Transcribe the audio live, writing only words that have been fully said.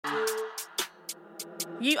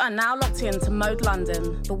You are now locked in to Mode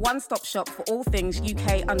London, the one-stop shop for all things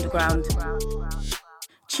UK underground.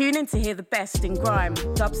 Tune in to hear the best in grime,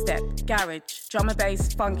 dubstep, garage, drum and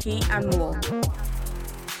bass, funky and more.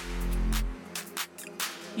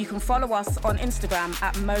 You can follow us on Instagram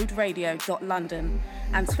at moderadio.london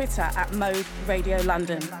and Twitter at Mode Radio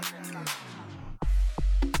London.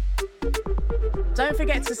 Don't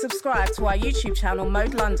forget to subscribe to our YouTube channel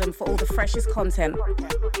Mode London for all the freshest content.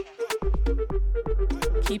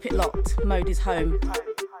 Keep it locked, Mode is home.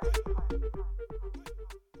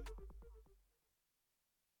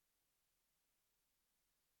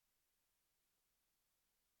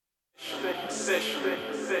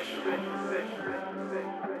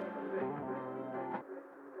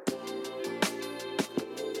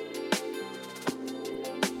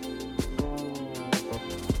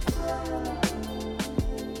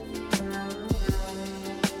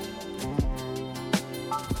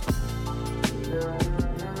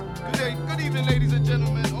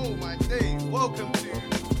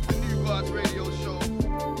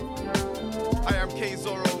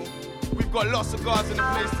 Cigars in the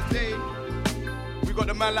place today. We got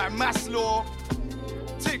the man like Maslow,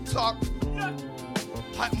 TikTok,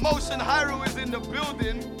 Motion Hyro is in the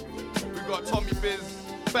building. We got Tommy Biz,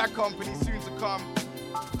 Bad Company soon to come.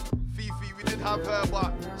 Fifi, we did have her,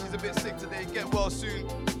 but she's a bit sick today. Get well soon.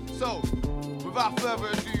 So, without further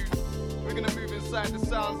ado, we're gonna move inside the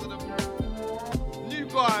sounds of the New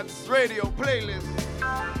Guards radio playlist.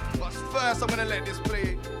 But first, I'm gonna let this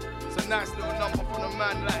play. It's a nice little number from a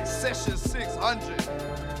man like Session 600.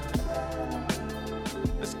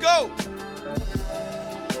 Let's go!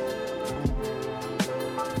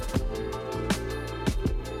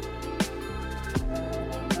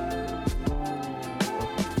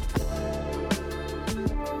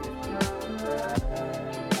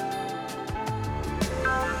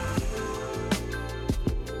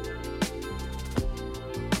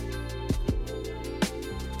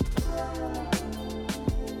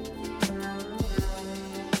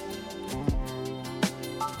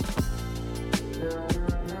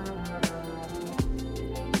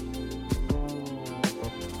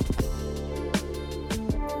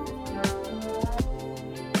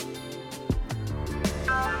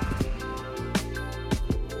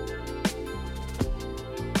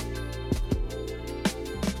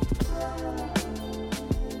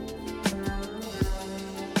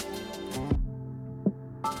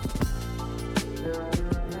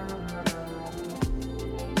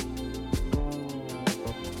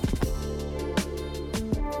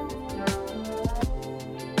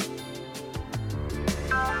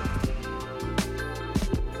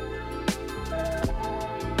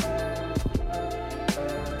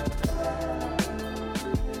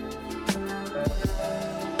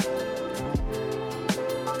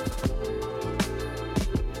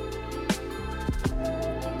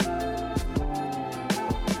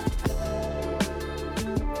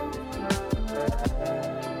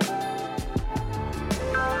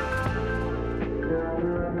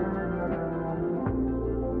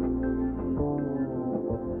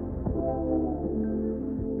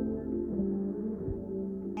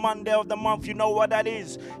 Monday of the month, you know what that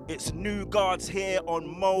is. It's New Guards here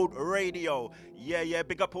on Mode Radio. Yeah,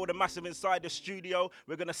 big up all the massive inside the studio.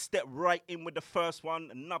 We're going to step right in with the first one.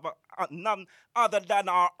 None other than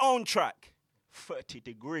our own track, 30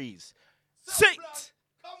 Degrees. Sit!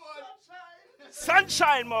 Come on!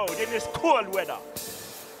 Sunshine mode in this cold weather.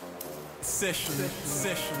 Session.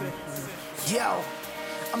 Yo,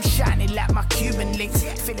 I'm shining like my Cuban links,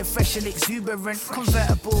 feeling fresh and exuberant.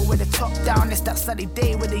 Convertible with the top down, it's that sunny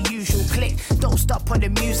day with the usual click. Don't stop on the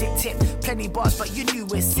music tip, plenty bars but you knew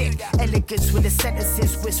we're sick. Elegance with the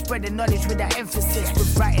sentences, we're spreading knowledge with that emphasis.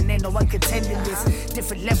 We're writing, ain't no one contending this.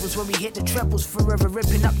 Different levels when we hit the trebles, forever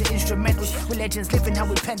ripping up the instrumentals. We're legends living how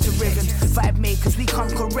we pen to rhythms. Vibe makers, we come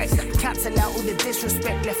correct. Cancel out all the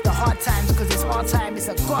disrespect, left the hard times cause it's our time. It's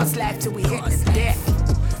a God's life till we hit the deck.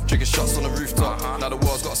 Drinking shots on the rooftop. Now the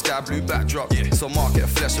world's got a sky blue backdrop. So market of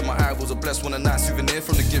flesh and my eyeballs are blessed. Want a nice souvenir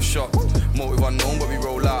from the gift shop. Motive unknown, but we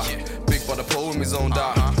roll out. Big by the pole when we zoned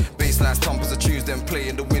out. Baselines, thumpers, the tunes, then play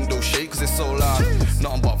in the window shake cause it's so loud.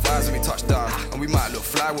 Nothing but vibes when we touch down. And we might look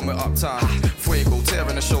fly when we're uptown. Fuego,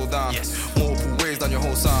 tearing the show down. Multiple ways down your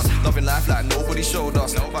whole sound. Loving life like nobody showed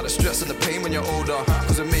us. About the stress and the pain when you're older.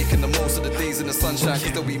 Cause we're making the most of the days in the sunshine.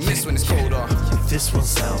 Cause they'll be missed when it's colder. This one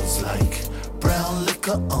sounds like brown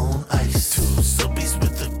liquor on ice. 2 subbies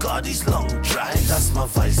with the Gaudi's long drive. That's my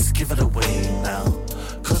vice, give it away now.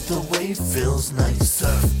 Cause the wave feels nice.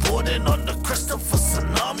 Surfboarding on the crest of a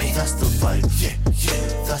tsunami. That's the vibe,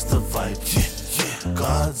 that's the vibe,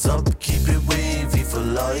 Guards up, keep it wavy for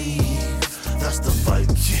life. That's the vibe,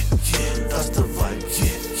 yeah, that's the vibe,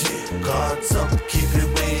 yeah. Guards up, keep it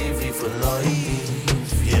wavy for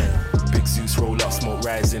life, yeah. Big Zeus roll up, smoke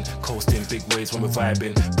rising, coasting big waves when we're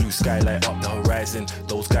vibing. Blue sky light up the horizon.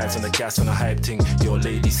 Those guys on the gas on a hype ting. Your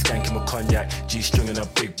lady skanking with cognac, G stringing a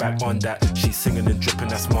big back on that. She's singing and dripping,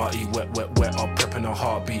 that's Marty. Wet, wet, wet up, prepping her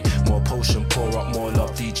heartbeat. More potion, pour up, more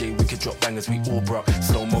love. DJ, wicked drop bangers, we all broke.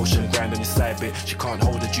 Slow motion, grind on your side bit. She can't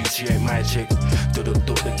hold the juice, she ain't my chick.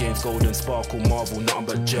 The game's golden, sparkle, marvel, nothing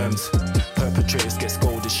but gems. Perpetrators get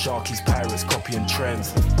scolded, sharkies, pirates, copying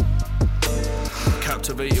trends.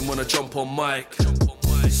 Captivating when I jump on mic.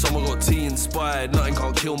 Someone got tea inspired, nothing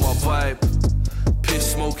can't kill my vibe.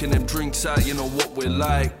 Piss smoking them drinks out, you know what we're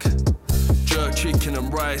like. Jerk chicken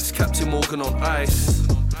and rice, Captain Morgan on ice.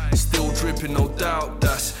 Still dripping, no doubt,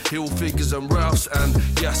 that's Hill Figures and Rouse. And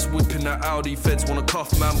yes, whipping that Audi, feds wanna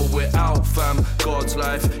cuff man, but we're out fam. God's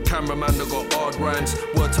life, cameraman that got hard rhymes.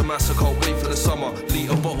 Word to master, can't wait for the summer.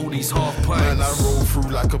 Liter bottle these half pints. Man, I roll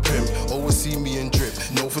through like a pimp, always see me in drip.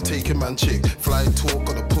 No for taking man chick, fly talk,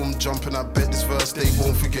 got a pump jumping. I bet this verse they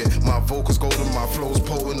won't forget. My vocals golden, my flow's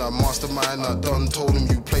potent. I mastermind, I done told him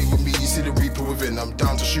you play with me, you see the reaper within. I'm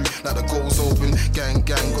down to shoot, like the goal's open. Gang,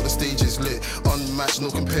 gang, got the stages lit. Unmatched, no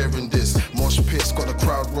comparing this. Mosh pits, got the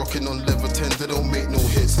crowd rocking on level 10, they don't make no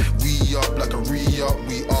hits. We up like a re-up,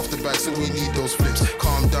 we after back, so we need those flips.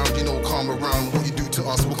 Calm down, you know, calm around. What you do to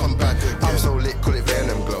us, we'll come back again. I'm so lit, call it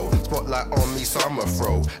Venom Glow. Spotlight on me, summer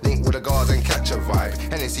throw. Link with the guards and catch a vibe.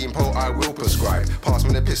 Hennessy and Poe, I will prescribe. Pass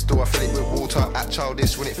me the pistol, I fill it with water. Act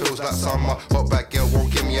childish when it feels like summer. Hot back girl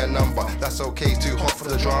won't give me a number. That's okay, too hot for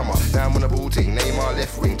the drama. Now I'm on the ball team, name our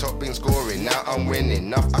left wing. Top been scoring, now I'm winning.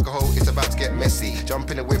 Enough alcohol, it's about to get messy.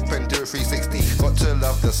 Jump in the whip and do a 360. Got to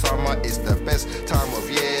love the summer, it's the best time of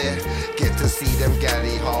year. Get to see them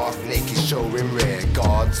galley half naked showing rare.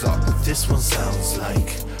 Guards up. This one sounds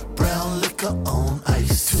like brown liquor on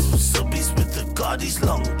ice. Two zombies with the Guardies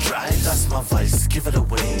long drive. That's my vice, give it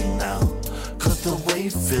away now. Cause the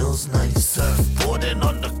wave feels nice. Surfboarding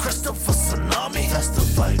on the crest of a tsunami. That's the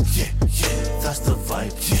vibe, yeah, yeah. That's the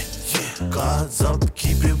vibe, yeah, yeah. Guards up,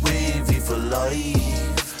 keep it wavy for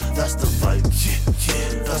life. That's the vibe, yeah,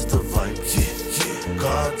 yeah. That's the vibe, yeah, yeah.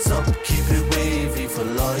 Guards up, keep it wavy for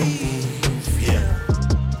life, yeah.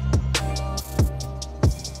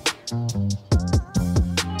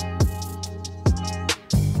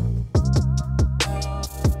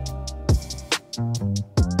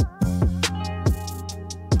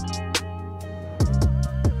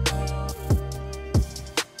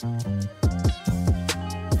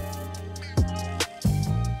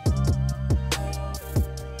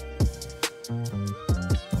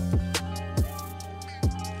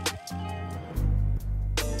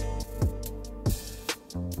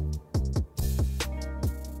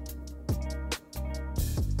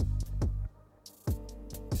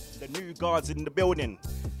 Guards in the building.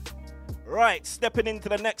 Right, stepping into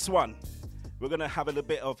the next one. We're gonna have a little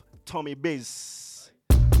bit of Tommy Biz.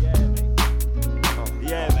 Yeah, mate.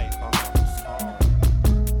 Yeah, mate.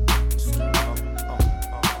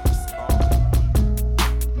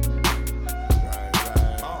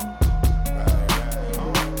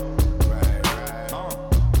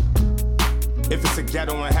 If it's a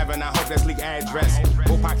ghetto in heaven, I hope that's leak address.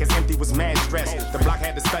 Both pockets empty was mad stress. The block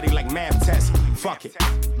had to study like math tests. Fuck it.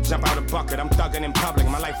 Jump out a bucket, I'm thugging in public.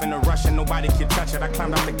 My life in a rush and nobody can touch it. I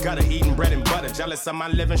climbed out the gutter, eating bread and butter. Jealous of my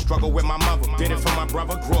living, struggle with my mother. Did it for my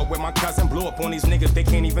brother, grew up with my cousin. Blew up on these niggas, they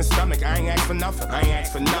can't even stomach. I ain't asked for nothing, I ain't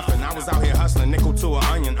asked for nothing. I was out here hustling, nickel to an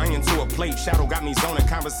onion, onion to a plate. Shadow got me zoning,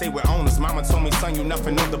 conversate with owners. Mama told me, son, you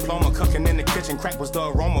nothing, no diploma. Cooking in the kitchen, crack was the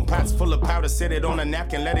aroma. Pots full of powder, sit it on a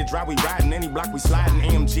napkin, let it dry. We riding any block, we sliding.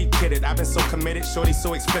 AMG kitted, I've been so committed, shorty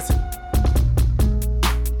so explicit.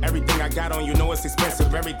 Everything I got on, you know it's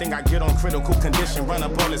expensive. Everything I get on critical condition. Run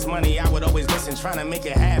up all this money, I would always listen. Trying to make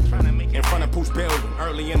it happen. In front of Pooch building.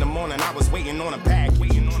 Early in the morning, I was waiting on a bag.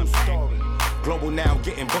 Global now,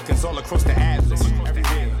 getting bookings all across the atlas.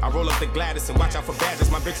 I roll up the Gladys and watch out for badges.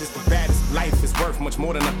 My bitch is the baddest. Life is worth much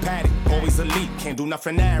more than a paddock. Always elite, can't do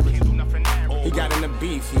nothing average. He got in the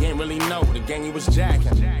beef, he ain't really know the gang he was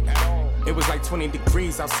jacking. It was like 20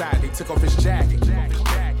 degrees outside, they took off his jacket.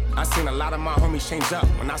 I seen a lot of my homies change up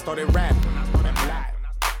when I started rapping.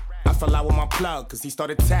 I fell out with my plug, cause he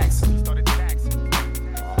started taxing.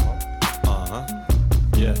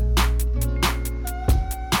 Yeah.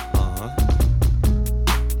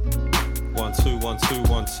 1 2 1 2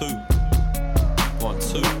 1 2 1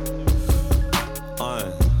 2.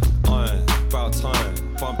 Iron, about time.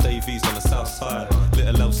 Bump Davies on the south side.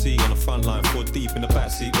 Little LC on the front line, 4 deep in the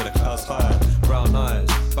backseat where the clouds high. Brown eyes,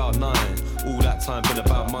 about 9. All that time been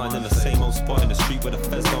about mine in the same old spot in the street where the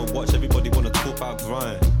feds don't watch. Everybody wanna about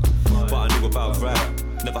grind, but I knew about rap.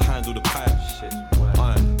 Never handled the pipe,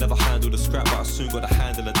 never handled the scrap, but I soon got the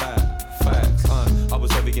handle of that. Facts, I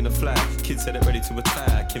was heavy in the flag. Kids said it ready to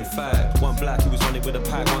attack. In fact, one black who was running with a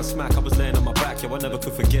pack, one smack, I was laying on my back. Yo, I never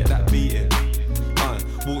could forget that beating.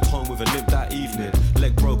 Walked home with a limp that evening.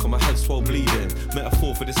 Leg broke and my head swole bleeding.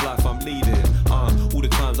 Metaphor for this life I'm leading. All the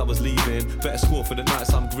times I was leaving. Better score for the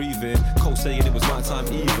nights I'm grieving. Cole saying it was my time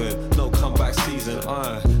even. No comeback season.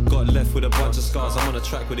 Got left with a bunch of scars. I'm on a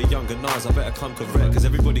track with a younger Nas. I better come correct. Cause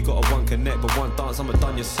everybody got a one connect. But one dance, I'm a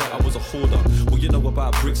done your set. I was a hoarder. Well, you know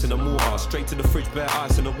about bricks in the mortar. Straight to the fridge, bare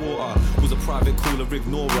ice in the water. Was a private cooler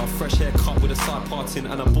ignorer. Fresh haircut with a side parting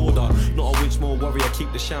and a border. Not a Winchmore warrior.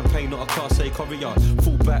 Keep the champagne, not a Class A courier.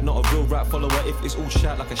 Full back, not a real rap follower. If it's all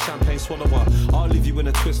shat like a champagne swallower, I'll leave you in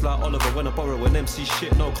a twist like Oliver. When I borrow an MC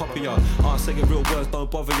shit, no copier. Saying real words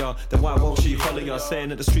don't bother ya. Then why won't she holler ya? Saying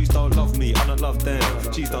that the streets don't love me, I don't love them.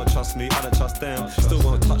 G's don't trust me, I don't trust them. Still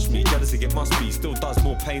won't touch me, jealousy it must be. Still does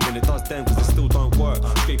more pain than it does them, cause it still don't work.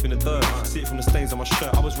 Scraping the dirt, see it from the stains on my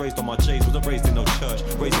shirt. I was raised on my J's, wasn't raised in no church.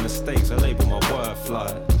 Raising the stakes, I label my worth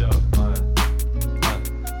like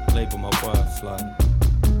label my worth like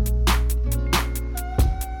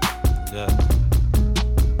yeah.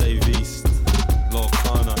 Dave East, Lord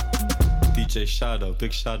Kana, DJ Shadow,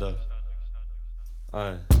 Big Shadow.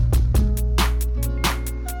 Aye.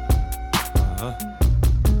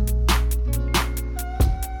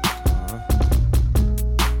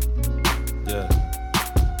 Yeah.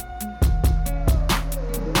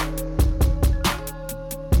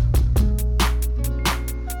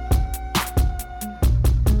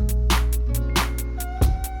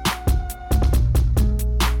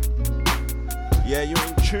 Yeah, you're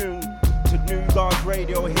in tune to New Guards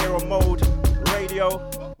Radio here on Mode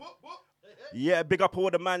Radio. Yeah, big up all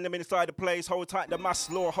the man them inside the place. Hold tight the Mass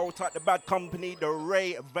Law, hold tight the Bad Company, the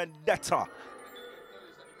Ray Vendetta.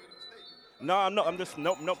 No, I'm not. I'm just,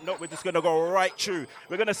 nope. We're just going to go right through.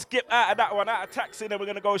 We're going to skip out of that one, out of Taxi, and we're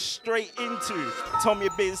going to go straight into Tommy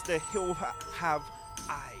Biz, the He'll Have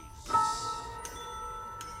Eyes.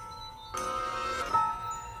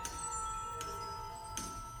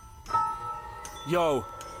 Yo,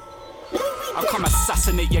 I come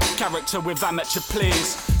assassinate your character with amateur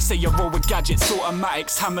plays. Say you're all with gadgets,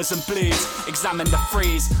 automatics, hammers and blades. Examine the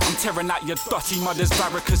phrase, I'm tearing out your dirty mother's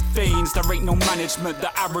varicose veins. There ain't no management, the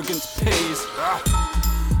arrogance pays.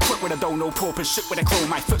 Quick with a dough, no porpoise, shit with a crow.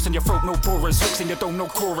 My foot's in your throat, no borers, hooks in your dome, no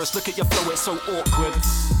chorus. Look at your flow, it's so awkward.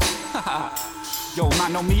 Yo,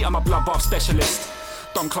 man, on me, I'm a bloodbath specialist.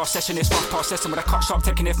 Don class sessionist, rough pass session with a cut sharp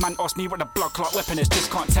taking. If man asks me what a blood clot weapon is, just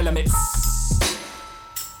can't tell him it's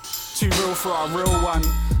too real for a real one.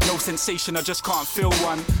 No sensation, I just can't feel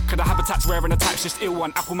one. Could I have a tax wearing a tax, just ill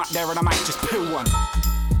one. Apple Mac there and I might just pill one.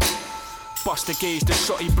 Bust the gauge, the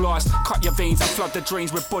shotty blast. Cut your veins and flood the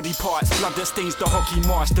drains with body parts. Blood that stains the hockey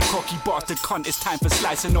mask. The cocky bastard cunt, it's time for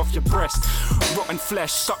slicing off your breast. Rotten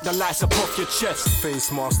flesh, suck the lights up off your chest.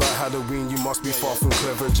 Face mask like Halloween, you must be far from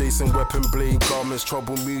clever. Jason, weapon, blade, garments,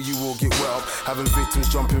 trouble me, you will get wet up. Having victims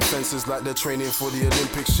jumping fences like they're training for the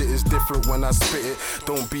Olympics. Shit is different when I spit it.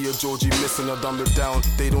 Don't be a Georgie missing, I dumb it down.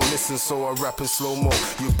 They don't listen, so I rap in slow-mo.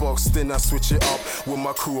 You boxed in, I switch it up with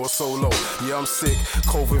my crew or solo. Yeah, I'm sick,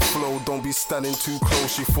 COVID flow, don't be standing too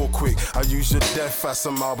close, you fall quick. I use your death as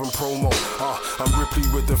some album promo. I'm Ripley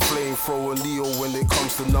with the flamethrower, Neo when it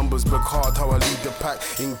comes to numbers. But hard how I lead the pack,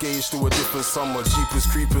 engaged through a different summer. Jeepers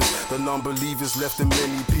creepers, the non-believers left in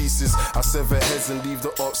many pieces. I sever heads and leave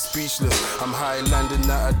the ops speechless. I'm high landing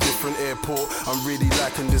at a different airport. I'm really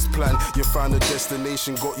liking this plan. You found a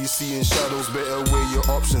destination, got you seeing shadows. Better weigh your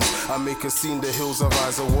options. I make a scene, the hills of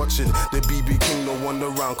eyes are watching. The BB King, no one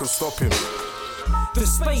around can stop him. The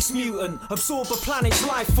space mutant, absorb a planet's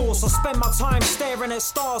life force. I spend my time staring at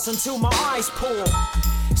stars until my eyes pour.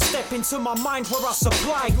 Step into my mind where I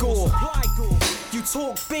supply gore. You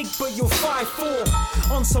talk big but you're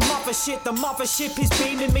 5'4". On some other shit, the mothership is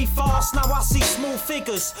beaming me fast. Now I see small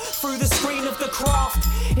figures through the screen of the craft.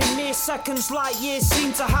 In mere seconds, light years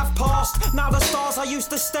seem to have passed. Now the stars I used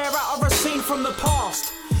to stare at are a scene from the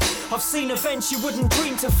past. I've seen events you wouldn't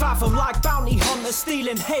dream to fathom, like bounty hunters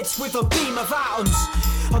stealing heads with a beam of atoms.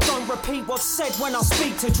 I don't repeat what's said when I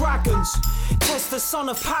speak to dragons. Test the son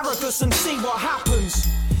of Paragus and see what happens.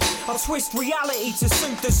 I twist reality to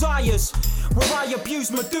suit desires, where I abuse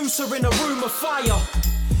Medusa in a room of fire.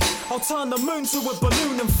 I'll turn the moon to a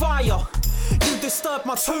balloon and fire. You disturbed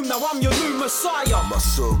my tomb, now I'm your new messiah. My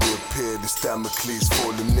soul reappeared as Damocles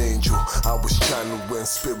fallen angel. I was channeled when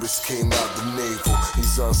spirits came out the navel.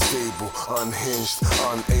 He's unstable, unhinged,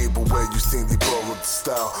 unable. Where you think they borrowed the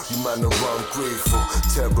style, you man are ungrateful.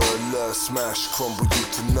 Terror alert, smash, crumble you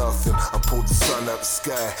to nothing. I pulled the sun out the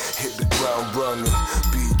sky, hit the ground running.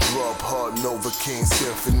 Beat drop, hard Novocaine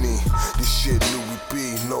symphony. This shit Louis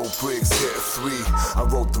B, no bricks, hit a 3. I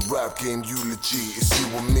wrote the rap game eulogy, it's you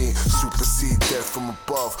and me. Supersede death from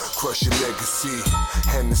above, crush your legacy.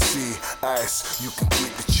 Hennessy, ice, you can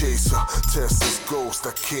keep the chaser. Tesla's ghost,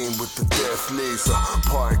 I came with the death laser.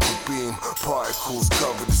 Particle beam, particles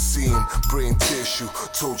cover the scene. Brain tissue,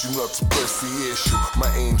 told you not to press the issue. My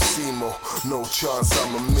aim Simo, no chance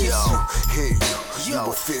I'ma miss you. Hit you, you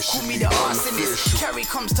officially call me the arsonist. Kerry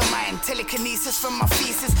comes to mind, telekinesis from my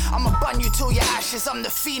thesis. I'ma bun you till your ashes. I'm the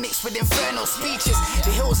phoenix with infernal speeches.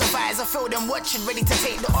 The hills of eyes, I feel them watching, ready to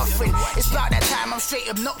take the offering. It's about that time, I'm straight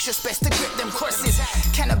obnoxious, best to grip them crosses.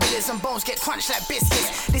 Cannibalism, bones get crunched like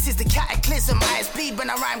biscuits. This is the cataclysm, eyes bleed when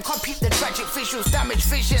I rhyme. Can't peep the tragic visuals, damage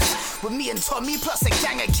visions. With me and Tommy plus a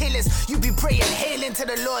gang of killers. You be praying, hailing to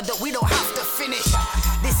the Lord that we don't have to finish.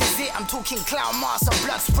 This is it, I'm talking clown mask and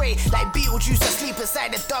blood spray. Like Beetlejuice asleep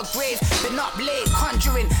inside a dug grave. Been up late,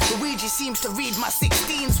 conjuring. The Ouija seems to read my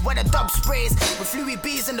 16s where the dub sprays. With Louis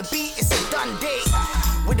B's and the beat, it's a done date.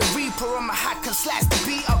 With a Reaper on my hat, can slice the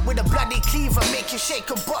beat up with a bloody cleaver. Make you shake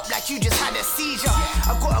a bop like you just had a seizure.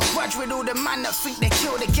 I got a grudge with all the man that think they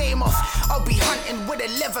kill the game off. I'll be hunting with a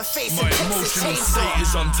leather face. My emotional state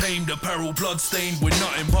is untamed, apparel bloodstained with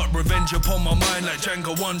nothing but revenge upon my mind like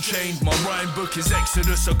Django Unchained. My rhyme book is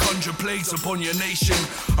Exodus, I conjure plagues upon your nation.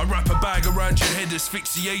 I wrap a bag around your head,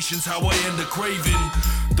 asphyxiation's how I end the craving.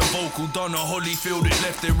 The vocal Donna Holyfield, it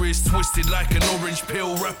left their wrist twisted like an orange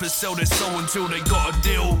pill. Rappers sell their soul until they got a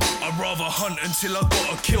deal. I'd rather hunt until I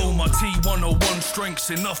got a kill. My T101 strength's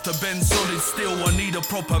enough to bend solid steel. I need a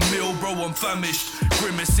proper meal, bro, I'm famished.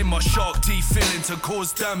 Grimace in my shark teeth filling to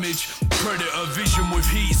cause damage. Predator vision with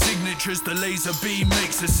heat signatures, the laser beam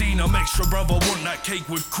makes a scene. I'm extra, brother, want that cake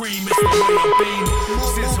with cream. It's the way I've been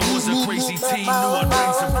since I was a crazy teen. Knew I'd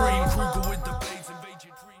reign supreme. Kruger with the blades, invade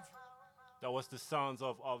your dreams. That was the sounds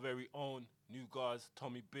of our very own New Guards,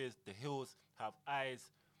 Tommy Biz. The Hills Have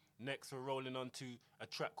Eyes. Next, we're rolling on to a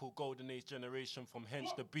track called Golden Age Generation from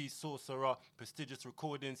Hench the Beast Sorcerer, Prestigious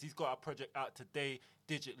Recordings. He's got a project out today,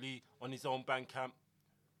 digitally, on his own Bandcamp.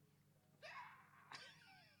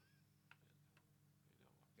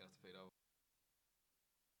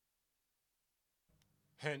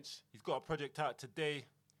 Hench, he's got a project out today.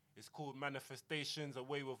 It's called Manifestations, A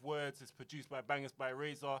Way with Words. It's produced by Bangers by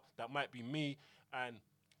Razor. That might be me. And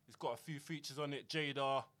it's got a few features on it.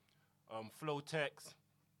 Jada, Flowtex,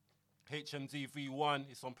 HMZ V1.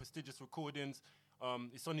 It's on Prestigious Recordings.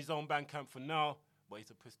 It's on his own Bandcamp for now, but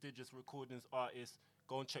he's a Prestigious Recordings artist.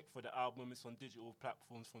 Go and check for the album. It's on digital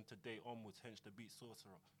platforms from today onwards. Hench the Beat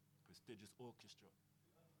Sorcerer, Prestigious Orchestra.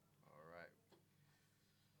 All right.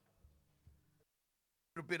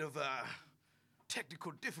 A little bit of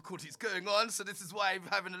technical difficulties going on, so this is why I'm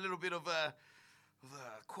having a little bit of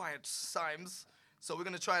quiet times. So we're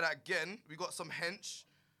gonna try that again. We got some Hench.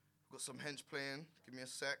 We've got some Hench playing. Give me a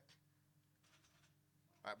sec.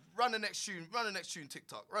 All right, run the next tune. Run the next tune,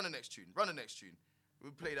 TikTok. Run the next tune. Run the next tune.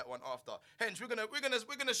 We'll play that one after. Hench, we're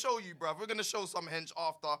gonna show you, bruv. We're gonna show some Hench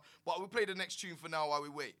after, but we'll play the next tune for now while we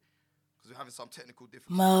wait, because we're having some technical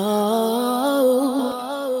difficulties.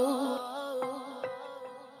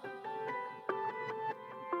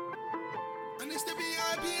 And it's the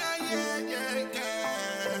B.I.B.I. Yeah.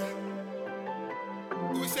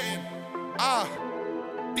 Who we saying?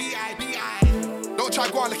 B.I.B.I. Don't try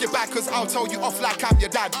go on look it back, cause I'll tell you off like I'm your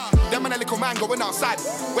dad. Them and a little man going outside,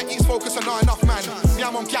 where he's focused on not enough man. Me,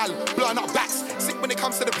 I'm on gal, blowing up backs. Sick when it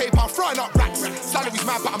comes to the paper, I'm throwing up racks. Salary's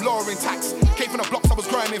mad, but I'm lowering tax. Came from the blocks, I was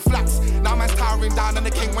growing in flats. Now man's towering down, and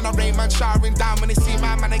the king when I rain, man showering down. When they see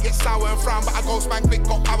my man, they get sour and frown. But I ghost man quick,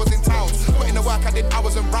 got powers in town. Put in the work, I did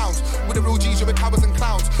hours and rounds. With the real G's, you're with cowards and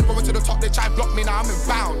clowns. Going to the top, they try to block me, now I'm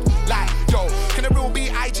inbound. Like, yo, can a real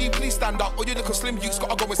B.I.G. please stand up? Or you little slim youths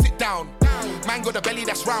gotta go and sit down. Man got a belly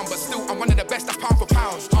that's round, but still I'm one of the best, that's pound for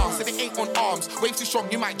pound. Said it ain't on arms, waves too strong,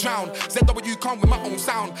 you might drown. ZW come with my own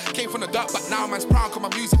sound. Came from the dirt, but now man's proud, cause my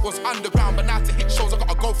music was underground. But now to hit shows, I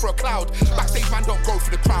gotta go for a cloud. Backstage man don't go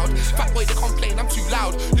for the crowd. Fat boy, they complain, I'm too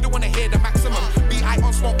loud. You don't wanna hear the maximum. B.I.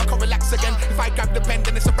 on smoke, I can relax again. If I grab the pen,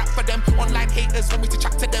 then it's a rap for them. Online haters want me to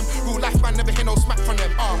chat to them. Real life man, never hear no smack from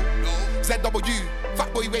them. ZW W.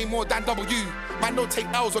 Fat boy way more than W. Man don't take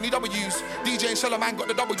L's, only W's. DJ and Sheller man got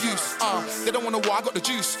the double use. They don't want to war, I got the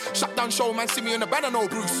juice. Shut down show, man, see me in the banner, no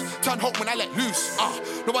Bruce. Turn hope when I let loose.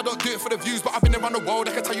 No, I don't do it for the views, but I've been around the world,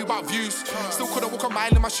 I can tell you about views. Still couldn't walk a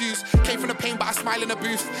mile in my shoes. Came from the pain, but I smile in the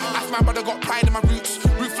booth. Half my brother got pride in my roots.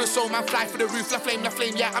 Ruthless soul, man, fly for the roof. La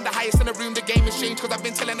flame, yeah, I'm the highest in the room. The game has changed, cause I've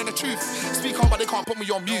been telling them the truth. Speak on, but they can't put me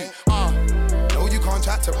on mute. No, you can't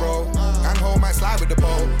chat to bro. Gang home, might slide with the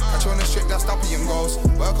bow. Catch you on the strip, that's stoppy and goes.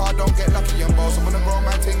 Work hard, don't get lucky and balls. I'm on the grown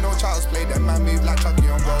man, take no child's play. Them man move like Chucky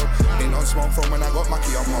on road. Ain't on smoke from when I got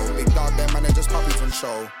mucky on mode. Big dog, them man, they just puppies on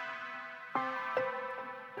show.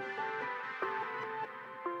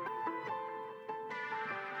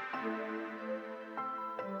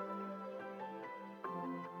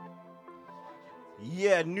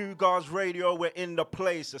 Yeah, New Guards Radio, we're in the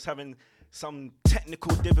place. Just having some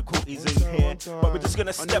technical difficulties in here, but we're just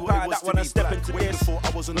gonna step out of that one and step into this. We're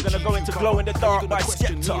gonna go into Glow in the Dark by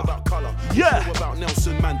Skepta. Yeah, about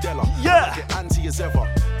Nelson Mandela. Yeah, I get anti as ever.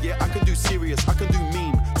 Yeah, I can do serious, I can do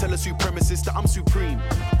meme. Tell a supremacist that I'm supreme.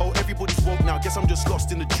 Oh, everybody's woke now. Guess I'm just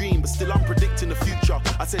lost in a dream, but still I'm predicting the future.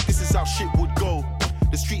 I said this is how shit would go.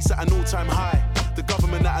 The streets at an all-time high, the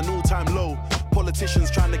government at an all-time low. Politicians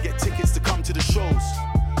trying to get tickets to come to the shows.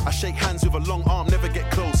 I shake hands with a long arm, never get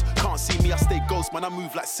close. Can't see me, I stay ghost, man, I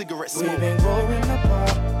move like cigarette smoke. We've been growing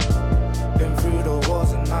apart, been through the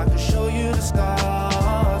wars, and I can show you the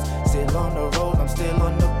scars. Still on the road, I'm still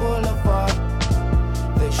on the boulevard.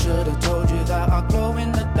 They should have told you that I glow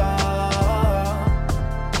in the dark.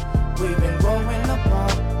 We've been growing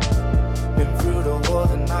apart, been through the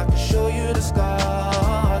wars, and I can show you the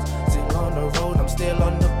scars. Still on the road, I'm still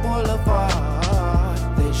on the boulevard.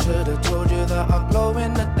 They should have told you that I glow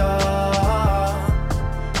in the dark.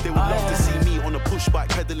 They would love to see me on a push bike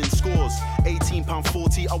peddling scores.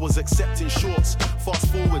 £18.40, I was accepting shorts. Fast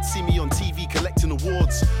forward, see me on TV collecting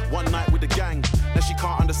awards. One night with the gang, now she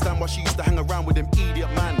can't understand why she used to hang around with them idiot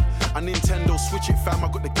man. A Nintendo Switch it fam, I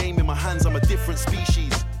got the game in my hands, I'm a different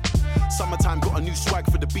species. Summertime got a new swag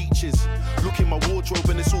for the beaches. Look in my wardrobe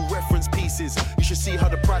and it's all reference pieces. You should see how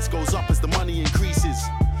the price goes up as the money increases.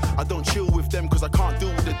 I don't chill with them cause I can't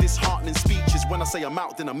deal with the disheartening speeches. When I say I'm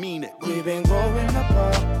out, then I mean it. We've been growing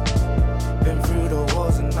apart, been through the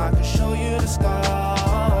wars, and I can show you the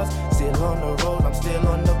scars. Still on the road, I'm still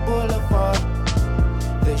on the boulevard.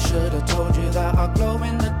 They should have told you that I glow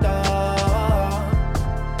in the dark.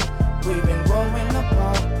 We've been growing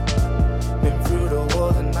apart, been through the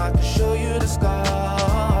wars, and I can show you the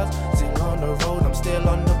scars. Still on the road, I'm still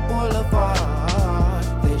on the boulevard.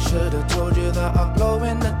 They should have told you that I glow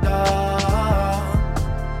in the dark.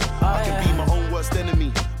 I can be my own worst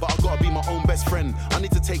enemy, but I gotta be my own best friend. I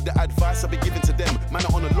need to take the advice I've been giving to them. Man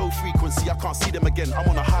are on a low frequency, I can't see them again. I'm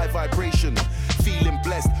on a high vibration, feeling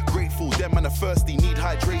blessed, grateful. Them man are thirsty, need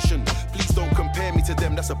hydration. Please don't compare me to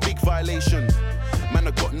them, that's a big violation. Man,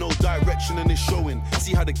 I got no direction and it's showing.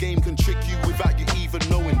 See how the game can trick you without you even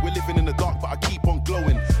knowing. We're living in the dark, but I keep on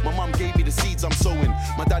glowing. My mum gave me the seeds I'm sowing.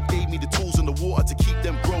 My dad gave me the tools and the water to keep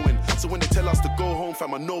them growing. So when they tell us to go home,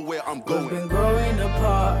 fam, I know where I'm going. We've been growing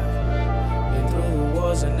apart, been through the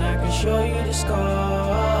wars, and I can show you the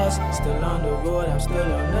scars. Still on the road, I'm still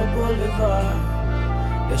on the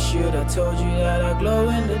boulevard. They should have told you that I glow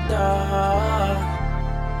in the dark.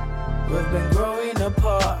 We've been growing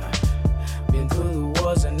apart, been through the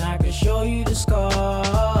wars, and I can show you the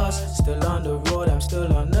scars. Still on the road, I'm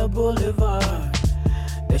still on the boulevard.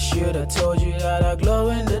 They should have told you that I glow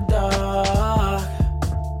in the dark.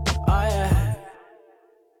 Oh yeah.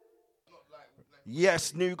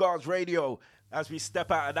 Yes, New Guards Radio. As we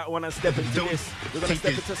step out of that one and step into this, we're gonna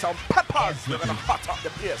step into some peppers. We're gonna hot up the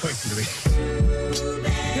place.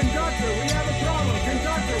 Conductor, we have a problem.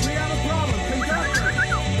 Conductor, we have a problem. Conductor.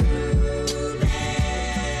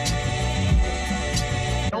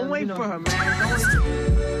 Don't wait for her, man.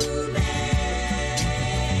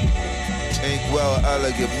 Ain't well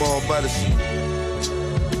elegant, more medicine.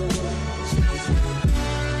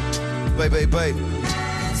 Babe.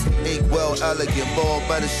 Ain't well elegant, more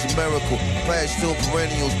medicine, miracle. Past still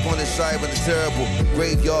perennials, point aside when it's terrible.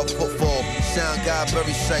 Graveyard football, sound guy,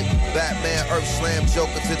 very sight. Batman, Earth Slam,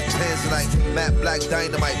 Joker to the Tanzanite. Matte Black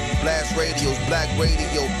Dynamite, blast radios, black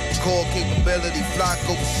radio. Core capability,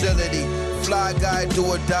 Flocko facility. Fly guy, do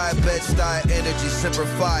or die, bed style, energy,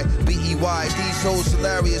 simplify, BEY. These hoes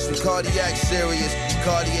hilarious, with cardiac serious.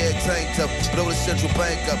 Cardiac tank top, blow the central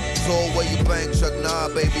bank up. Toll where your bank truck, nah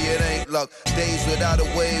baby, it ain't luck. Days without a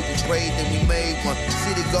wave, we prayed then we made one.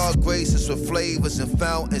 See the God graces with flavors and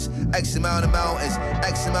fountains. X amount of mountains,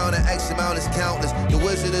 X amount is countless. The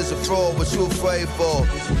wizard is a fraud, what you afraid for?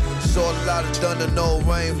 Saw a lot of thunder, no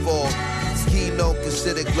rainfall. Keynote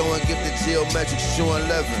considered glowing, give the geometric showing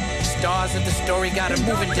 11. Stars of the story got it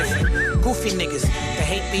moving different. Goofy niggas, the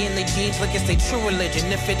hate be in their genes like it's their true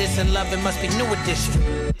religion. If it isn't love, it must be new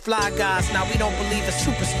edition. Fly guys, now we don't believe it's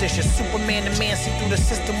superstitious. Superman the man, see through the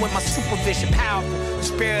system with my supervision. Powerful, the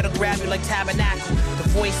spirit will grab you like tabernacle. The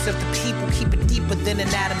voice of the people, keep it deeper than an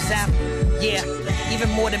Adam's apple. Yeah, even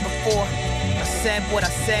more than before. I said what I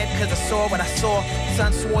said, cause I saw what I saw.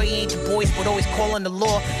 Son swore he ain't the voice, but always calling the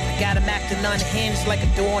law. I got him acting unhinged like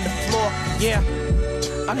a door on the floor. Yeah,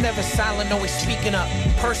 I'm never silent, always speaking up.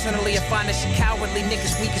 Personally, I find this shit cowardly.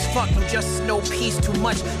 Niggas weak as fuck, no justice, no peace, too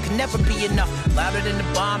much can never be enough. Louder than the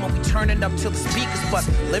bomb, and we turning up till the speakers bust.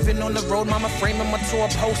 Living on the road, mama framing my tour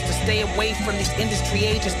poster. Stay away from these industry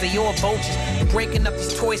agents, they all vultures. Breaking up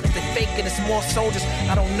these toys cause they fake it, it's more soldiers.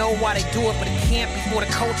 I don't know why they do it, but it can't be for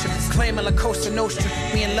the culture. Claiming La Costa Nostra,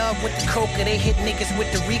 we in love with the coca. They hit niggas with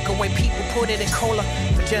the Rico, way people put it in cola.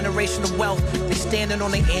 For generational wealth, they standing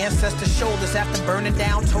on their ancestors' shoulders after burning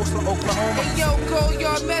down Tulsa, Oklahoma. Hey yo, go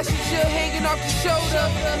yard messenger hanging off the shoulder.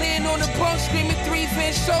 Laying on the bunk screaming 3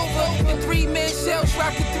 Vince over. And 3-man cells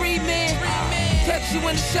rocking 3-man. Catch you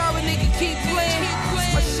in the shower, nigga, keep playing.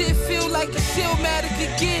 My shit feel like a Silmatic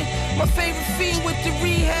again. My favorite fiend went to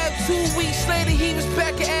rehab 2 weeks later, he was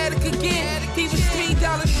back at attic again. He was $3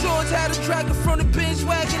 shorts, had a dragon from the bench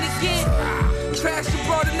wagon again. Crashed and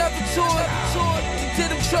brought another toy.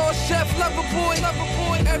 Did him Charles Chef, lover boy.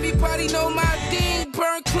 Everybody know my thing,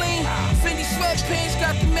 burn clean. Fendi sweatpants,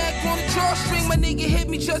 got the Mac on the drawstring. My nigga hit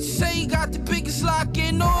me just to say he got the biggest lock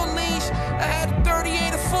in New Orleans. I had a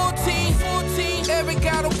 38 or 14. Eric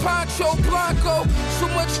got on Pancho Blanco. So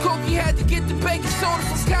much coke he had to get the baking soda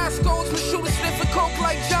from Costco's. But shoot a sniff of coke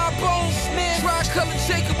like John Bones. Dry color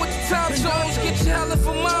Jacob with the time zones. Get your hella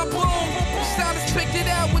for my bloom. The stylist picked it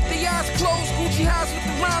out with the eyes closed. Gucci house with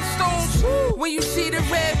the rhinestones. When you see the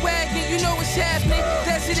red wagon, you know what's happening.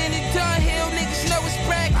 That's it in the Dunhill, niggas know it's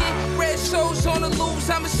bracket. Red shows on the loops,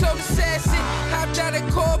 I'm a soul assassin. Hopped out at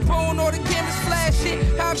Corbone, all the cameras flashing.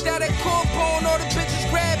 Hopped out at Corbone, all the bitches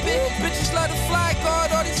grabbing. Bitches love the fly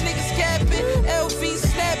guard, all these niggas capping. LV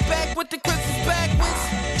snapback with the crystals backwards.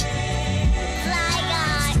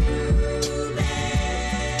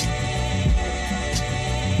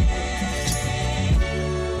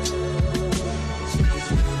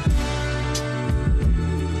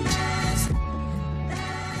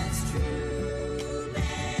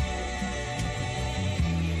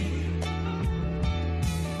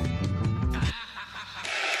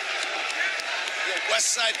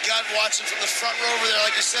 Westside Gun watching from the front row over there.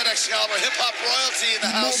 Like you said, Excalibur, hip-hop royalty in the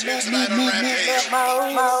house here tonight on Rampage.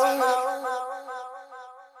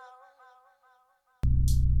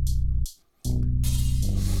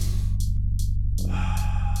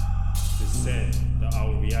 It's said that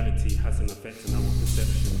our reality has an effect on our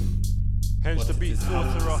perception. Hence the Beat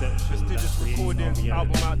Sorcerer, prestigious recording,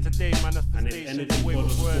 album out today, Manifestation, The Way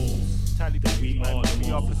of Words, Tally Beats, man,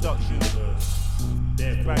 PR Productions.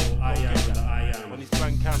 Therefore, I am the I am, on his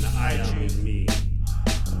Bandcamp, and the I am is me.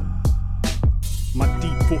 My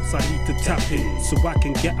deep thoughts I need to tap in, so I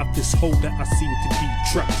can get up this hole that I seem to be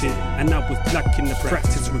trapped in. And I was lacking the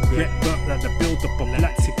practice, regret burnt like the build-up of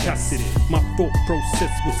lactic acid. My thought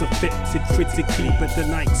process was affected critically, but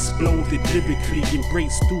then I exploded lyrically.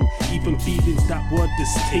 Embraced through even feelings that were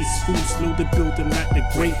distasteful. Slowly building like the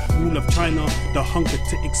great rule of China. The hunger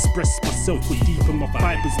to express myself would deepen my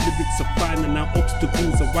fibers. Lyrics are finding out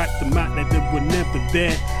obstacles, I wipe them out like they were never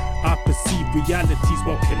there. I perceive realities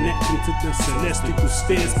while connecting to the celestial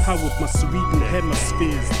spheres. Power of my cerebral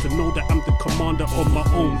hemispheres. To know that I'm the commander of my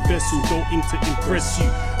own vessel. Don't aim to impress you.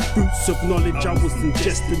 Fruits of knowledge, I was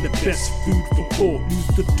ingesting the best food for thought. Use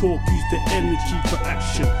the talk, use the energy for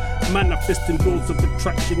action. Manifesting laws of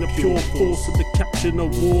attraction, a pure force of the caption, a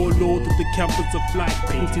warlord of the campus of life.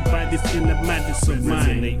 Painted by this inner madness of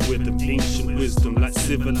mine. Resonate with the ancient wisdom, like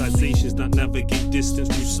civilizations that navigate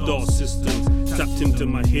distance through star systems. Tapped into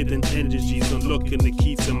my hidden energies, unlocking the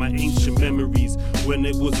key to my ancient memories. When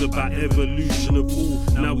it was about evolution of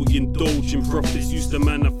all, now we indulge in prophets. Used to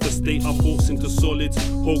manifestate our thoughts into solids.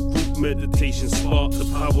 Whole group meditation spark the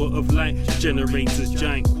power of light. Generators,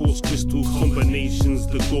 giant quartz crystal combinations,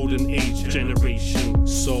 the golden age generation.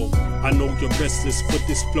 So I know you're restless for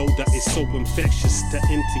this flow that is so infectious to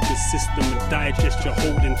enter your system and digest your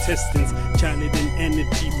whole intestines. Channeling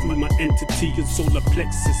energy through my entity and solar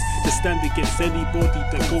plexus to stand against anybody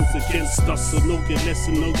that goes against us. So know your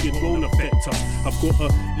lesson, know you won't affect us. I've got a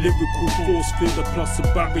lyrical force field plus a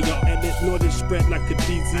barrier, and let knowledge spread like a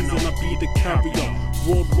disease, and I'll be the carrier.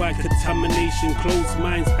 Worldwide contamination, closed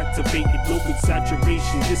minds activated, no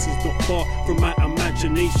exaggeration. This is not far from my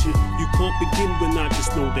imagination. You can't begin when I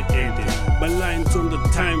just know the ending. My lines on the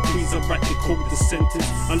time freeze, I write the code, the sentence.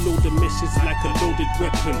 Unload the message like a loaded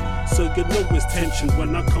weapon. So you know it's tension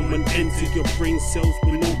when I come and enter your brain cells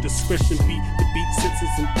with no discretion. Beat the beat senses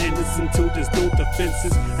and endless until there's no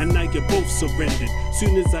defenses. And now you're both surrendered.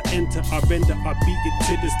 Soon as I enter, I render, I beat it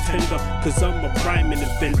till it's tender. Cause I'm a rhyming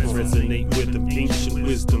inventor. Resonate with them ancient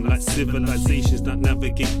wisdom, like civilizations that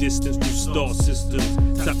navigate distance through star systems.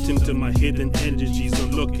 Tapped into my hidden energies,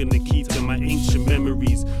 unlocking the key to my ancient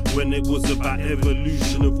memories. When it was about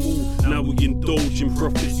evolution of all, now we indulge in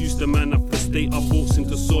prophets. Used to manifestate our thoughts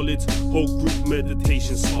into solids. Whole group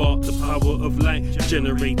meditation spark the power of light.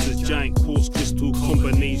 Generators, giant quartz crystal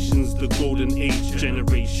combinations, the golden age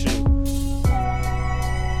generation.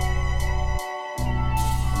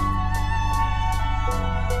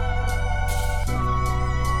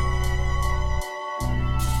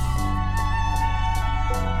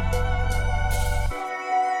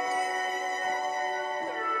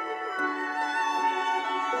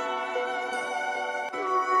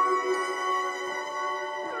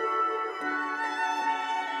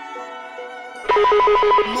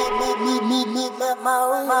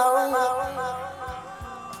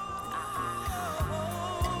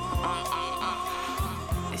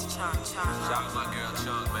 It's Chunk Chunk. Shout out my girl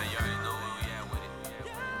Chunk, man. You already know where we at with it.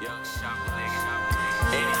 Young shopper nigga.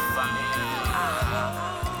 85.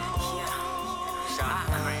 Shout out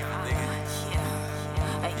to Cream, nigga.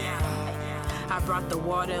 I brought the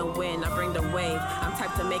water and wind, I bring the wave. I'm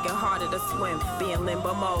type to make it harder to swim. Be in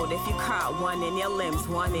limbo mode if you caught one in your limbs,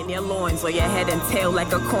 one in your loins, or your head and tail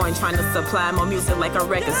like a coin. Trying to supply more music like a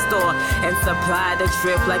record store and supply the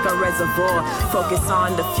drip like a reservoir. Focus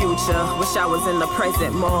on the future, wish I was in the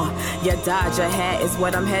present more. Your Dodger hat is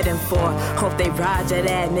what I'm heading for. Hope they roger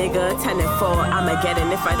that nigga, 10 and 4. I'ma get it,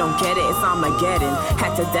 if I don't get it, it's Armageddon.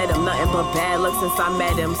 Had to dead him, nothing but bad luck since I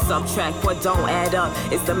met him. Subtract what don't add up,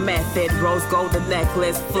 it's the method. Rose gold, the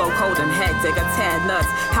necklace, flow cold and hectic, a tad nuts.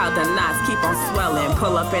 How the knots keep on swelling.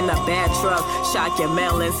 Pull up in a bad truck, shock your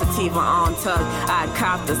melon, sativa on tuck. I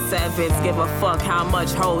cop the sevens, give a fuck how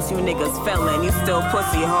much hoes you niggas fellin'. You still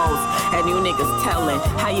pussy hoes, and you niggas tellin'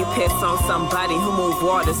 how you piss on somebody who move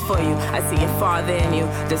waters for you. I see it farther in you,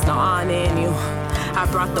 there's no honor in you. I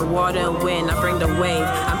brought the water and wind, I bring the wave.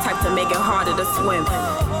 I'm type to make it harder to swim.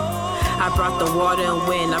 I brought the water and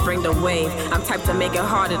wind, I bring the wave. I'm type to make it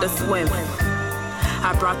harder to swim.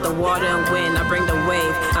 I brought the water and wind, I bring the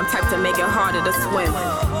wave. I'm type to make it harder to swim.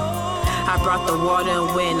 I brought the water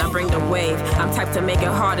and wind, I bring the wave. I'm type to make it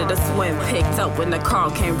harder to swim. Picked up when the call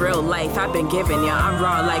came real life. I've been giving ya, I'm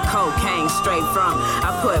raw like cocaine, straight from.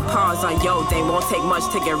 I put pause on yo, they won't take much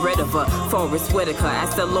to get rid of her. Forrest Whitaker,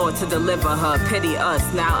 ask the Lord to deliver her. Pity us,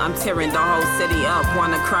 now I'm tearing the whole city up.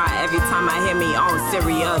 Wanna cry every time I hear me on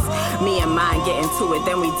serious. Me and mine get into it,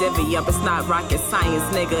 then we divvy up. It's not rocket science,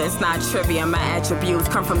 nigga, it's not trivia. My attributes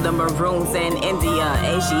come from the Maroons in India.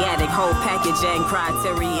 Asiatic, whole package and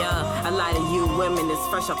criteria. A lot of you women is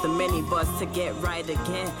fresh off the minibus to get right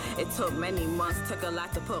again. It took many months, took a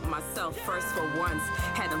lot to put myself first for once.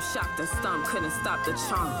 Had them shocked and stumped, couldn't stop the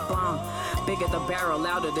chunk. Bomb. Bigger the barrel,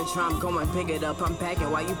 louder the drum, going big it up. I'm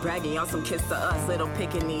bagging while you bragging, y'all some kids to us. Little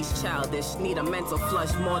Pekingese, childish, need a mental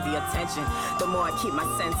flush, more the attention. The more I keep my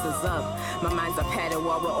senses up. My mind's a padded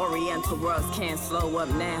wall with oriental worlds, can't slow up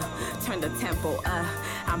now. Turn the tempo up.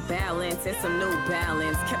 I'm balanced, it's some new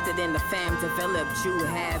balance. Kept it in the fam, developed true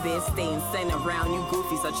habits. Staying sane around you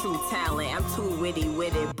goofies, a true talent. I'm too witty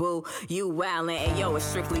with it, boo. You wildin', and yo, it's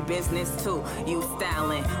strictly business too. You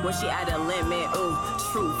styling, when she at a limit, ooh,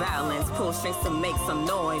 true violence. Pull strings to make some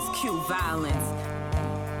noise, cue violence.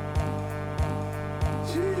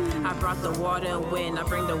 I brought the water and wind, I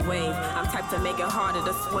bring the wave. I'm type to make it harder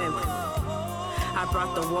to swim. I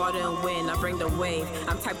brought the water and wind, I bring the wave.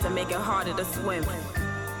 I'm type to make it harder to swim.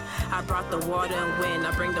 I brought the water and wind,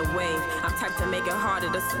 I bring the wave. I'm type to make it harder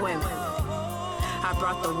to swim. I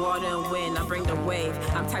brought the water and wind, I bring the wave.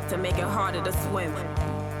 I'm type to make it harder to swim.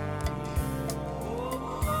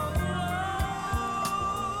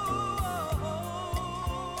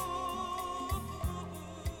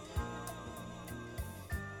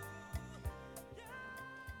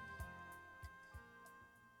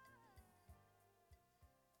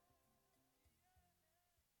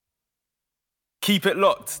 Keep it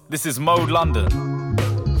locked. This is Mode London.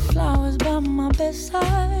 Flowers by my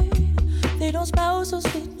bedside, they don't smell so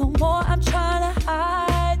sweet no more. I'm trying to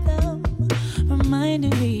hide them,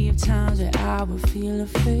 reminding me of times where I would feel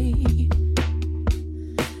afraid,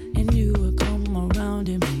 and you would come around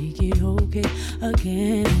and make it okay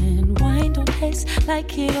again. Wine don't taste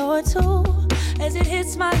like it or two, As it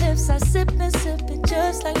hits my lips, I sip it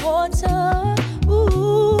just like water.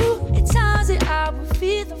 Ooh, at times that I will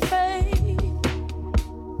feel afraid,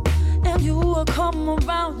 and you will come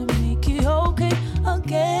around and make it okay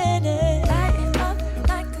again. Lighting up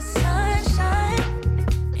like the sunshine,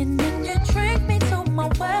 and then you drink me till my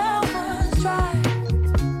well was dry.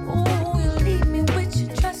 Ooh, you leave me with your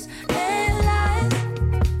trust and lies,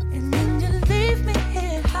 and then you leave me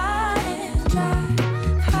here high and dry.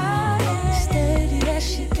 Steady as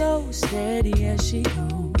she goes, steady as she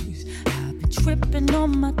goes. I've been tripping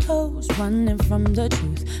on my toes, running from the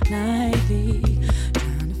truth nightly,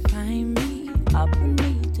 trying to find me up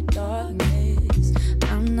beneath the darkness.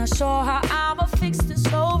 I'm not sure how I will fix this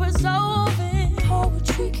whole resolving.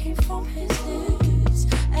 Poetry came from his lips.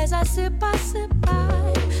 As I sip, I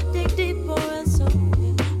dig deeper and so.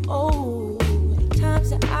 Oh, times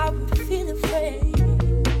that I would feel afraid.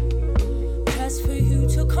 Just for you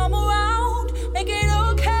to come around, make it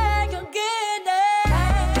okay again.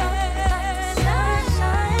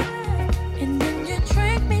 Sunshine, and then you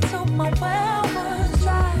drink me till my well was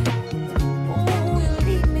dry. Oh, you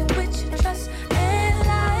leave me with your trust and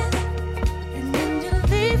lies, and then you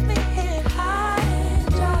leave me here high and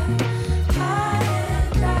dry, high and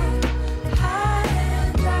dry, high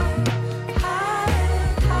and dry, high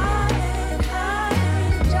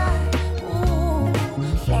and dry. Ooh,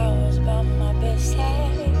 flowers by my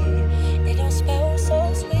bedside, they don't smell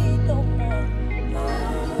so sweet no more.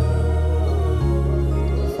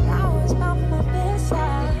 Flowers by my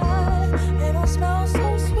bedside, they don't smell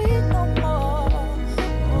so sweet no more.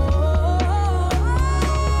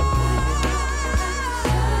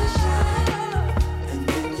 And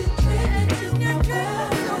then you drink me till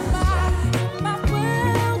my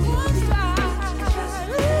well was dry.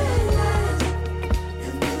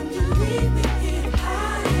 And then you leave me here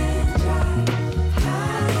high and dry,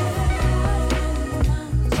 high and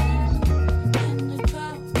in the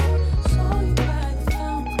drought. Saw you by the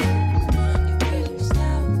fountain, you reached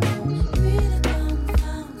out, really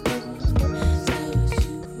dumbfounded. Still it's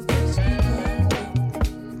you who gets me going.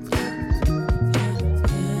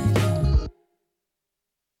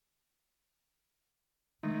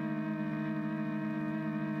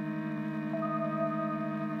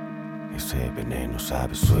 Ese veneno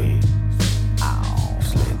sabe sweet,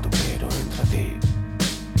 es lento pero entra deep.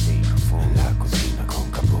 En la cocina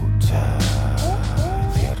con capucha,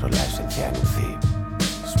 encierro la esencia en un zip.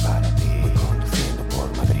 Es para ti, voy conduciendo por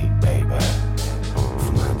Madrid, baby.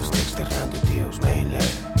 Fumando sticks, cerrando tíos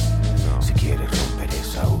mainland. Si quieres romper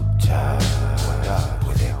esa hucha,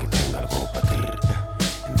 puede que tenga algo para ti.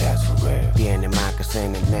 And that's for real. Tiene marcas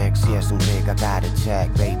en el neck, si es un rig, I gotta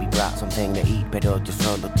check. Baby brought something to eat, pero yo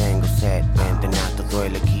solo tengo sed. Venden a todo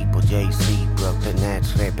el equipo, JC, broke the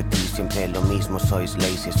nets. Repetí siempre lo mismo, sois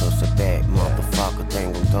lazy, eso se ve. Motherfucker,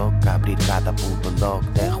 tengo un toque, abrir cada puto log.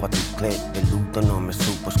 Dejo a tu clip, el luto no me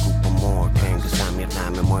supo, escupo more. Tengo esa mierda,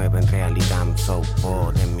 me mueve, en realidad I'm so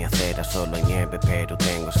bored. En mi acera solo hay nieve, pero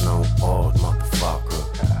tengo snowboard, motherfucker.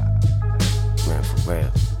 Man, for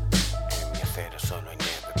real. En mi acera solo hay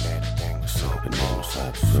nieve, pero tengo snowboard.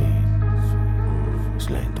 Sweet, es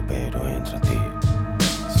lento pero entra deep.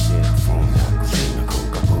 En la cocina con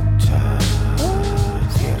capucha,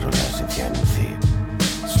 encierro la esencia en un zip.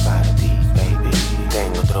 Es para ti, baby.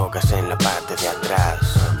 Tengo drogas en la parte de atrás.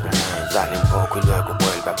 Dale un poco y luego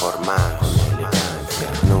vuelve a por más.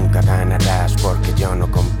 Nunca ganarás porque yo no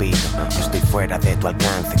compito. Yo estoy fuera de tu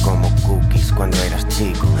alcance como cookies cuando eras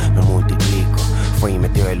chico. No multiplico, fue y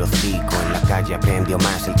metió el hocico. En la calle aprendió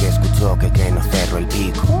más el que escuchó que el que no cerró el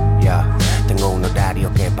pico. Ya, tengo un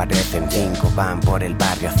horario que parecen 5. Van por el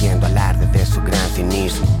barrio haciendo alarde de su gran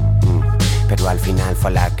cinismo. Pero al final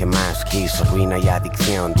fue la que más quiso. Ruina y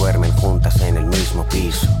adicción duermen juntas en el mismo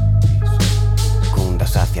piso.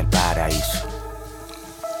 Cundas hacia el paraíso.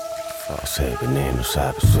 Ese veneno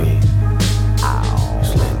sabe sweet, es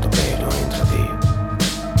lento pero entra deep.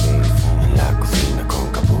 En la cocina con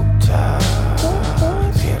capucha,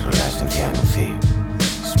 encierro la esencia en un zip.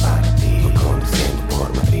 Es para ti, voy conduciendo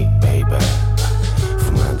por Madrid, baby.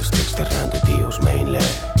 Fumando sticks, cerrando tíos mainland.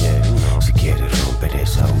 Si quieres romper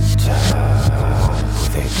esa hucha,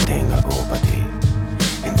 puede que tenga algo para ti.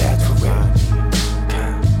 And that's for real.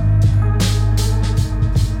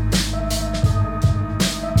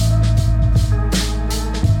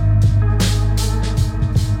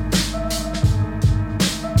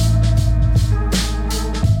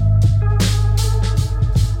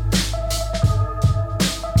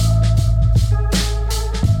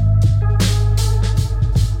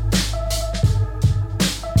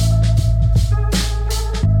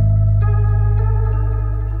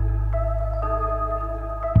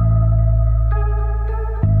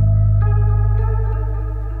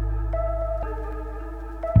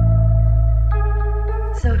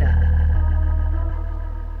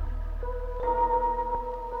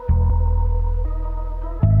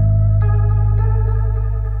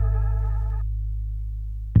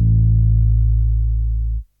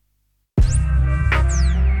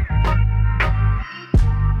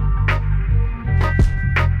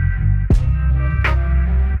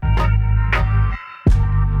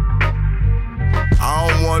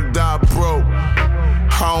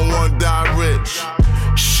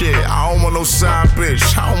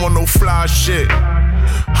 fly shit.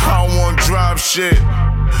 I don't want drive shit.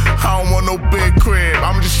 I don't want no big crib.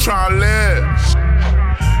 I'm just trying to live.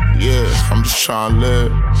 Yeah, I'm just trying to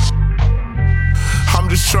live. I'm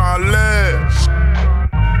just trying to live.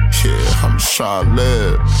 Yeah, I'm just trying to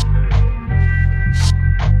live.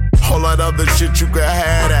 Whole lot other shit you could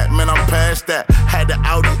have that, man, I'm past that. Had the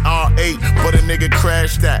Audi R8, but a nigga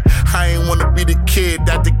crashed that. I ain't wanna be the kid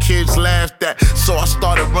that the kids laughed at. So I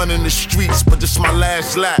started running the streets, but this my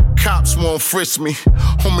last lap. Cops won't frisk me,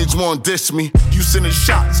 homies won't diss me. You sending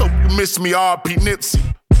shots, hope you miss me, R.P. Nipsey.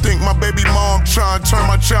 Think my baby mom trying to turn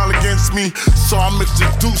my child against me. So I mix the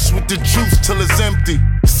deuce with the juice till it's empty.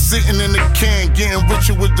 Sitting in the can, getting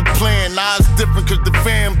richer with the plan. Now it's different cause the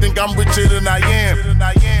fam think I'm richer than I am.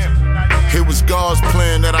 It was God's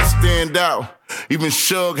plan that I stand out. Even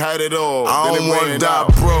Suge had it all. I don't wanna die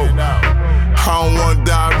broke. I don't wanna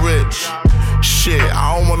die rich. Shit,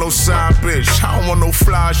 I don't want no side bitch. I don't want no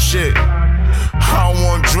fly shit. I don't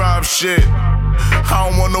want drive shit. I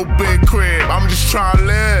don't want no big crib. I'm just trying to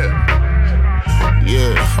live.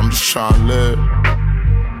 Yeah, I'm just trying to live.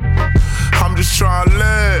 I'm just trying to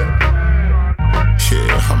live.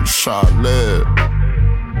 Yeah, I'm just trying to live.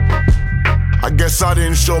 I guess I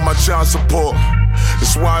didn't show my child support.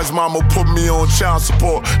 That's why his mama put me on child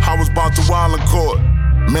support. I was about to wild in court.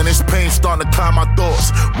 Man, this pain starting to climb my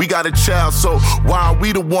thoughts. We got a child, so why are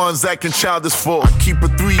we the ones that can child this for? I keep a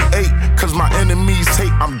 3-8, cause my enemies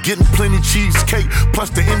hate. I'm getting plenty cheesecake,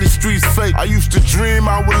 plus the industry's fake. I used to dream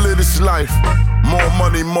I would live this life. More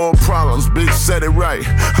money, more problems, Big said it right.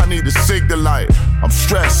 I need to sig the light. I'm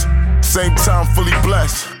stressed, same time fully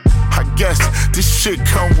blessed. I guess this shit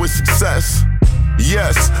come with success.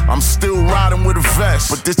 Yes, I'm still riding with a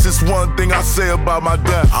vest. But this is one thing I say about my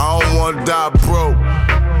death. I don't wanna die broke.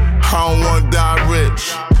 I don't wanna die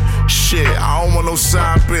rich. Shit, I don't want no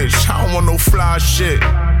side bitch. I don't want no fly shit.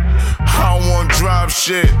 I don't want drive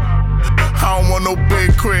shit. I don't want no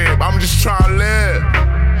big crib. I'm just trying to live.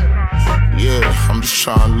 Yeah, I'm just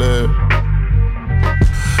trying to live.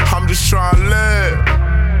 I'm just trying to live.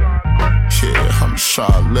 Yeah, I'm just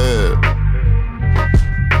trying to live.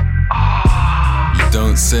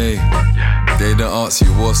 Don't say, they don't ask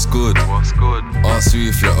you what's good. Ask you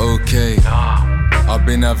if you're okay. I've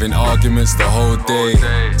been having arguments the whole day.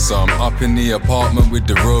 So I'm up in the apartment with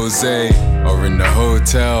the rosé, or in the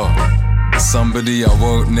hotel, somebody I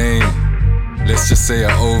won't name. Let's just say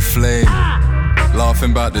an old flame.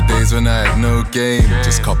 Laughing about the days when I had no game.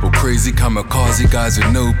 Just couple crazy kamikaze guys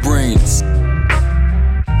with no brains.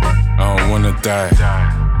 I don't wanna die.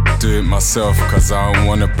 Do it myself cause I don't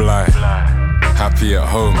wanna blight. Happy at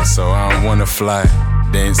home, so I don't wanna fly.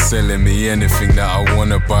 They ain't selling me anything that I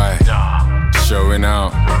wanna buy. Showing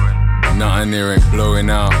out, nothing here ain't blowing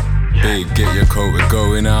out. Babe, get your coat, we're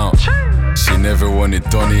going out. She never wanted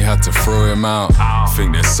Donnie, had to throw him out.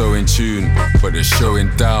 Think they're so in tune, but they're showing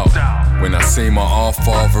doubt. When I say my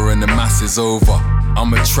R-father and the mass is over,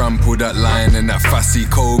 I'ma trample that lion and that Fassi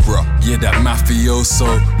Cobra. Yeah, that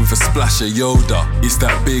mafioso with a splash of Yoda. It's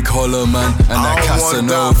that big hollow man and that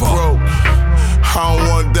Casanova. I don't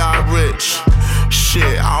wanna die rich.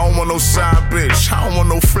 Shit, I don't want no side bitch. I don't want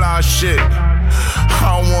no fly shit.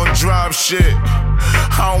 I don't want drive shit.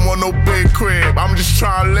 I don't want no big crib. I'm just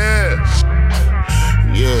trying to live.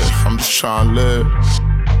 Yeah, I'm just trying to live.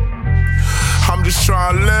 I'm just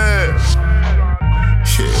trying to live.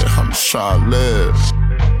 Yeah, I'm just trying to live.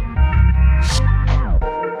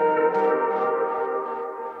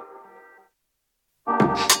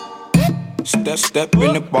 Step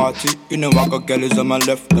in the party, you know I got girls on my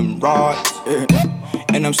left and right, yeah.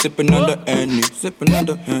 And I'm sipping on the Henny,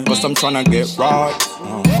 cause I'm tryna get right,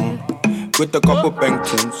 with a couple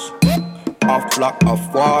Bengtons, half black,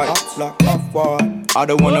 half white, I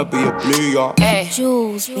don't wanna be a blue, y'all. Hey,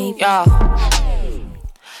 Jules, baby. Yeah.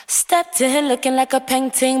 Stepped in looking like a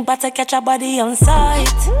painting, but I catch a body on sight.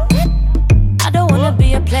 I don't wanna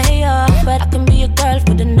be a player, but I can be a girl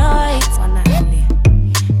for the night. One night only.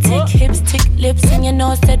 Tick hips, tick lips, and your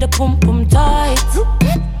nose said the pum pum tight.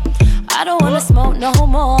 I don't wanna smoke no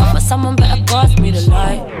more, but someone better pass me the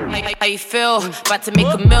light. How you feel? About to make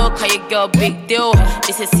a meal, call your girl big deal.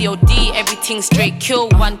 This is COD, everything straight kill.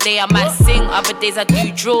 One day I might sing, other days I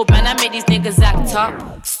do drill. Man, I made these niggas act up.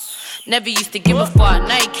 Never used to give a fuck,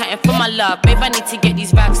 now you counting for my love. Babe, I need to get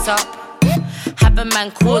these racks up. Have a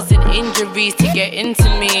man causing injuries to get into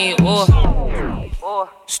me,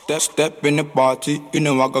 Step in the party, you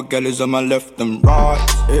know I got girls on my left and right,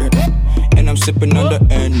 yeah. And I'm sipping on the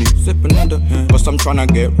Henny, cause I'm tryna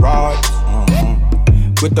get right,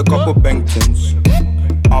 with a couple Bengtons,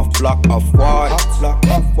 half black, half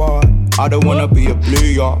white, I don't wanna be a blue,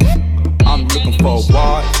 y'all. I'm looking for a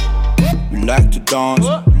white, like to dance,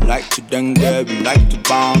 we like to dengue, we like to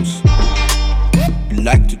bounce. We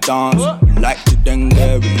like to dance, we like to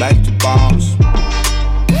dengue, we like to bounce.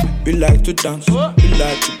 We like to dance, we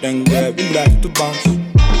like to dengue, we like to bounce.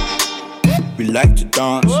 We like to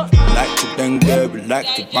dance, we like to dengue, we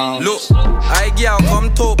like to bounce. Look, I girl,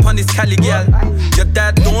 come talk on this Cali girl. Your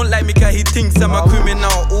dad don't like me cause he thinks I'm a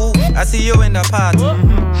criminal. Ooh, I see you in the party.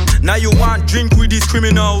 Now you want drink with these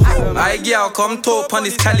criminals. I girl, come talk on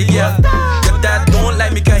this Cali girl. Your dad don't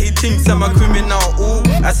like me cause he thinks I'm a criminal. Ooh,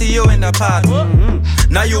 I see you in the party.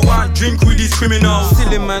 Now you want drink with these criminals.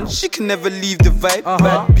 Silly man, she can never leave the vibe.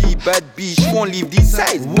 Bad B, she won't leave these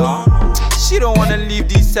sides. No, she don't wanna leave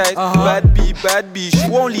these sides. Bad B, she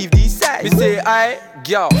won't leave these sides. Me say, I,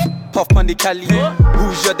 girl, puff on the Cali.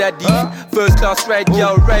 Who's your daddy? First class ride,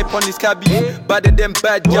 girl, right on this cabby. Better than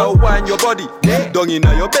bad, girl, wine your body. Dung in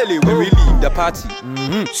your belly when we leave the party.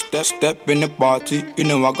 Step in the party. You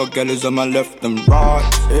know I got girls on my left and right.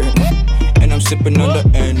 And I'm sipping on the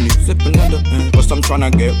Henny, cause I'm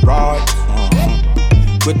tryna get right.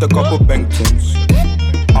 With a couple Bengtons.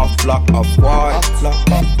 Off black, off white.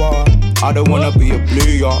 I don't wanna be a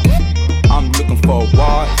player, I'm looking for a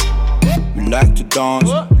wife. We like to dance,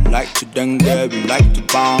 we like to dengue, we like to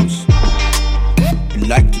bounce. We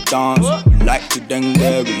like to dance, we like to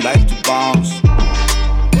dengue, we like to bounce.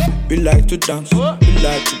 We like to dance, we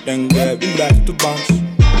like to dengue, we like to bounce.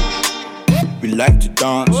 We like to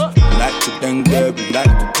dance, we like to dengue, we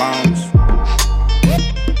like to bounce.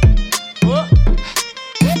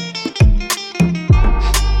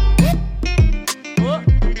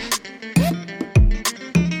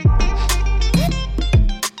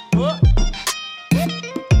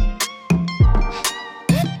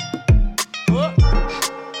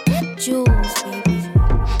 Jules, baby.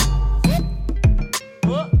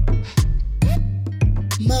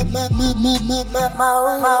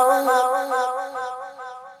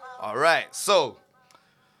 Alright, so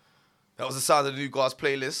that was the sound of the New Guards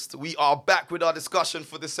playlist. We are back with our discussion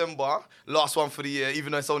for December. Last one for the year,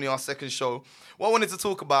 even though it's only our second show. What I wanted to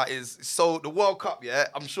talk about is, so the World Cup, yeah?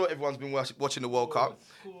 I'm sure everyone's been watching the World Cup.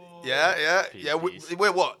 Yeah.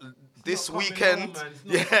 Wait, what? This weekend,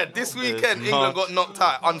 this weekend, England got knocked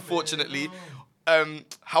out, unfortunately.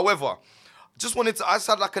 However, I just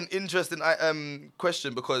had like an interesting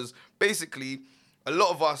question, because basically a lot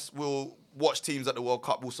of us will watch teams at the World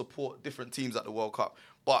Cup, will support different teams at the World Cup.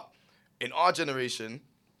 But in our generation,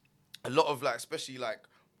 a lot of especially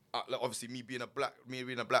obviously me being a black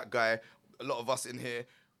guy, a lot of us in here,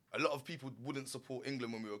 a lot of people wouldn't support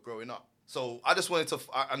England when we were growing up. So I just wanted to,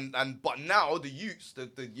 but now the youths,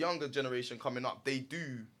 the younger generation coming up, they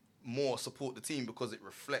do more support the team because it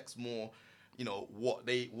reflects more, what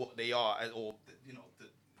they are, or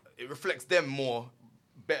it reflects them more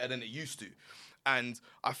better than it used to. And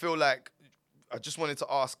I feel like I just wanted to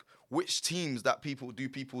ask, which teams that people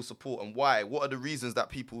support and why? What are the reasons that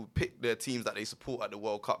people pick their teams that they support at the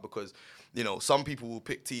World Cup? Because some people will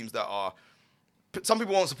pick teams that are. Some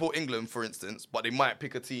people won't support England, for instance, but they might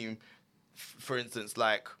pick a team, for instance,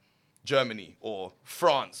 like Germany or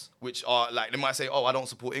France, which are they might say, oh, I don't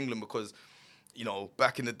support England because,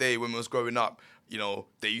 back in the day when we was growing up,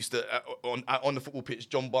 they used to, on the football pitch,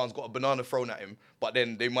 John Barnes got a banana thrown at him, but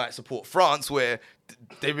then they might support France where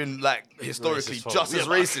they've been historically just as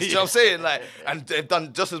racist, you know what I'm saying? And they've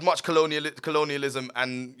done just as much colonialism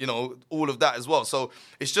and, all of that as well. So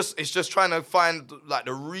it's just trying to find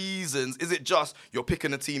the reasons. Is it just you're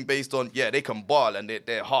picking a team based on, they can ball and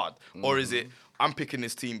they're hard? Mm-hmm. Or is it, I'm picking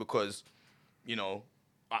this team because,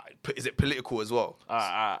 is it political as well?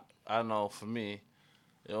 I know, for me,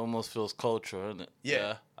 it almost feels culture, isn't it?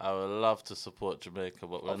 Yeah. I would love to support Jamaica,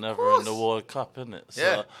 but we're never in the World Cup, innit?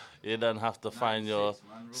 So you then have to find your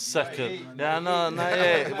second. But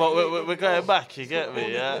we're going back, you get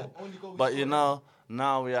me, yeah? But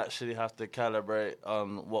now we actually have to calibrate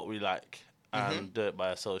on what we like and do it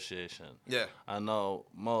by association. Yeah. I know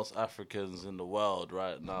most Africans in the world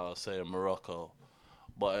right now are saying Morocco,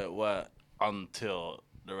 but it weren't until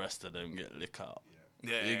the rest of them get licked out.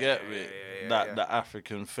 Yeah, you get me? The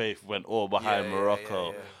African faith went all behind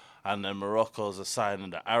Morocco. And then Morocco's a sign in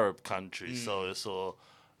the Arab countries, so it's all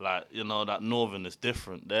that northern is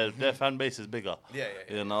different. Their fan base is bigger. For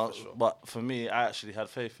sure. But for me, I actually had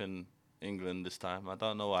faith in England this time. I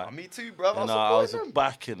don't know why. Me too, bro. I was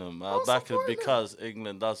backing them. I was backing them because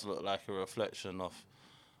England does look like a reflection of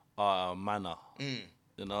our manner.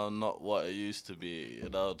 Not what it used to be.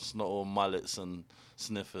 It's not all mullets and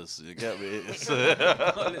sniffers. You get me? Mullets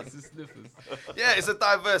and sniffers. Yeah, it's a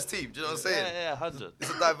diverse team. Do you know what I'm saying? Yeah, 100. It's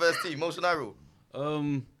a diverse team. Motion Arrow.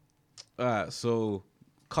 Alright, so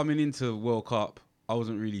coming into World Cup, I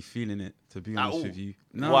wasn't really feeling it, to be honest with you.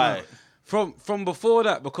 No. Why? From before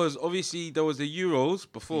that, because obviously there was the Euros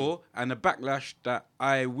before and the backlash that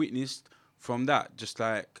I witnessed from that, just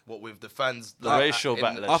like... What, with the fans? The racial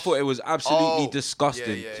backlash. I thought it was absolutely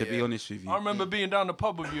disgusting, to be honest with you. I remember being down the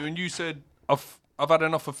pub with you and you said, I've had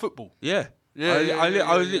enough of football. Yeah.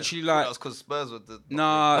 I was literally like... That was because Spurs were the...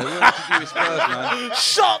 Nah, it weren't to do with Spurs, man.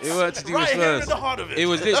 Shots! It weren't to do right with Spurs. here in the heart of it. It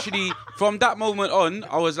was literally, from that moment on,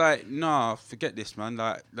 I was like, nah, forget this, man.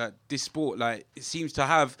 Like this sport, like, it seems to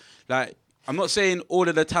have, like... I'm not saying all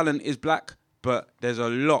of the talent is black, but there's a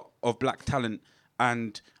lot of black talent,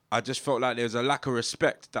 and I just felt like there was a lack of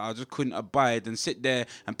respect that I just couldn't abide and sit there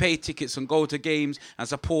and pay tickets and go to games and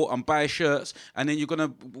support and buy shirts, and then you're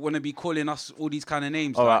gonna want to be calling us all these kind of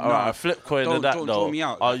names. All like, right, all right. Flip coin to that don't though. draw me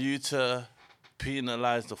out. Are you to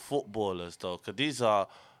penalise the footballers though? Because these are,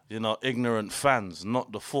 ignorant fans,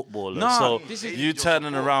 not the footballers. Nah, so this is- you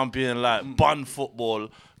turning around being like bun football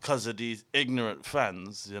because of these ignorant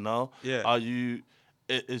fans, Yeah. Are you?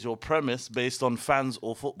 Is your premise based on fans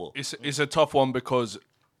or football? It's a tough one because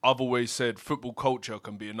I've always said football culture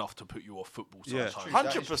can be enough to put you off football sometimes.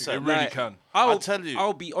 100%. It really can. I'll tell you.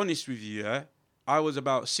 I'll be honest with you, yeah. I was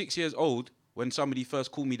about 6 years old when somebody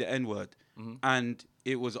first called me the N-word, and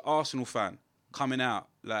it was an Arsenal fan coming out,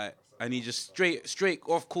 and he just straight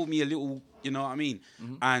off called me a little, you know what I mean?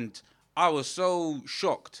 And I was so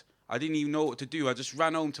shocked. I didn't even know what to do. I just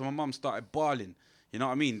ran home to my mum, started bawling. You know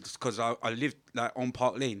what I mean? Because I lived on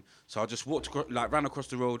Park Lane, so I just ran across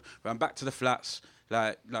the road, ran back to the flats,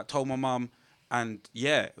 told my mum, and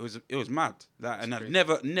yeah, it was mad. And I've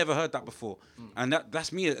never heard that before. And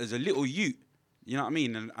that's me as a little youth. You know what I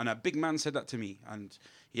mean? And a big man said that to me, and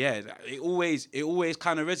yeah, it always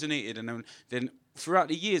kind of resonated. And then throughout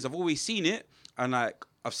the years, I've always seen it, and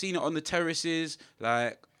I've seen it on the terraces.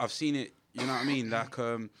 I've seen it. You know what I mean?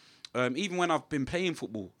 Even when I've been playing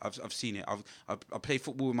football, I've seen it. I played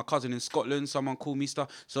football with my cousin in Scotland. Someone called me stuff.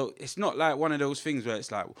 So it's not like one of those things where it's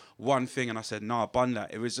like one thing and I said, nah, bun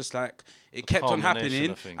that. It was just like, it kept on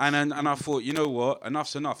happening. And I thought, you know what?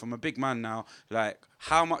 Enough's enough. I'm a big man now.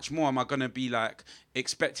 How much more am I going to be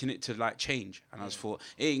expecting it to change? And I just thought,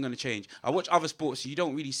 it ain't going to change. I watch other sports, you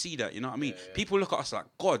don't really see that. You know what I mean? People look at us like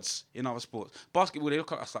gods in other sports. Basketball, they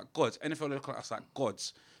look at us like gods. NFL, they look at us like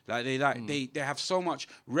gods. They have so much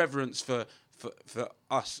reverence for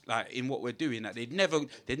us, in what we're doing, that they'd never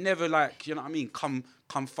you know what I mean, come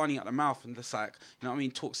funny at the mouth and just you know what I mean,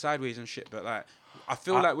 talk sideways and shit. But I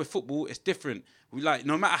feel like with football it's different. We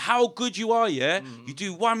no matter how good you are, you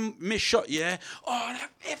do one miss shot, oh, that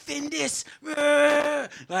effing this,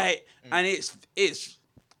 and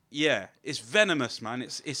it's venomous, man.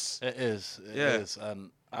 It is, and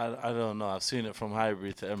I don't know. I've seen it from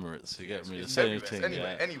Highbury to Emirates. You get me? The same thing.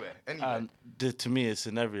 Anywhere. And to me, it's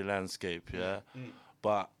in every landscape.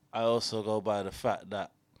 But I also go by the fact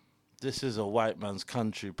that this is a white man's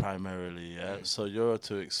country primarily. So you're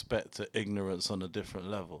to expect ignorance on a different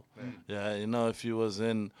level. If you was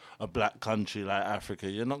in a black country like Africa,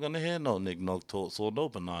 you're not gonna hear no nig-nog talks or no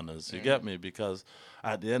bananas. You get me? Because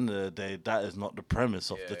at the end of the day, that is not the premise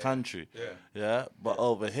of the country. But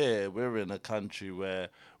over here, we're in a country where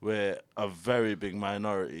we're a very big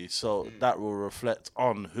minority, so that will reflect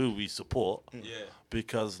on who we support.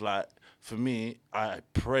 Because for me, I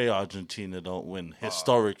pray Argentina don't win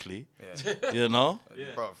historically. Bruv.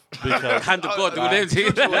 Because hand to God, the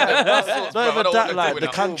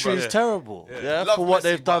country is terrible. For what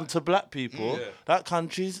they've done to black people, that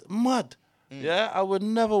country's mud. I would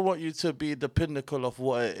never want you to be the pinnacle of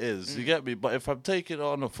what it is. You get me? But if I'm taking it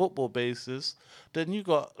on a football basis, then you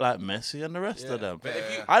got Messi and the rest of them.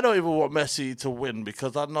 I don't even want Messi to win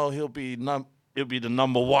because I know he'll be the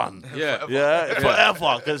number one.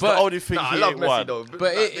 Forever. Because the only thing he ain't won.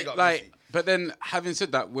 But then, having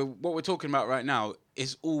said that, what we're talking about right now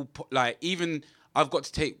is all even I've got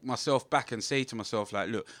to take myself back and say to myself,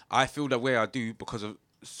 look, I feel the way I do because of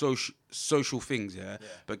social things,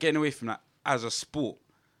 But getting away from that as a sport,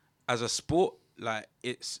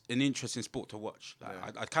 it's an interesting sport to watch.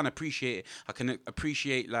 I can appreciate it. I can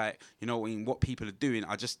appreciate what people are doing.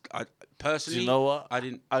 I personally, do you know what? I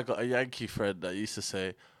got a Yankee friend that used to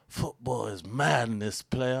say, football is madness,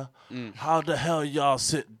 player. How the hell y'all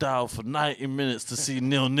sit down for 90 minutes to see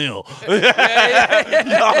 0-0?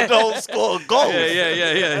 Y'all don't score goals.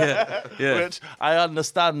 Which I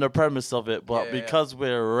understand the premise of it, but because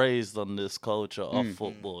we're raised on this culture of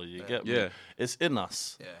football, you get me? It's in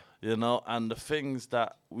us. And the things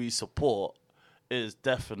that we support is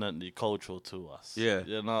definitely cultural to us. Yeah,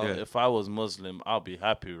 You know, yeah. if I was Muslim, I'll be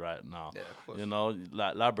happy right now. Yeah, of course. You know,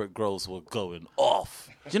 like Labrador Groves were going off.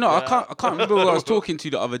 Do you know, I can't remember who I was talking to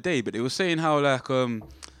the other day, but they were saying how like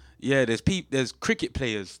there's cricket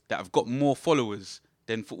players that have got more followers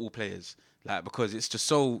than football players. Like, because it's just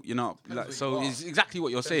so, you know, like, so it's exactly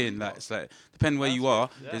what you're saying. Like, it's like, depending where you are,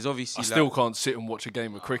 there's obviously I still can't sit and watch a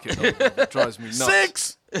game of cricket. Though, it drives me nuts.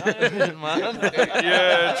 6!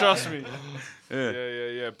 Yeah, trust me.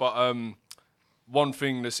 Yeah. But one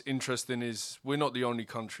thing that's interesting is we're not the only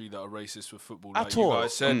country that are racist with football. Like At you all.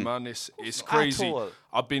 guys said, man, it's crazy. all.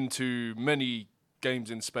 I've been to many games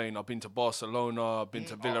in Spain. I've been to Barcelona. I've been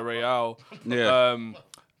to Villarreal. Yeah.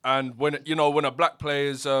 And when a black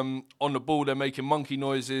player's on the ball, they're making monkey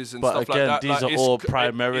noises and But stuff again, like that. these Like, are all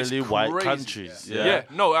primarily it's white crazy. countries. Yeah, Yeah,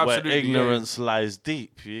 no, absolutely. Where ignorance lies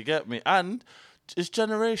deep. You get me? And it's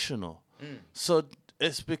generational. So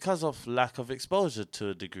it's because of lack of exposure to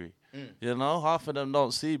a degree. You know, half of them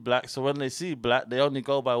don't see black, so when they see black, they only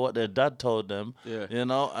go by what their dad told them. Yeah. You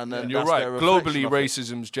know, and then And you're that's right. their reflection Globally, of it.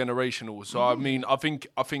 racism's generational. So I mean, I think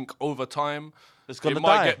over time, It's gonna it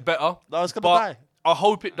might die. get better. No, it's gonna but die. I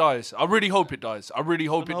hope it dies. I really hope it dies. I really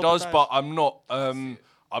hope it hope it does. dies. But I'm not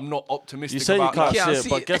optimistic. You say you about can't that. see it,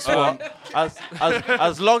 but guess what?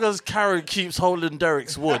 As long as Karen keeps holding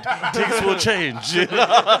Derek's wood, things will change. You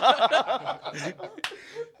know?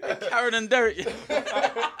 Karen and Derek. Do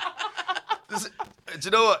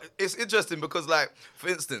you know what? It's interesting because, like, for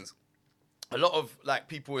instance, a lot of like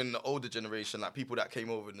people in the older generation, like people that came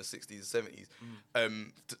over in the 60s and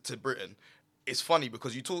 70s to Britain, it's funny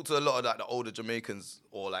because you talk to a lot of like the older Jamaicans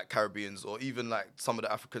or like Caribbeans or even like some of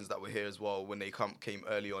the Africans that were here as well when they came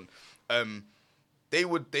early on. They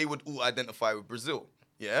would all identify with Brazil,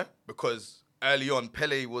 yeah, because early on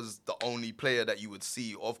Pele was the only player that you would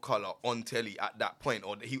see of color on telly at that point,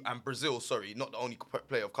 and Brazil, sorry, not the only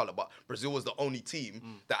player of color, but Brazil was the only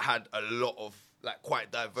team that had a lot of like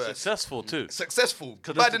quite diverse, Successful too. Successful.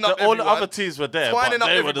 Because Biting up all the everyone, other teams were there, twining but up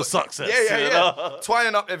they were the everybody. success. Yeah. you know?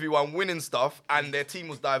 Twining up everyone, winning stuff, and their team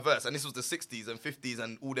was diverse. And this was the 60s and 50s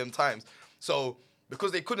and all them times. So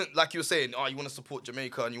because they couldn't, like you were saying, you want to support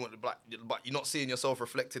Jamaica and you want the black, but you're not seeing yourself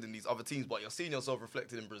reflected in these other teams, but you're seeing yourself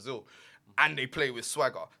reflected in Brazil, and they play with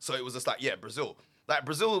swagger. So it was just like, yeah, Brazil. Like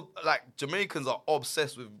Brazil, like Jamaicans are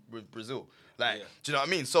obsessed with Brazil. Like, do you know what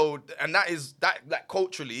I mean? So, and that is that like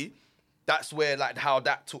culturally. That's where like how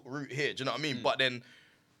that took root here. Do you know what I mean? But then,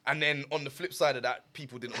 and then on the flip side of that,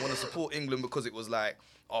 people didn't want to support England because it was like,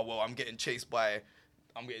 oh well, I'm getting chased by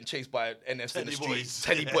NFs in the street,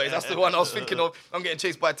 Teddy boys. That's the one I was thinking of. I'm getting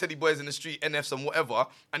chased by Teddy boys in the street, NFs and whatever,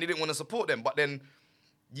 and they didn't want to support them. But then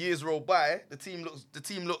years roll by, the team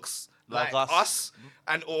looks like us,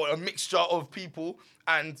 and or a mixture of people,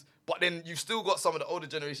 but then you've still got some of the older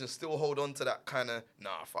generation still hold on to that kind of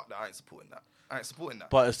fuck that, I ain't supporting that.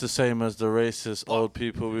 But it's the same as the racist old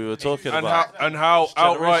people we were talking about. How It's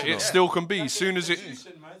outright generational. it still can be. Soon as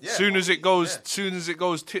it goes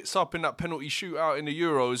tits up in that penalty shootout in the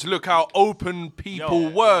Euros. Look how open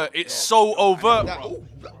people were. It's so overt.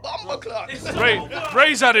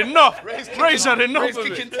 Ray's had enough. Ray's had enough of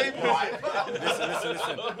it.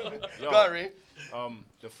 Listen. Yo, Gary.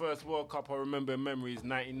 The first World Cup I remember in memory is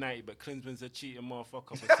 1990, but Klinsmann's a cheating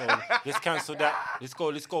motherfucker. So let's cancel that. Let's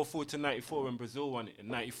go forward to 94 when Brazil won it. In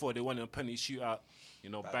 94, they won a penalty shootout.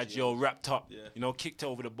 You know, Baggio wrapped up, kicked it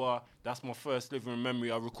over the bar. That's my first living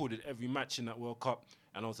memory. I recorded every match in that World Cup,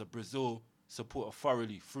 and I was a Brazil supporter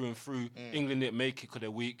thoroughly, through and through. England didn't make it because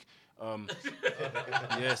they're weak.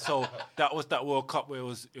 So that was that World Cup where it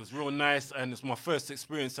was real nice, and it's my first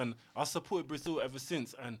experience, and I supported Brazil ever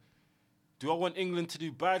since. And do I want England to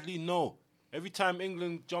do badly? No. Every time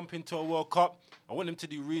England jump into a World Cup, I want them to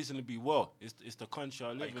do reasonably well. It's the country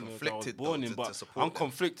I live in, that I was born in, but I'm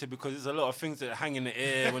conflicted because there's a lot of things that hang in the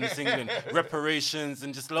air when it's England. Reparations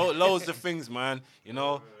and just loads of things, man. You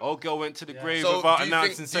know, old girl went to the grave without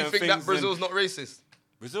announcing certain things. Do you think that Brazil's not racist?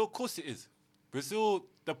 Brazil, of course it is. Brazil,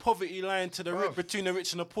 the poverty line to the between the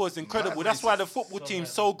rich and the poor is incredible. That's why the football team's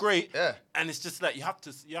so great. Yeah. And it's just like you have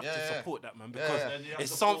to support that, man, because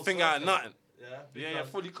it's something out of nothing. Yeah,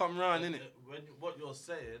 fully come round, innit? What you're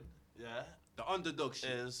saying, the underdog shit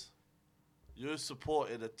is you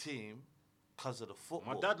supported a team because of the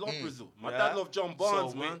football. My dad loved Brazil. My dad loved John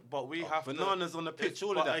Barnes, man. But we have bananas on the pitch,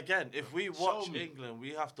 all of that. Again, if we watch England, we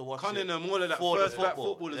have to watch Cunningham, all of that. for First the black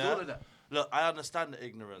football. footballers, all of that. Look, I understand the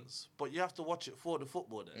ignorance, but you have to watch it for the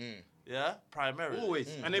football then. Yeah, primarily. Always.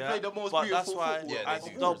 And they play the most but beautiful that's why,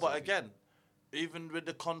 football. but again, even with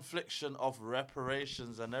the confliction of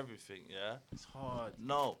reparations and everything, it's hard.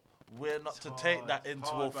 No, we're not to take that into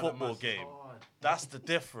a football game. That's the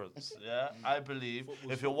difference, yeah? I believe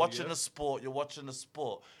if you're watching a sport, you're watching a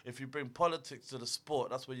sport. If you bring politics to the sport,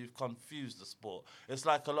 that's where you've confused the sport. It's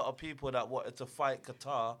like a lot of people that wanted to fight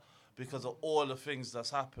Qatar because of all the things that's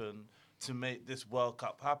happened to make this World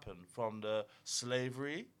Cup happen, from the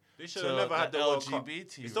slavery They should have never had the World Cup.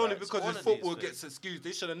 LGBT It's only rights, because all his of football these gets excused.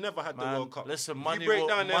 They should have never had the Man, World Cup. listen, If money you break will-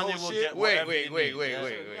 down their money whole will shit. get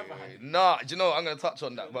Wait. Nah, do you know what? I'm gonna touch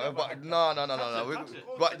on that, but no.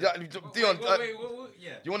 But Dion,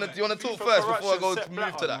 you wanna talk first before I go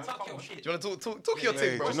move to that? Do you wanna talk your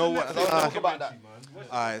thing, bro? Do you know what? I wanna talk about that.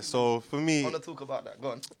 Alright, so for me, I wanna talk about that.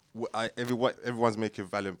 Go on. Everyone's making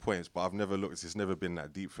valid points, but I've never looked. It's never been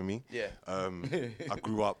that deep for me. Yeah. I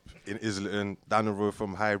grew up in Islington, down the road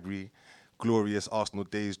from Highbury. Glorious Arsenal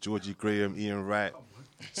days, Georgie Graham, Ian Wright.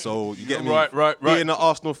 So you get me? Right. Being an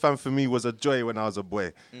Arsenal fan for me was a joy when I was a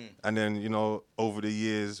boy. And then, you know, over the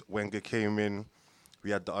years, Wenger came in,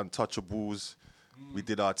 we had the Untouchables, we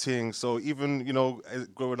did our thing. So even, you know,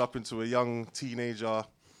 growing up into a young teenager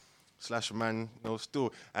 / man, you know,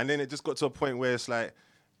 still. And then it just got to a point where it's like,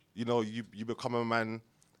 you know, you become a man.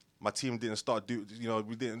 My team didn't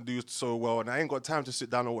we didn't do so well, and I ain't got time to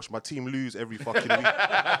sit down and watch my team lose every fucking week.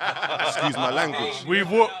 Excuse my language. We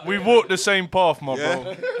walked the same path, my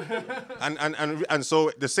bro. And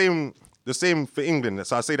so the same for England.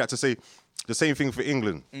 So I say that to say the same thing for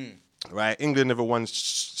England, right? England never won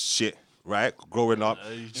shit, right? Growing up.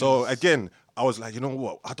 So again, I was like, you know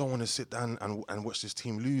what? I don't want to sit down and watch this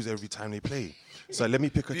team lose every time they play. So let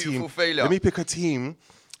me pick a team. Failure. Let me pick a team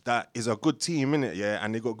that is a good team, innit? Yeah,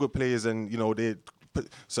 and they got good players, and you know they.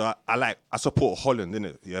 So I support Holland,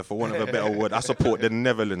 innit? Yeah, for want of a better word, I support the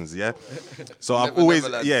Netherlands. Yeah, so I've always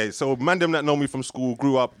So man, them that know me from school,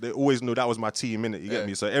 grew up, they always know that was my team, innit? You get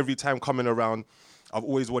me? So every time coming around, I've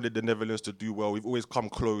always wanted the Netherlands to do well. We've always come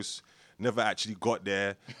close, never actually got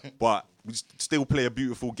there, but we still play a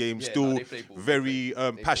beautiful game. Still very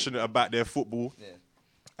passionate about their football. Yeah.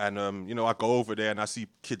 And you know, I go over there and I see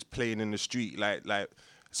kids playing in the street, like.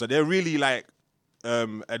 So they're really like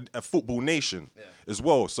a football nation as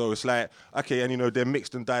well. So it's like, okay, and you know, they're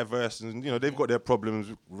mixed and diverse, and you know, they've got their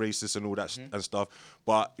problems, racist and all that and stuff.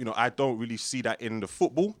 But you know, I don't really see that in the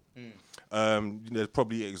football. There's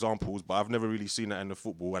probably examples, but I've never really seen that in the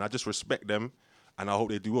football, and I just respect them, and I hope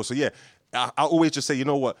they do well. So yeah, I always just say, you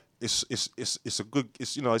know what, it's a good,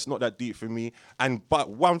 you know, it's not that deep for me.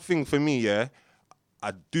 But one thing for me, yeah.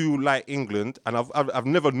 I do like England, and I've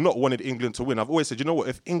never not wanted England to win. I've always said, you know what,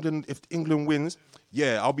 if England wins,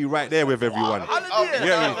 yeah, I'll be right there with everyone.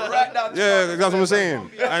 Yeah, that's what I'm saying.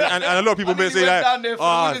 And a lot of people may say like,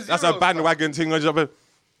 that's a bandwagon thing.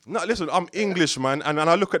 No, listen, I'm English, man, and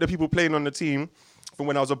I look at the people playing on the team from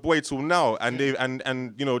when I was a boy till now, and they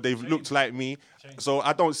and you know, they've looked like me. So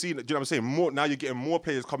I don't see, do you know what I'm saying? More now, you're getting more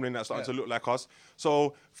players coming in that starting to look like us.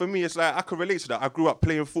 So for me, it's like I can relate to that. I grew up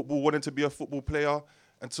playing football, wanting to be a football player,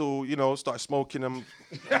 until, you know, started smoking them,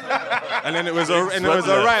 and then it was a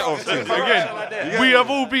write-off thing. Again, we have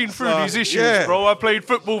all been through these issues, bro. I played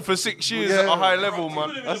football for 6 years at a high level,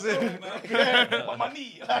 man. That's it. My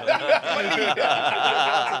knee.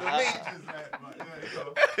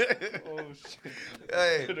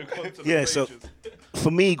 Yeah, so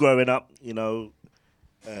for me growing up, you know,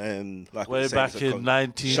 like way back in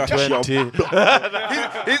 1920.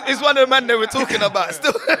 He's one of the men they were talking about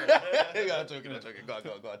still. Go on.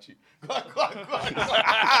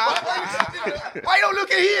 Why you don't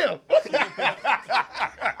look at him?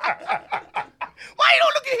 Why you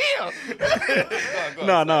don't look at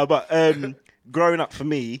him? No, but growing up for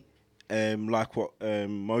me, like what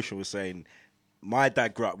Moshe was saying, my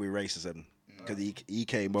dad grew up with racism. Because he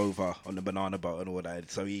came over on the banana boat and all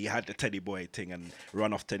that. So he had the teddy boy thing and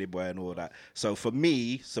run off teddy boy and all that. So for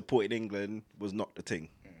me, supporting England was not the thing.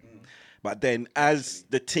 But then as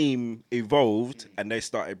the team evolved and they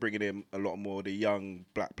started bringing in a lot more of the young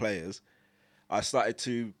black players, I started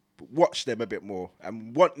to watch them a bit more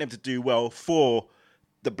and want them to do well for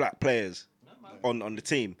the black players on the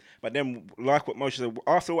team. But then, like what Moshe said,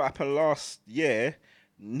 after what happened last year,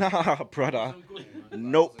 nah, brother.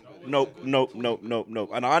 Nope. And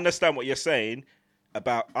I understand what you're saying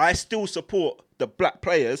about, I still support the black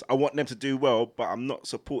players. I want them to do well, but I'm not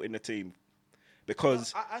supporting the team.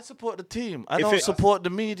 Because I support the team. I don't support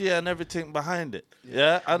the media and everything behind it.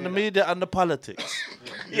 Yeah? And the media and the politics.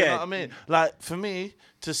 You know what I mean? Like, for me,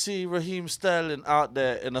 to see Raheem Sterling out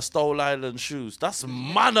there in a Stole Island shoes, that's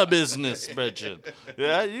manner business, Bridget.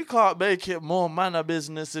 Yeah? You can't make it more manner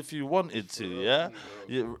business if you wanted to, yeah?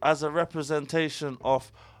 As a representation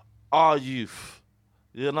of our youth.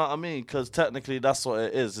 You know what I mean? Because technically that's what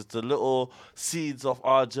it is. It's the little seeds of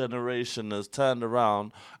our generation that's turned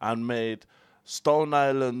around and made Stone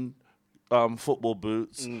Island football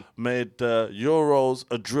boots, made the Euros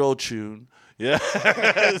a drill tune. Yeah,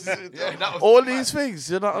 all these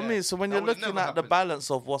things, you know what I mean? So when you're looking at the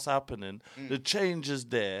balance of what's happening, the change is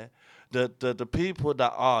there. The people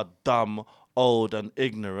that are dumb, old, and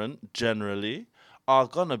ignorant generally are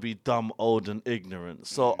gonna be dumb, old, and ignorant.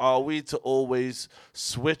 So are we to always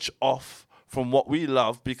switch off from what we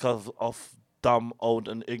love because of dumb, old,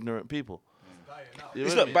 and ignorant people?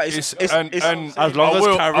 It's not, but it's as long as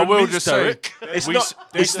I will just say, it's we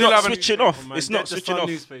not switching off. Man, It's get not the switching Sun off.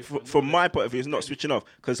 newspaper, From my point of view, it's not switching off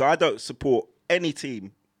because I don't support any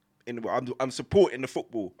team. I'm supporting the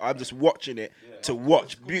football. I'm just watching it to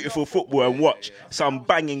watch beautiful football and watch some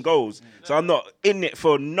banging goals. So I'm not in it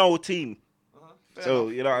for no team. So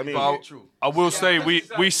you know what I mean. But I will say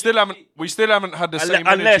we still haven't had the same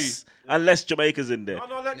energy. Unless Jamaica's in there.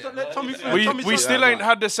 No, let Tommy finish. We still ain't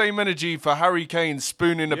had the same energy for Harry Kane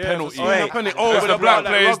spooning a penalty. Over the black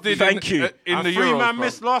players did Thank you. in the 3 Euros. man bro.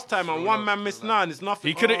 missed last time and 1 man missed 9. It's nothing.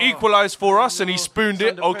 He could have equalised for us and he spooned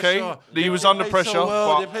it. Okay, he was under pressure. They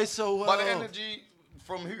But play so well. But the energy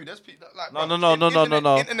from who? There's people like No.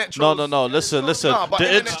 internet trolls. No. Listen. Nah, but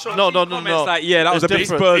internet trolls. No. Like, yeah, that was It's a big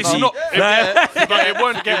different. Spurs. it's not. But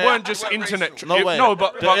it weren't just internet. No way.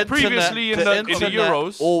 But previously in the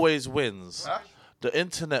Euros, always wins. Huh? The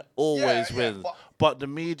internet always Yeah, wins, but- but the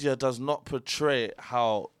media does not portray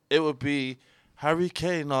how it would be. Harry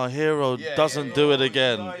Kane, our hero, doesn't do it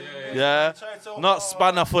again. Yeah, not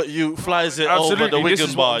spanner foot. You flies it over Absolutely, the this Wigan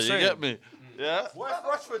is what bar. I'm You saying. get me? Yeah. What if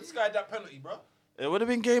Rashford skied that penalty, bro? It would have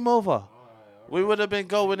been game over. We would have been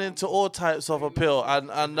going into all types of appeal, and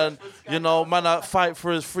then man, I fight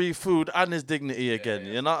for his free food and his dignity again.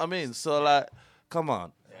 You know what I mean? So like, come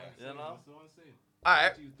on. You know. All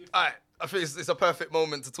right. I think it's a perfect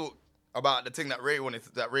moment to talk about the thing that Ray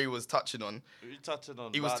was touching on. What are you touching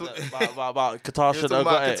on? He was about Qatar He was should talking have about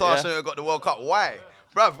got it. Qatar Yeah? should have got the World Cup. Why?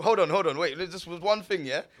 Bruv, hold on. Wait, this was one thing,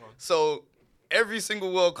 yeah? So every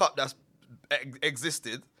single World Cup that's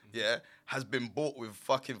existed, yeah, has been bought with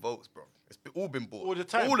fucking votes, bro. It's all been bought. All the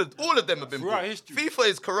time. All of them have been Throughout bought. history. FIFA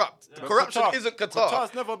is corrupt. The corruption isn't Qatar.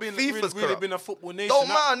 Qatar's never been FIFA's really corrupt. been a football nation. Don't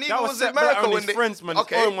matter. Neither was set America Blatter and when his they friends, man. His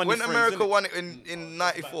Okay, own money when friends, America innit? won it in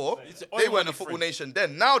 '94, It's own they weren't money a football friends. nation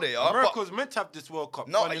then. Now they are. America but- was meant to have this World Cup.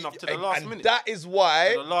 No, Funny enough, to the last and minute. that is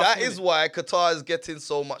why To the last minute. Qatar is getting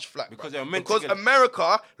so much flack. Because bruv. they were meant to because get it.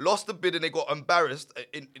 America lost the bid and they got embarrassed.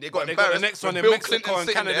 They got They got embarrassed. the next one when in Bill Mexico Clinton and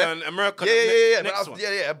sitting Canada there. and America. Yeah. Next But one.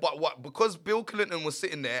 yeah. But what? Because Bill Clinton was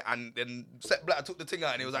sitting there and then Sepp Blatter took the thing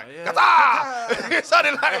out and he was like, Yeah. Qatar! It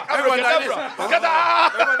sounded like Everyone like this.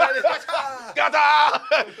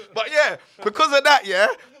 Qatar! But yeah, because of that, yeah,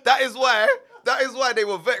 that is why they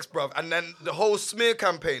were vexed, bruv. And then the whole smear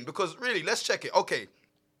campaign, because really, let's check it. Okay,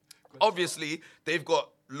 obviously they've got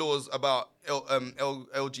laws about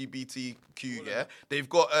LGBTQ. Yeah, they've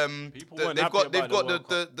got weren't happy about the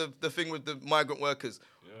World the thing with the migrant workers.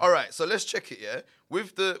 All right, so let's check it. Yeah,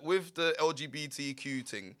 with the LGBTQ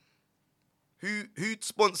thing, who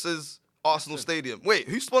sponsors Arsenal Stadium? Wait,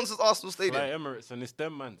 who sponsors Arsenal Stadium? Like Emirates and it's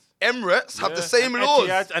them, man. Emirates have the Yeah. same And laws.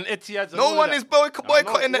 Etihad and No all one of is that.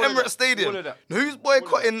 boycotting the all of Emirates that. Stadium. All of that. Who's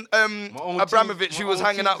boycotting own Abramovich, teams- who my was own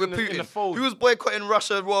hanging out teams with in the Putin? fold. Who was boycotting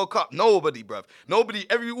Russia World Cup? Nobody, bruv. Nobody.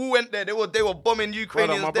 Who went there? They were bombing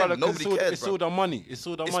Ukrainians. My Then brother, 'cause nobody cares, it's all bruv. the money. It's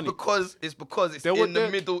all the It's money. because it's They were in the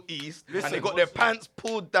there- Middle East, and Listen, they got their pants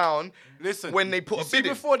pulled down. Listen, when they put you a see, bid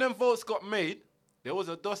in. before them votes got made, there was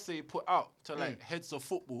a dossier put out to like heads of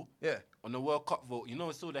football. Yeah. On the World Cup vote, you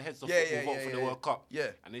know, it's all the heads of Yeah, football yeah, vote yeah, for yeah, the yeah. World Cup. Yeah.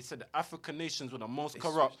 And they said the African nations were the most They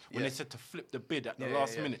corrupt switched, when yeah. they said to flip the bid at the Yeah,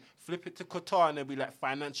 last yeah, yeah. minute. Flip it to Qatar and they'll be like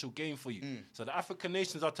financial gain for you. So the African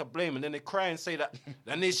nations are to blame, and then they cry and say that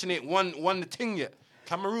that nation ain't won the thing yet.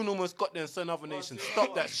 Cameroon almost got there and certain other nations.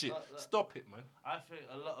 Stop that shit. Stop it, man. I think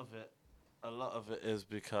a lot of it is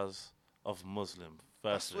because of Muslim.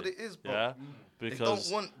 Firstly, what it is, bro. Yeah, They because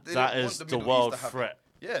don't want- they that don't want is the the Middle East world to have it. threat.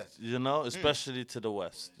 Yeah. You know, especially to the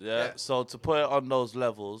West. Yeah? Yeah. So to put it on those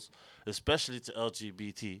levels, especially to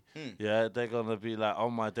LGBT, yeah, they're gonna be like, oh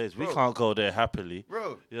my days, we Bro. can't go there happily.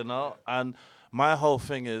 Bro. You know, and my whole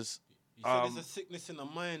thing is. He said it's a sickness in the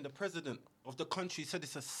mind. The president of the country said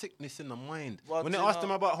it's a sickness in the mind. Well, when do they you asked know-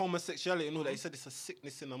 him about homosexuality and all that, he said it's a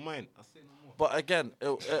sickness in the mind. I say no more. But again,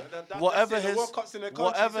 that's whatever it. The his World Cup's in their country,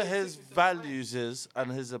 whatever so it's his sickness in the values is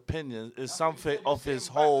and his opinions is something of his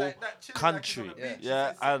whole country.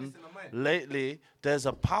 Yeah, and lately there's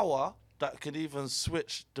a power that can even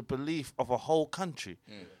switch the belief of a whole country.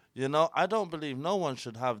 You know, I don't believe no one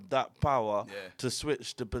should have that power to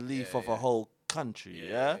switch the belief of a whole country.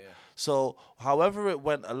 Yeah. So, however it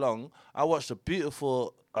went along, I watched a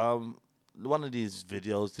beautiful one of these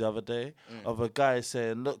videos the other day of a guy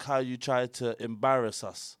saying, "Look how you tried to embarrass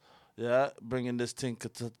us, yeah, bringing this thing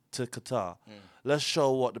to Qatar. Let's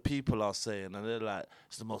show what the people are saying." And they're like,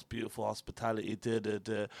 "It's the most beautiful hospitality."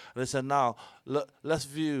 And they said, "Now let's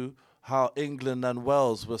view how England and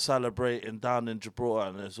Wales were celebrating down in Gibraltar,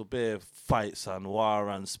 and there's a bit of fights and war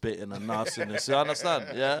and spitting and nastiness." You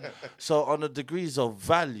understand? Yeah. So on the degrees of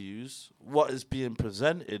values, what is being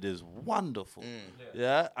presented is wonderful.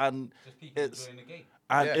 Yeah, and it's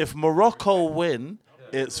if Morocco win,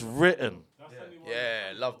 it's written.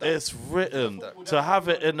 Yeah, love that. It's written. Love that. To have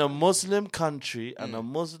it in a Muslim country and a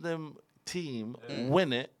Muslim team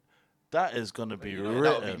win it, that is going to be written.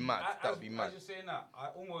 That would be mad. That would be mad. Saying that, I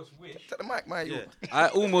almost wish. Take the mic, man. I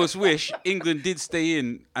almost wish England did stay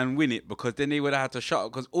in and win it, because then they would have had to shut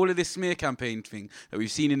up. Because all of this smear campaign thing that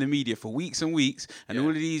we've seen in the media for weeks and weeks, and all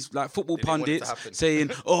of these like football pundits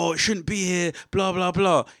saying, "Oh, it shouldn't be here," blah blah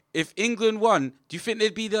blah. If England won, do you think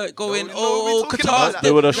they'd be there going, "Oh, Qatar"?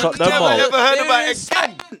 They would have shut them out. Never heard about it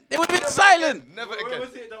again. They would have been silent. Never again.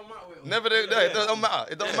 Never. It don't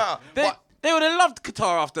matter. It don't matter. They would have loved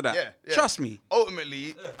Qatar after that. Yeah. Trust me.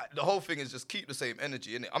 Ultimately, the whole thing is just keep the same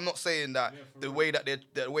energy, innit? I'm not saying that the way that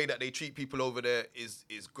they treat people over there is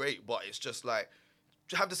great, but it's just like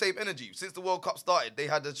have the same energy. Since the World Cup started, they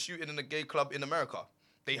had a shooting in a gay club in America.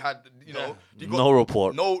 They had, you know, no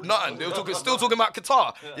report. No, nothing. They were still talking about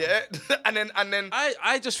Qatar. Yeah. and then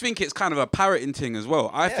I just think it's kind of a parroting thing as well.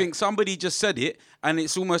 I think somebody just said it, and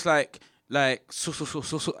it's almost like so,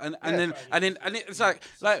 and then it's like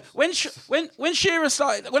when Shearer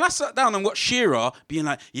started, when I sat down and watched Shearer being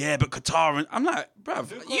like, "Yeah, but Qatar," and I'm like, bruv,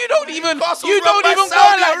 you don't even go like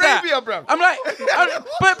that. Bruv. I'm like,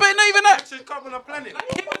 but not even that.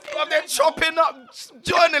 They're chopping up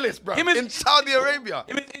journalists, bruv, in Saudi Arabia.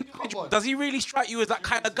 Does he really strike you as that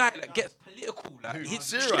kind of guy that gets political? Like,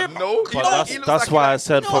 Shearer, no. But that's why I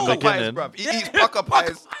said from the beginning. He eats pucker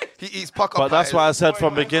pies. He eats pucker pies. But that's why I said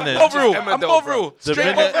from the beginning. I'm Bovril.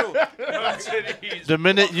 The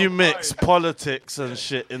minute you mix politics and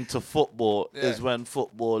shit into football is when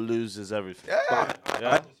football loses everything. I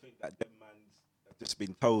just think that them man have just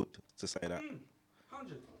been told to say that.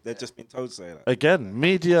 They've just been told to say that. Again,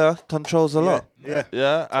 media controls a lot.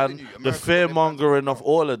 Yeah. And the fear mongering of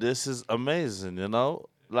all of this is amazing, you know?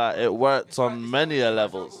 Like, it works on many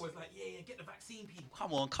levels.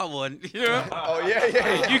 Come on. You know? Oh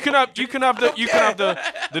yeah. You can have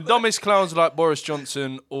the dumbest clowns like Boris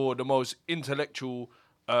Johnson, or the most intellectual,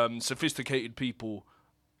 sophisticated people.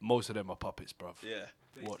 Most of them are puppets, bruv. Yeah.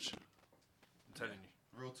 Watch. I'm telling you.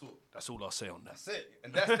 Real talk. That's all I'll say on that. That's it.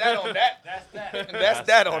 And that's that on that. That's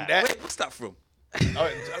that on that. Wait, what's that from?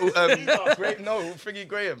 Figgy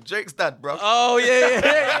Graham, Jake's dad, bro. Oh yeah,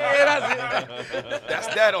 that's it. That's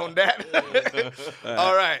that on that.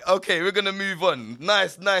 All right, okay, we're gonna move on.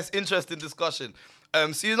 Nice, interesting discussion. So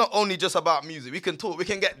it's not only just about music. We can talk. We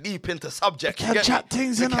can get deep into subjects. We can chat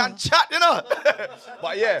things, you know. We can chat, you know.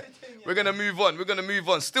 But yeah, we're gonna move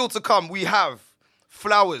on. Still to come, we have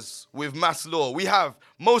Flowers with Mass Law. We have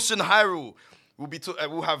Motion Hyrule.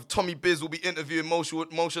 We'll have Tommy Biz will be interviewing Motion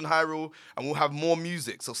Hyrule, and we'll have more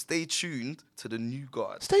music. So stay tuned to the New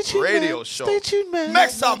Guard radio show. Stay tuned, man.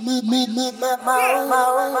 Next up.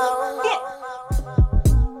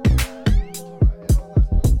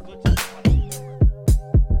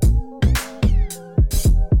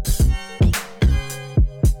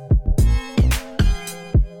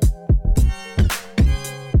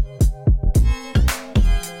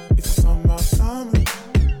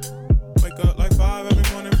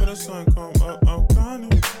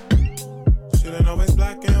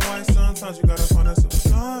 Sometimes you gotta find us a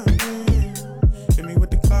sign. Hit me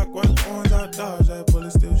with the clockwork ones, I dodge, that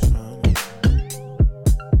bullet still shining.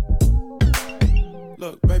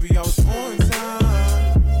 Look, baby, I was on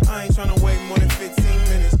time. I ain't tryna wait more than 15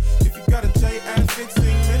 minutes. If you got a J, add 15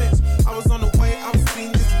 minutes. I was on the way, I was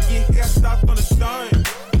speeding just to get here. I stopped on the dime.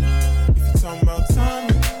 If you talking about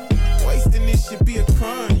timing, wasting this should be a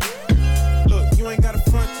crime. Look, you ain't gotta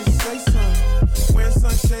front, just say something. Wearing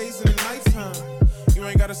sunshades in the nighttime. You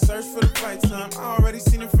ain't gotta search for the right time. I already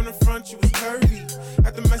seen it from the front, you was curvy.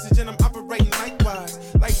 At the message and I'm operating likewise.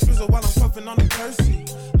 Like Drizzle while I'm puffing on the Percy.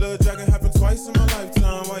 Lil' Dragon happened twice in my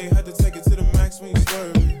lifetime. Why you had to take it to the max when you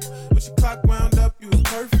swerve it? When your clock wound up, you was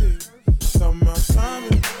perfect. Talking about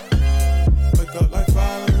timing. Wake up like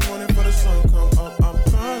 5 in the morning for the sun come up, I'm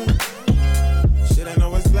crying. Shit ain't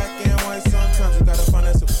always black and white, sometimes you gotta find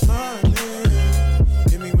that sublime. Yeah.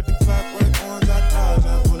 Hit me with the clockwork ones, I dodge,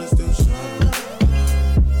 that bullet still shine.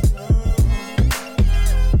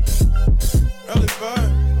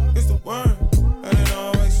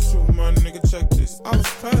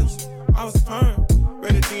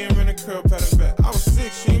 had a bet. I was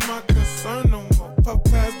sick, she ain't my concern no more. Puff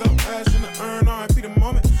passed up ash in the urn, R.I.P. the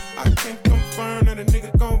moment. I can't confirm that a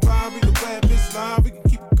nigga gon' vibe. We the bad bitch live, we can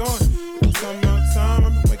keep it going. If it's talking about time,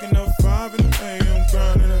 I've been waking up 5 in the a.m.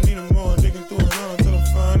 grinding. I need them more, digging through it all until I'm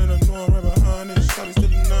fine. And I know I'm right behind it. Shawty still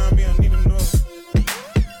denying me, I need them more.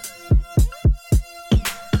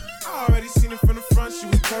 I already seen it from the front, she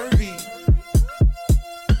was curvy.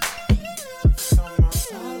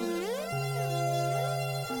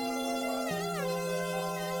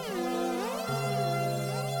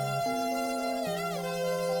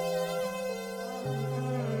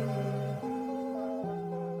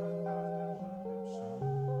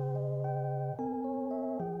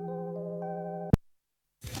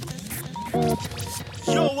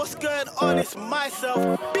 Yo, what's going on? It's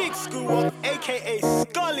myself, Big Screw Up, aka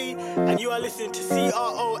Scully, and you are listening to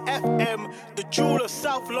CRO-FM, the jewel of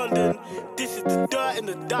South London. This is the dirt and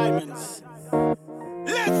the diamonds.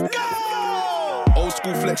 Let's go! Old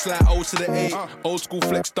school flex like O to the A. Old school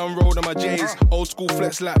flex done rolled on my J's. Old school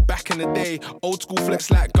flex like back in the day. Old school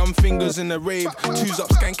flex like gun fingers in the rave. Twos up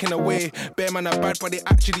skanking away. Bear man are bad but they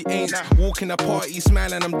actually ain't. Walking a party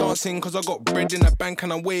smiling I'm dancing cause I got bread in the bank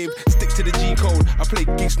and I wave. Stick to the G code. I play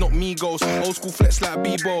gigs not Migos. Old school flex like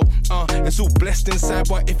Bebo. It's all blessed inside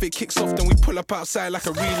but if it kicks off then we pull up outside like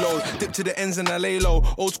a reload. Dip to the ends and I lay low.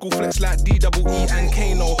 Old school flex like D-double-E and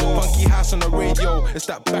Kano. Funky house on the radio. It's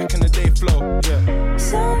that back in the day flow. Yeah.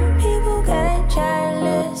 Some people get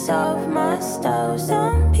jealous of my style.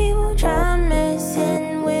 Some people try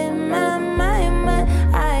messing with my mind, but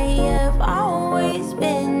I have always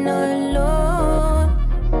been alone.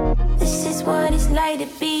 This is what it's like to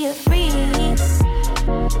be a freak.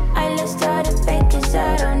 I lost all the fakers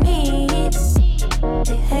I don't need.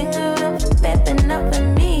 They hang around for pepping up at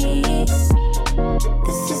me.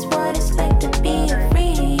 This is what it's like to be a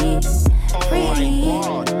freak.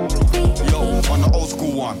 Yo, on the old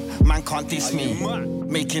school one, man can't diss me.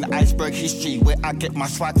 Making iceberg history, where I get my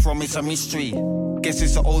swag from, it's a mystery. Guess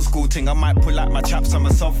it's an old school thing, I might pull out my chaps, I'm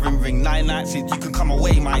a sovereign ring. 9 nights in, you can come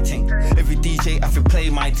away, my thing. Every DJ, I feel play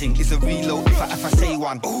my thing. It's a reload if I say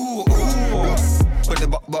one. Ooh, ooh.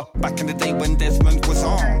 But back in the day when Desmond was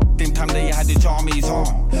on, them time they had the jammies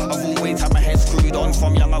on. I've always had my head screwed on.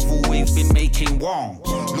 From young I've always been making one.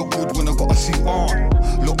 Look good when I got a suit on.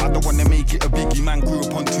 Look, I don't wanna make it a biggie. Man grew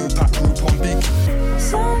up on 2-pack, grew up on big.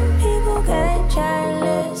 Some people get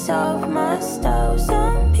jealous of my style.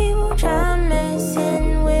 Some people try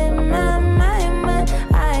messing with my mind, but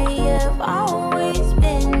I have always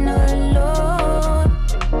been alone.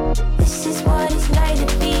 This is what it's like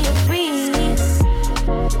to be a freak.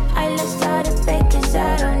 I lost all the fakers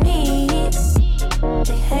I don't need.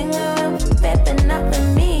 They hang around for pepping up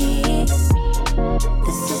at me.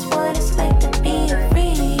 This is what it's like to be a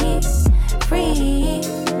freak.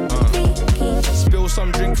 Spill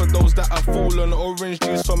some drink for those that have fallen. Orange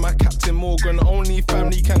juice for my Captain Morgan. Only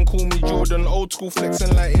family can call me Jordan. Old school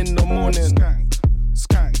flexing like in the morning.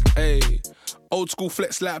 Skank, ayy. Old school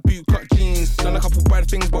flex like boot cut jeans. Done a couple bad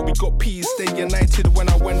things but we got peace. Stay united when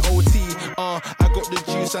I went OT. I got the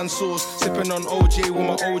juice and sauce. Sipping on OJ with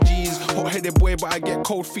my OGs. Hot-headed boy but I get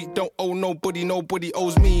cold feet. Don't owe nobody, nobody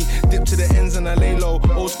owes me. Dip to the ends and I lay low.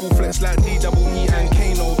 Old school flex like D-double-E and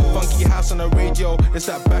Kano. Funky house on the radio. It's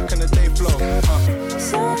that back in the day flow.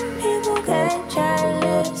 Some people get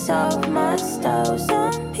jealous of my style.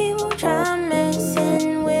 Some people try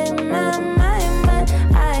messing with my mind, but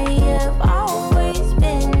I have always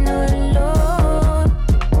been alone.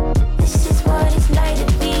 This is what it's like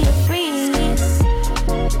to be a freak.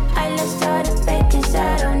 I lost all the fakers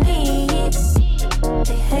I don't need.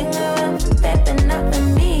 They hang around for pepping up at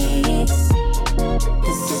me.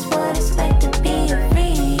 This is what it's like to be a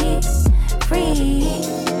freak.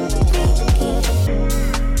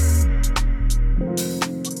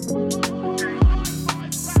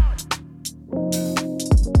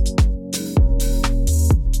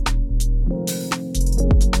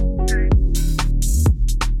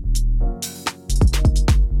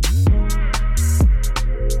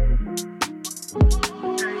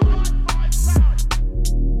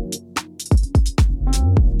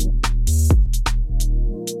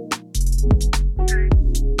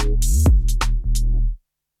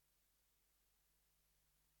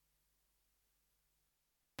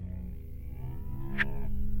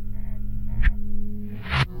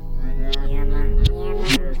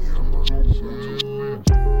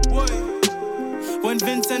 When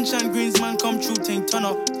Vincent Chan Greensman come true, ting turn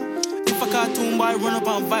up. If a cartoon boy run up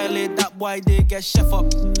and violate, that boy they get chef up.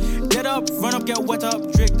 Get up, run up, get wet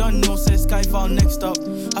up. Drake done no say Skyfall next up.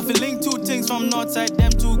 I feel link 2 things from Northside,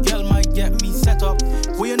 them 2 girl my get me set up.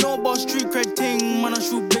 Well, you know about street cred ting, man, I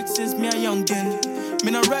shoot big since me a youngin'.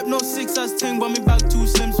 Me no rep no 6 ting, but me back 2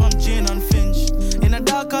 slims from Jane and Finch. In a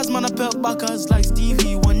dark house, man, I pelt backers like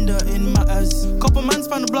Stevie Wonder in matters. Couple man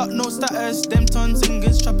span the block, no status. Them ton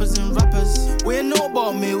singers, trappers and rappers. We ain't know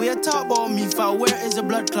about me, we ain't talk about me. For where is the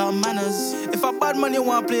blood clot manners? If a bad man you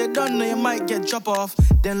want play it done, you might get drop off,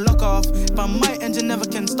 then lock off. But my engine never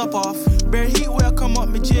can stop off. Bare heat where I come up,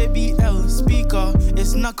 me JBL speaker,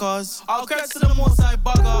 it's knockers. All credits to the most I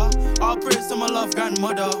bugger. All praise to my love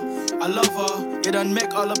grandmother. I love her, you done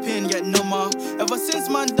make all the pain get number. Ever since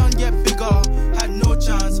man done get bigger, had no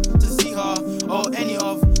chance to see her or any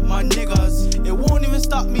of my niggas. It won't even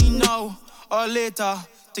stop me now or later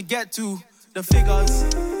to get to the figures.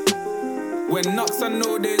 When knocks and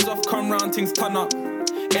no days off come round, things turn up.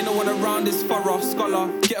 Ain't no one around this thorough scholar.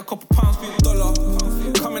 Get a couple pounds for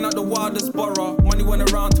 $1. Coming out the wildest borough. Money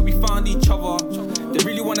went around till we found each other. They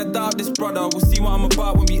really wanna doubt this brother. We'll see what I'm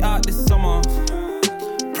about when we out this summer.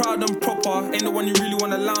 Proud and proper, ain't the one you really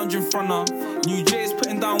wanna lounge in front of. New J's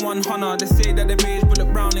putting down 100. They say that they beige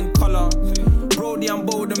bullet brown in colour. Brody, I'm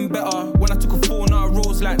bold and better. When I took a fall, now I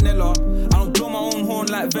rose like Nella. I don't blow my own horn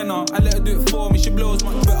like Venna. I let her do it for me, she blows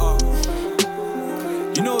much better.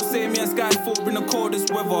 You know, say me and Sky fought in the coldest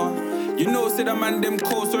weather. You know, say the man them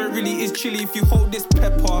cold, so it really is chilly if you hold this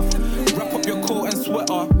pepper. Wrap up your coat and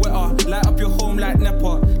sweater, wetter. Light up your home like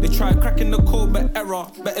Nepa. They try cracking the code, but error.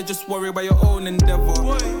 Better just worry about your own endeavour.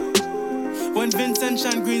 When Vincent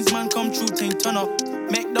Shan Greens man come true, thing turn up.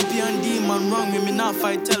 Make the P&D man wrong with me not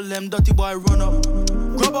fight, tell them dirty boy run up.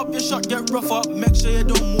 Grab up your shot, get rough up. Make sure you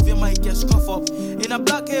don't move, you might get scuff up. In a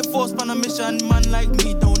black Air Force pan a mission, man like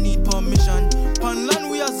me don't need permission. Pan land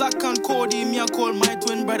we are Zach and Cody, me I call my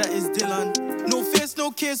twin brother is Dylan. No face,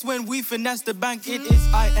 no case when we finesse the bank, it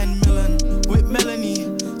is I and Millen. With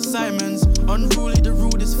Melanie Simons, unruly the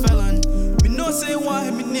rudest felon. Me no say why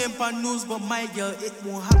me name pan news, but my girl it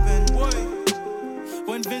won't happen.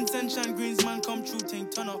 When Vincent Shan Greens man come true, thing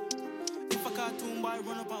turn up. If a cartoon boy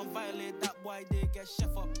run up and violate that boy, they get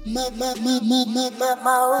chef up.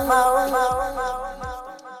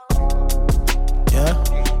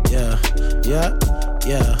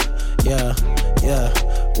 Yeah.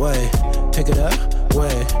 Way, pick it up,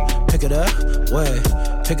 way, pick it up, way,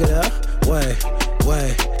 pick it up, way.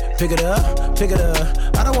 Pick it up.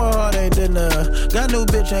 I don't want hard, ain't did enough. Got new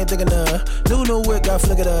bitch, ain't thick enough. New whip, got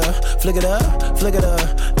flick it up.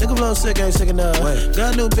 Nigga flow sick, ain't sick enough.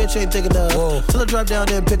 Got new bitch, ain't thick enough. Till I drop down,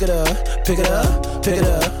 then pick it up.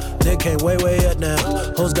 Nigga came way up now.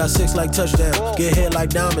 Hoes got 6 like touchdown. Get hit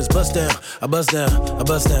like diamonds, bust down. I bust down.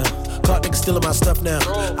 Caught niggas stealing my stuff now.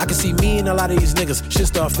 I can see me and a lot of these niggas. Shit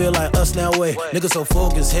start feel like us now, way. Niggas so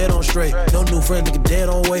focused, head on straight. No new friends, nigga dead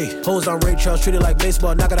on way. Hoes on rape charge, treated like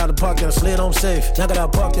baseball. Knock it out the park, then slid on safe. Knock it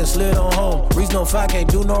out park, then slid on home. Reason no fight, can't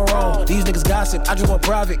do no wrong. These niggas gossip, I just want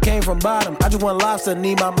private, came from bottom. I just want lobster,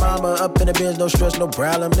 need my mama up in the bins, no stress, no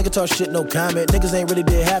problem. Nigga talk shit, no comment. Niggas ain't really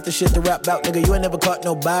did half the shit to rap about, nigga. You ain't never caught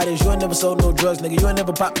no bodies, you ain't never sold no drugs, nigga. You ain't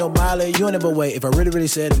never popped no mileage, you ain't never wait. If I really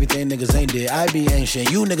said everything niggas ain't did, I be ain't shit.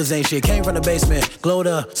 You niggas ain't shit, came from the basement, glowed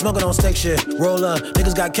up, smoking on steak shit, roll up.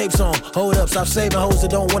 Niggas got capes on, hold up, stop saving hoes that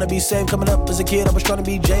don't wanna be saved. Coming up as a kid, I was trying to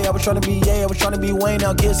be Jay, I was trying to be Ye, I was trying to be Wayne.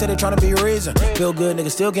 Now kids say they trying to be Reason. Feel good,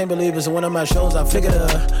 niggas still can't believe it. So one of my shows, I figured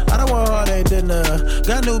up. I don't want hard, ain't did enough.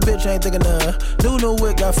 Got new bitch, ain't thick enough. New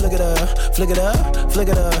whip, got flick it up.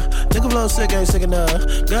 Nigga flow sick, ain't sick enough.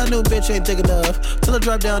 Got new bitch, ain't thick enough. Till I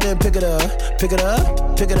drop down, then pick it up.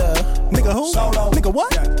 Nigga who? Solo. Nigga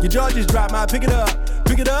what? Your jaw just dropped, my pick it up.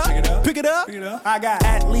 Pick it up. I got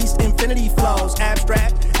at least infinity flows.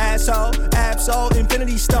 Abstract, asshole, absol,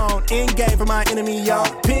 infinity stone. End game for my enemy, yo.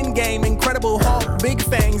 Pin game, incredible Hulk. Big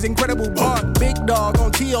fangs, incredible bark. Big dog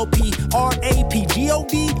on T.O.P. R.A.P.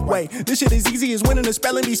 G.O.D. Wait, this shit is easy as winning the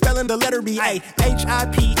spelling bee. Spelling the letter B. A.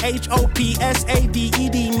 H-I-P-H-O-P-S-A-D-E-D.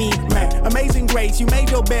 Me, man. Amazing grace. You made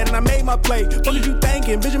your bed and I made my plate. What did you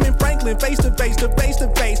thinking? Benjamin Franklin. Face to face.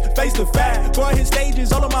 Boy, his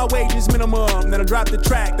stages, all of my wages minimum. Then I dropped the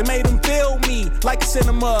track that made him feel me like a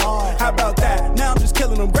cinema. How about that? Now I'm just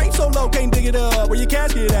killing them. Grape so low, can't dig it up. Where your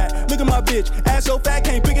casket at? Look at my bitch, ass so fat,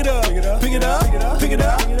 can't pick it up. Pick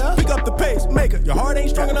up the pace, maker. Your heart ain't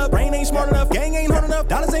strong enough, brain ain't smart enough, gang ain't hard enough,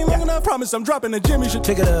 dollars ain't long enough. Promise I'm dropping the Jimmy shit.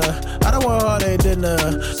 Pick it up. I don't want hard, ain't did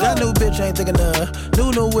enough. Got new bitch, ain't thick enough.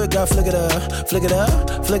 New whip, got flick it up.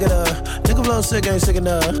 Nigga flow sick, ain't sick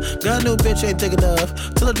enough. Got new bitch, ain't thick enough.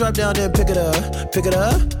 Till I drop down, then pick it up.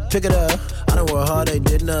 I don't work hard, ain't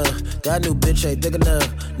did enough. Got new bitch, ain't thick enough.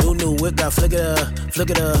 New whip, got flick it up.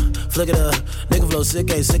 Nigga flow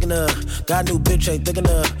sick, ain't sick enough. Got new bitch, ain't thick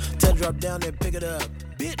enough. Till I drop down, then pick it up.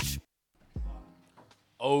 Bitch.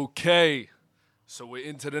 Okay, so we're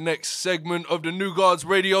into the next segment of the New Guards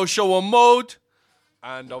radio show on Mode.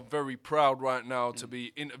 And I'm very proud right now to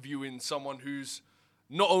be interviewing someone who's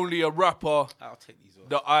not only a rapper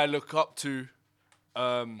that I look up to.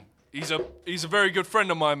 He's a very good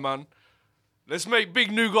friend of mine, man. Let's make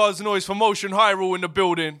big New Guards noise for Motion Hyrule in the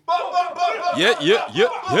building.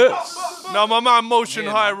 Yes. Now, my man Motion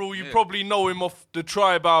Hyrule, you probably know him off the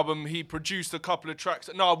Tribe album. He produced a couple of tracks.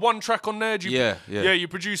 No, one track on there. Yeah. You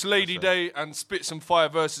produced Lady Day and spit some fire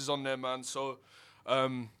verses on there, man. So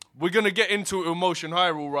we're going to get into it with Motion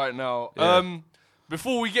Hyrule right now. Yeah.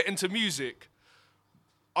 Before we get into music,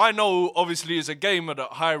 I know, obviously, as a gamer,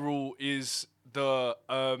 that Hyrule is the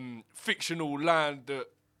fictional land that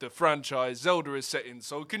the franchise Zelda is set in.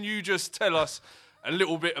 So can you just tell us a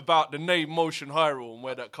little bit about the name Motion Hyrule and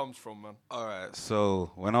where that comes from, man? All right.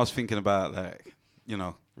 So when I was thinking about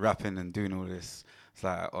rapping and doing all this, it's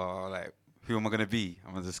like, who am I gonna be?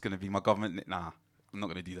 Am I just gonna be my government? Nah, I'm not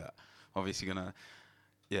gonna do that. Obviously gonna,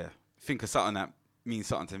 think of something that means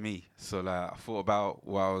something to me. So I thought about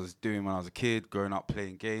what I was doing when I was a kid, growing up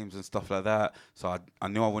playing games and stuff like that. So I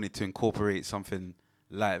knew I wanted to incorporate something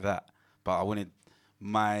like that, but I wanted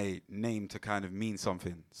my name to kind of mean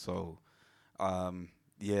something. So I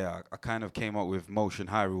kind of came up with Motion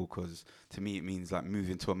Hyrule because to me it means like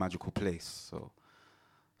moving to a magical place. So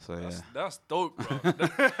that's dope, bro.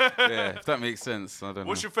 Yeah, if that makes sense. I don't know.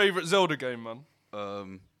 What's your favorite Zelda game,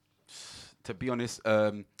 man? To be honest,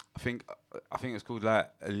 I think it's called like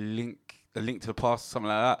a link to the past, something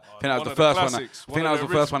like that. I think that was the first one. I think that was the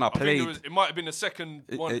first one I played. It might have been the second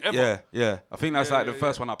one ever. Yeah. I think that's the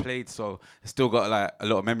first one I played, so it's still got like a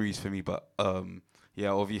lot of memories for me. But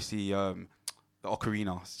obviously the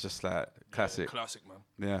Ocarina is just like classic. Classic, man.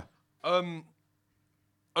 Yeah.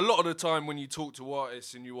 A lot of the time when you talk to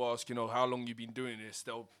artists and you ask, how long you've been doing this,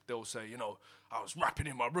 they'll say, I was rapping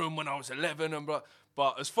in my room when I was 11 and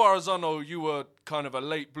but as far as I know, you were kind of a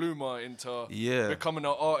late bloomer into becoming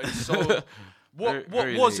an artist. So what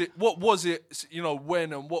was it? What was it?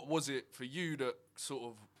 When and what was it for you that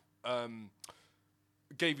sort of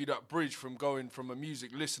gave you that bridge from going from a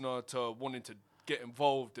music listener to wanting to get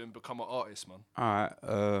involved and become an artist, man? All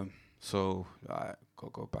right. So I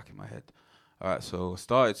gotta go back in my head. All right. So I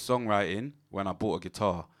started songwriting when I bought a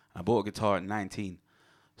guitar. I bought a guitar at 19.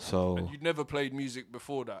 So and you'd never played music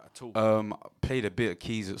before that at all? I played a bit of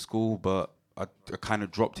keys at school, but I kind of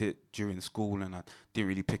dropped it during school, and I didn't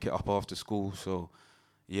really pick it up after school. So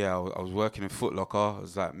I was working in Foot Locker. I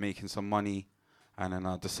was like making some money, and then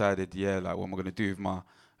I decided, what am I gonna do with my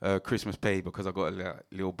Christmas pay, because I got a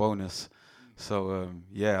little bonus. So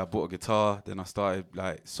I bought a guitar. Then I started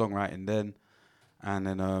like songwriting then, and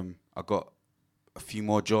then I got a few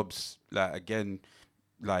more jobs. Like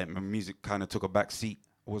my music kind of took a back seat.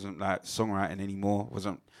 I wasn't like songwriting anymore.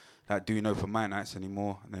 Wasn't like doing open mic nights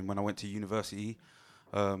anymore. And then when I went to university,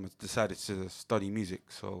 I decided to study music.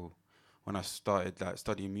 So when I started like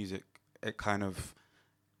studying music, it kind of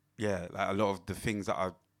like a lot of the things that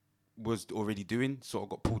I was already doing sort of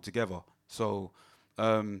got pulled together. So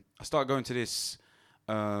I started going to this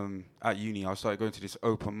at uni. I started going to this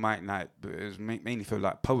open mic night, but it was mainly for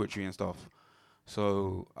like poetry and stuff.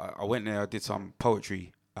 So I went there. I did some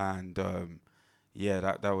poetry, and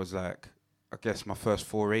that was like, I guess, my first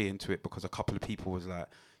foray into it, because a couple of people was like,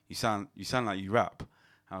 you sound like you rap.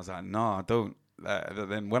 I was like, no, I don't.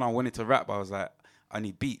 Then when I wanted to rap, I was like, I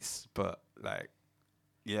need beats, but I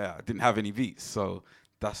didn't have any beats. So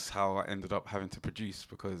that's how I ended up having to produce,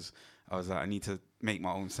 because I was like, I need to make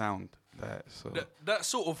my own sound. That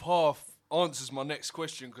sort of half answers my next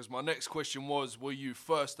question, because my next question was, were you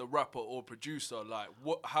first a rapper or producer? Like,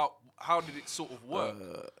 how did it sort of work?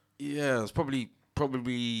 It's probably.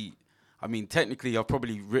 I mean, technically, I've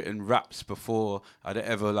probably written raps before I'd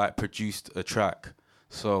ever like produced a track.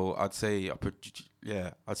 So I'd say I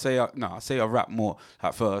rap more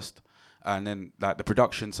at first, and then like the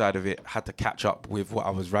production side of it had to catch up with what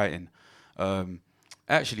I was writing.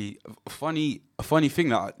 Actually, a funny thing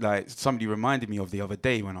that like somebody reminded me of the other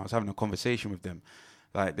day when I was having a conversation with them.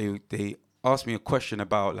 Like they asked me a question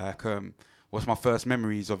about like what's my first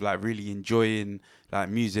memories of like really enjoying like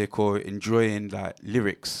music or enjoying like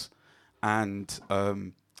lyrics. And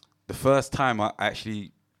the first time I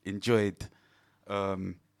actually enjoyed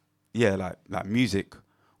like music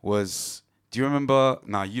was, do you remember?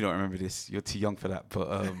 No, you don't remember this. You're too young for that.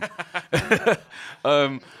 But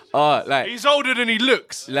like he's older than he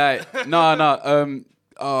looks. Like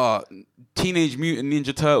Teenage Mutant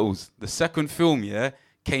Ninja Turtles, the second film,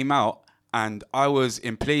 came out, and I was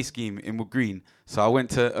in Play Scheme in Wood Green. So I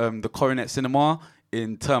went to the Coronet Cinema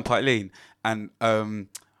in Turnpike Lane, and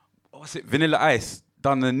what's it? Vanilla Ice.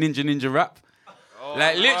 done the Ninja rap. Oh,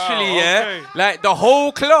 Like literally, wow, yeah. okay. Like the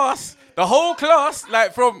whole class,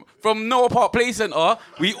 like from Noah Park Play Centre,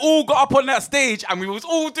 we all got up on that stage and we was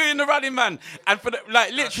all doing the Running Man. And for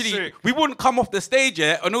like literally, we wouldn't come off the stage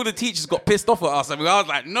yet, and all the teachers got pissed off at us. And I was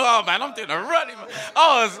like, no, man, I'm doing the Running Man.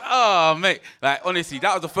 Mate, like honestly,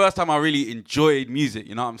 that was the first time I really enjoyed music.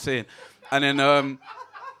 You know what I'm saying? And then,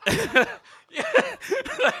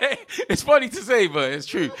 like, it's funny to say, but it's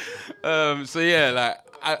true. So yeah, like,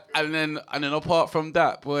 and then apart from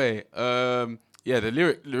that, boy, yeah, the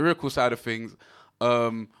lyrical side of things.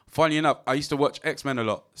 Funny enough, I used to watch X-Men a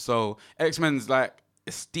lot. So X-Men's like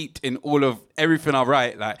steeped in all of everything I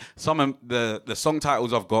write. Like some of the song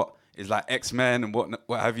titles I've got is like X-Men and what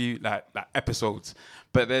have you, like episodes.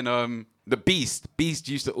 But then the Beast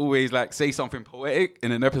used to always like say something poetic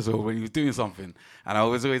in an episode when he was doing something, and I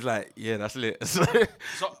was always like, yeah, that's lit. So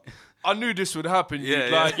I knew this would happen.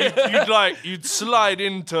 Yeah, You'd slide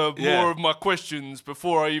into Yeah. more of my questions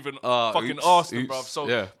before I even fucking asked them, bruv. So,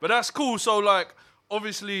 yeah. But that's cool. So, like,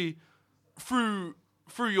 obviously, through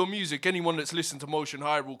your music, anyone that's listened to Motion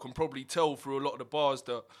Hyrule can probably tell through a lot of the bars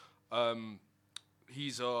that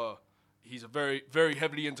he's a very, very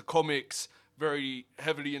heavily into comics, very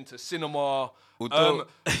heavily into cinema. I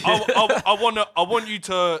want you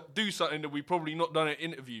to do something that we probably not done in an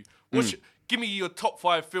interview. Give me your top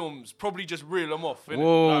 5 films. Probably just reel them off. Innit?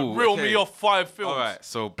 Whoa, Like, reel okay. me off 5 films. All right,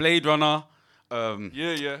 so Blade Runner.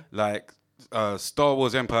 Yeah. Like Star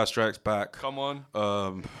Wars: Empire Strikes Back. Come on.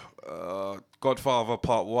 Godfather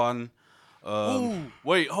Part 1. Ooh,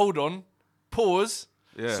 wait, hold on. Pause.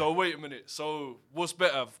 Yeah. So wait a minute. So what's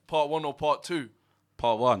better, Part 1 or Part 2?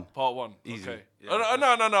 Part 1. Part 1. Easy. Okay.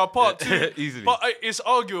 No. Part 2. Easily. But it's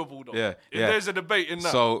arguable though. Yeah. There's a debate in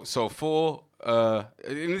that. So 4. And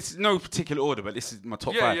this is no particular order, but this is my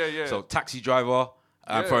top 5. Yeah. So Taxi Driver.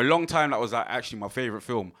 Yeah. For a long time, that was actually my favorite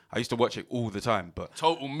film. I used to watch it all the time. But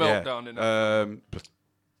Total meltdown in that. but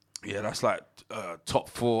yeah, that's like top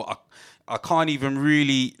 4. I can't even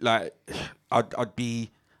really like. I'd be.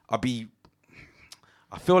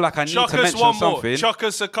 I feel like I need Chuck to us mention one something. more. Chuck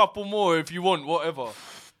us a couple more if you want, whatever.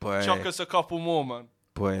 Boy. Chuck us a couple more, man.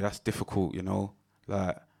 Boy, that's difficult, you know.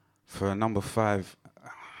 Like for a number 5, I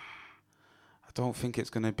don't think it's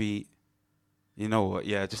gonna be. You know what?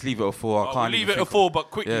 Yeah, just leave it at 4. I can't leave even it at think 4, of-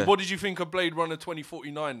 but quickly, Yeah. what did you think of Blade Runner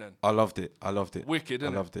 2049 then? I loved it. Wicked, innit? I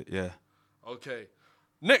loved it. Yeah. Okay.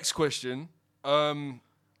 Next question. I'm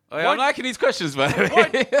liking these questions, man.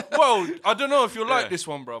 Well, I don't know if you'll like this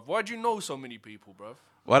one, bruv. Why do you know so many people, bruv?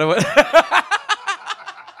 Why do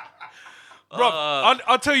Bruv,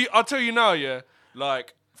 I'll tell you now, yeah.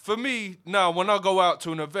 Like, for me, now, when I go out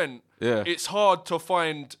to an event, Yeah. it's hard to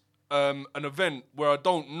find an event where I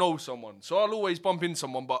don't know someone. So I'll always bump into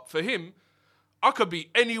someone. But for him, I could be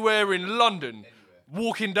anywhere in London,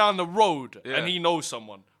 walking down the road, and he knows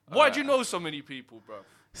someone. Why do you know so many people, bruv?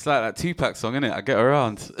 It's like that Tupac song, innit? I get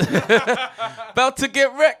around. About to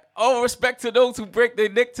get wrecked. All respect to those who break their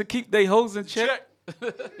neck to keep their hoes in check.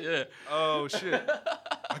 Yeah. Oh, shit.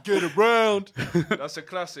 I get around. That's a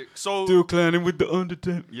classic. So Still climbing with the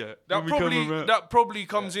Undertaker. Yeah. that probably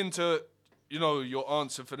comes into, you know, your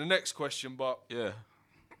answer for the next question. But, yeah,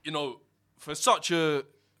 you know, for such a,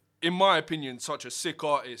 in my opinion, such a sick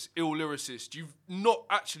artist, ill lyricist, you've not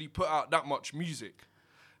actually put out that much music.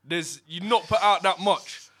 You've not put out that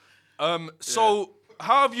much. So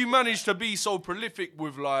how have you managed to be so prolific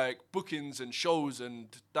with like bookings and shows and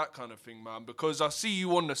that kind of thing, man? Because I see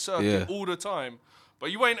you on the circuit all the time, but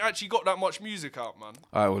you ain't actually got that much music out, man.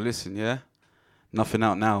 All right, well, listen, yeah. Nothing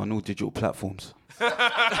out now on all digital platforms. Man,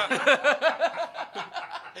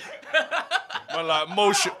 like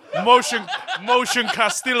motion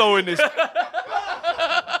Castillo in this.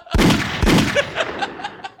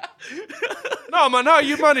 No, man, how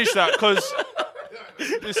you manage that? Because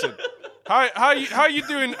listen, how you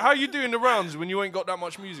doing the rounds when you ain't got that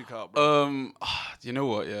much music out, bro? You know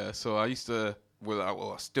what? Yeah. So I used to,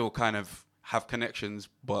 I still kind of have connections,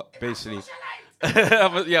 but basically,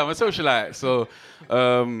 I'm a socialite. So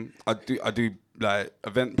I do like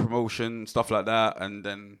event promotion, stuff like that, and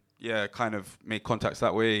then kind of make contacts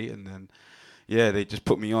that way, and then they just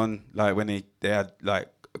put me on like when they had like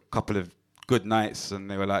a couple of good nights, and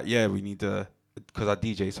they were like, we need to, because I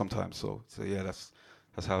DJ sometimes, so that's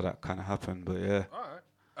how that kind of happened. But yeah. All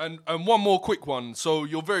right. And one more quick one. So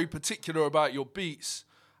you're very particular about your beats,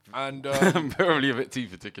 and I'm probably a bit too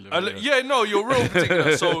particular. No, you're real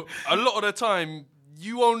particular. So a lot of the time,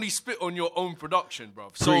 you only spit on your own production,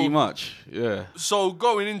 bruv. So, pretty much, yeah. So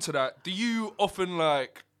going into that, do you often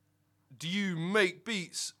do you make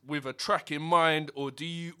beats with a track in mind, or do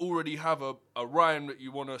you already have a rhyme that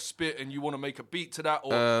you want to spit and you want to make a beat to that,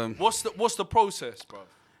 or what's the process, bro?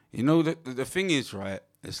 You know, the thing is, right,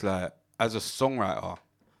 it's like, as a songwriter,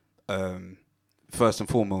 first and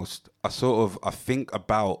foremost, I think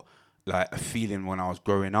about like a feeling when I was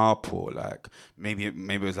growing up, or like maybe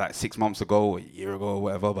it was like 6 months ago or a year ago or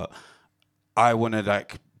whatever, but I want to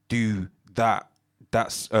like do that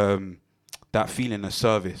feeling a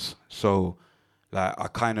service. So like I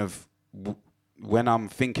kind of, when I'm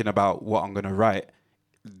thinking about what I'm going to write,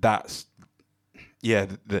 that's, yeah,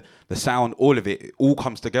 the sound, all of it all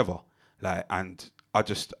comes together. Like, and I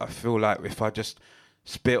feel like if I just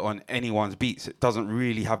spit on anyone's beats, it doesn't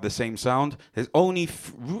really have the same sound. There's only,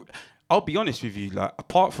 I'll be honest with you, like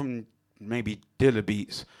apart from maybe Dilla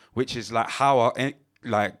beats, which is like how I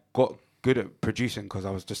like got good at producing, because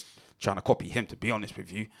I was just trying to copy him, to be honest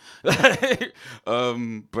with you.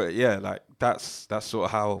 But yeah, like that's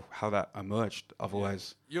sort of how that emerged.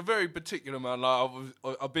 Otherwise, you're very particular, man. Like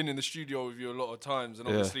I've been in the studio with you a lot of times, and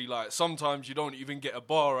obviously, like sometimes you don't even get a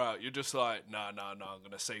bar out. You're just like, nah, I'm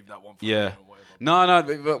gonna save that one for yeah. No,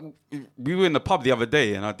 but we were in the pub the other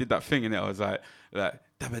day, and I did that thing, and I was like. And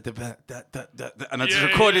I just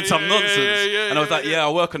recorded some nonsense, and I was like,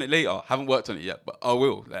 I'll work on it later. Haven't worked on it yet, but I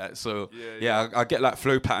will. I get like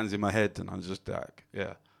flow patterns in my head, and I'm just like,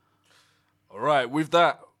 yeah. All right, with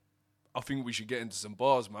that, I think we should get into some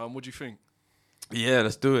bars, man. What do you think? Yeah,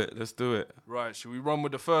 let's do it. Right, should we run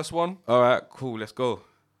with the first one? All right, cool. Let's go.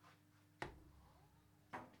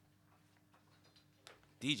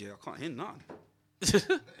 DJ, I can't hear none.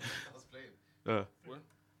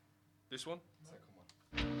 This one?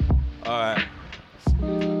 Alright.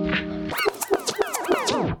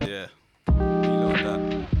 Yeah. Reload that.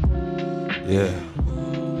 Yeah.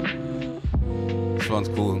 This one's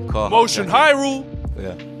cool. Car Motion Hyrule.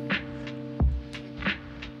 Yeah.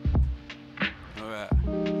 Alright.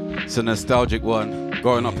 It's a nostalgic one.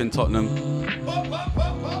 Growing up in Tottenham.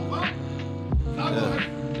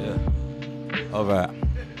 Yeah. Alright.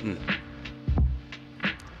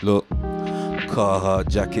 Look. Carhartt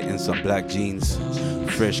jacket and some black jeans.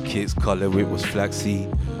 Fresh kicks, color it was flaxseed.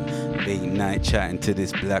 Late night chatting to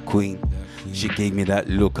this black queen. She gave me that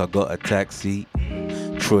look, I got a taxi.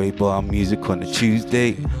 Troy bar music on a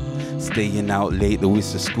Tuesday. Staying out late though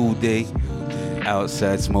it's a school day.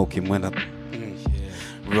 Outside smoking when I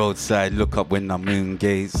roadside look up when I moon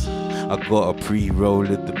gaze. I got a pre-roll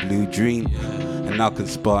of the blue dream. And I can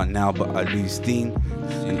spark now but I lose steam.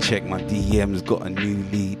 And check my DMs, got a new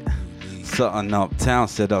lead. Something uptown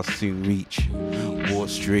said I'll soon reach. Walk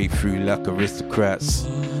straight through like aristocrats.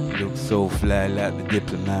 Look so fly like the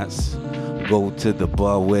diplomats. Go to the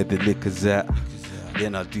bar where the liquor's at.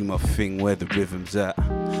 Then I do my thing where the rhythm's at.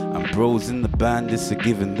 And bros in the band, it's a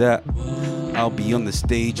given that I'll be on the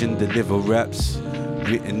stage and deliver raps.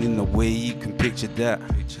 Written in the way you can picture that.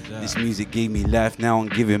 This music gave me life, now I'm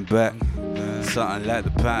giving back. Something like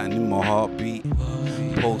the pattern in my heartbeat.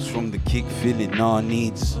 Pulse from the kick, feeling our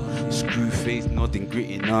needs. Screw face, nodding,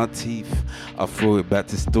 gritting our teeth. I throw it back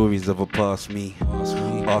to stories of a past me.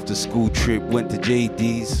 After school trip, went to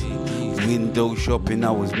JD's. Window shopping,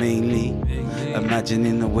 I was mainly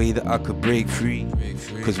imagining the way that I could break free.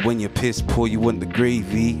 Cause when you're piss poor, you want the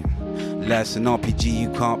gravy. Life's an RPG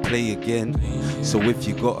you can't play again. So if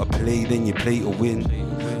you gotta play, then you play to win.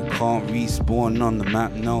 Can't respawn on the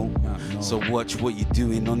map, no. So watch what you're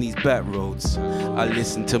doing on these back roads. I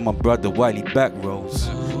listened to my brother while he back rolls.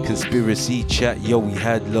 Conspiracy chat, yo, we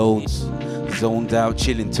had loads. Zoned out,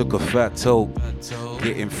 chilling, took a fat toll.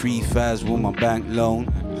 Getting free fast with my bank loan.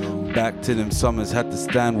 Back to them summers, had to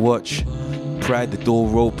stand watch. Pried the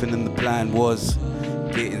door open and the plan was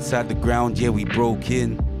get inside the ground, yeah, we broke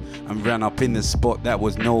in. And ran up in the spot, that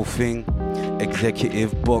was no thing.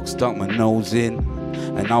 Executive box, stuck my nose in.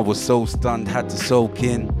 And I was so stunned, had to soak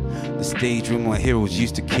in. The stage where my heroes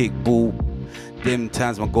used to kick ball. Them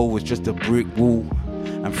times my goal was just a brick wall.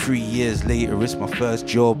 And 3 years later it's my first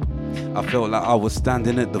job. I felt like I was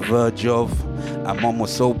standing at the verge of. And mom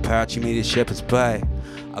was so proud she made a shepherd's pie.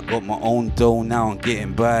 I got my own dough, now I'm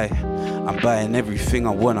getting by. I'm buying everything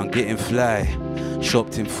I want, I'm getting fly.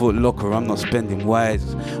 Shopped in Foot Locker, I'm not spending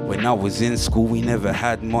wise. When I was in school we never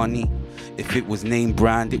had money. If it was name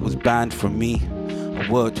brand, it was banned from me. I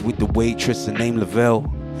worked with the waitress, her name Lavelle.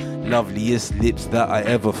 Loveliest lips that I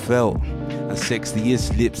ever felt. And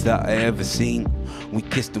sexiest lips that I ever seen. We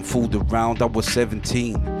kissed and fooled around, I was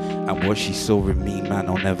 17. And what she saw in me, man,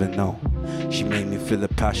 I'll never know. She made me feel a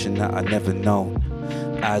passion that I never known.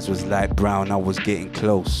 Eyes was light brown, I was getting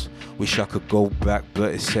close. Wish I could go back,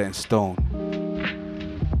 but it's set in stone.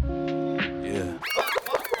 Yeah.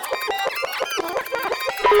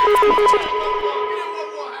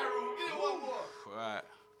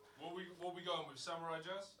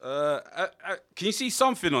 Can you see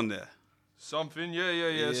something on there? Something,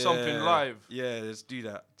 yeah. Something live. Yeah, let's do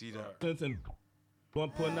that. Listen, I'm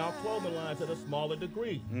putting out clothing lines at a smaller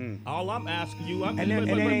degree. All I'm asking you, And it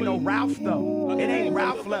ain't no Ralph though. It ain't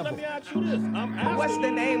Ralph level. Let me ask you this. I'm asking What's the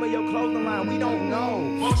name of your clothing line? We don't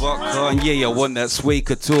know. Fuck Kanye, I want that Sway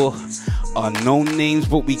Couture. Unknown names,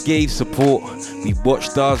 but we gave support. We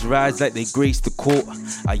watched stars rise like they graced the court.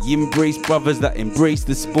 I embrace brothers that embrace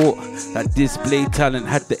the sport, that display talent,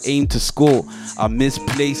 had the aim to score. I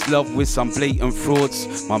misplaced love with some blatant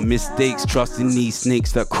frauds. My mistakes, trusting these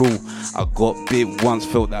snakes that crawl. I got bit once,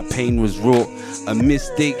 felt that pain was raw. A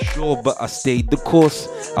mistake, sure, but I stayed the course.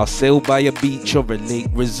 I'll sail by a beach or a lake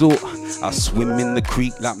resort. I swim in the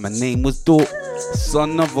creek like my name was Dork.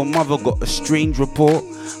 Son of a mother, got a strange report.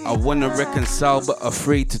 I wanna reconcile but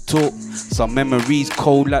afraid to talk. Some memories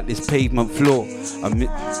cold like this pavement floor.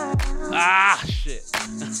 Shit.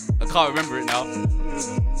 I can't remember it now.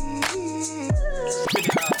 Spit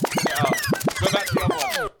it out. Go back to the other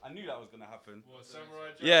one. I knew that was gonna happen.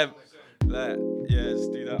 Yeah, let's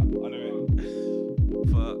do that. I know it.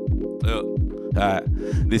 Alright,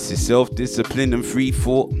 this is self-discipline and free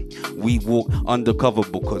thought. We walk undercover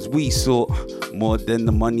because we sought more than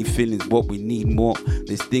the money, feelings, what we need more.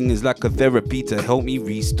 This thing is like a therapy to help me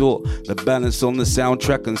restore the balance on the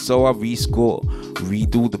soundtrack, and so I rescore.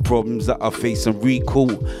 Read all the problems that I face and recall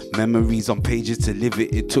memories on pages to live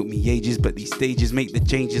it. It took me ages, but these stages make the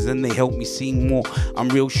changes and they help me see more. I'm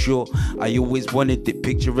real sure I always wanted it,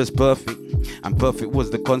 picture as perfect. And perfect was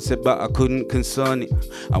the concept, but I couldn't concern it.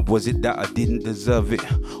 And was it that I didn't deserve it?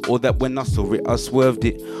 Or that when I saw it, I swerved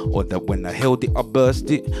it? Or that when I held it, I burst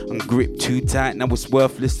it? And gripped too tight, now it's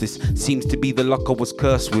worthless. This seems to be the luck I was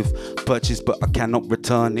cursed with. Purchased, but I cannot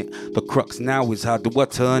return it. The crux now is how do I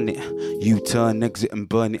turn it? U-turn, exit and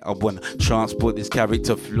burn it. I wanna transport this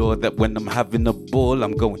character flaw, that when I'm having a ball,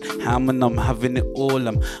 I'm going ham and I'm having it all.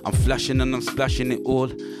 I'm flashing and I'm splashing it all.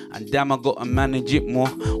 And damn, I gotta manage it more.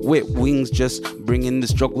 Wet wings just bringing the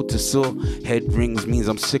struggle to soar. Head rings means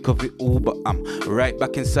I'm sick of it all, but I'm right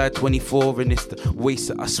back inside 24. And it's the waste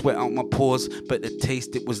that I sweat out my pores. But the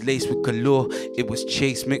taste, it was laced with galore. It was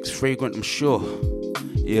chase mixed fragrant, I'm sure.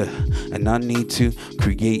 Yeah, and I need to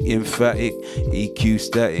create emphatic, EQ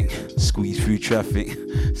static, squeeze through traffic,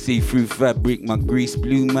 see through fabric, my grease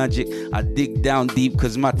blue magic. I dig down deep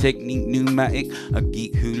cause my technique pneumatic. A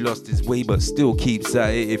geek who lost his way but still keeps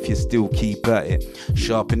at it. If you still keep at it,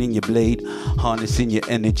 sharpening your blade, harnessing your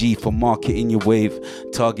energy for marketing your wave,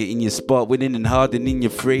 targeting your spot within and hardening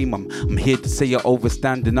your frame. I'm here to say you're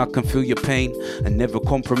overstanding, I can feel your pain, and never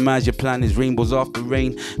compromise. Your plan is rainbows after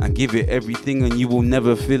rain, and give it everything and you will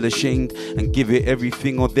never feel ashamed. And give it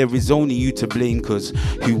everything or there is only you to blame. Cause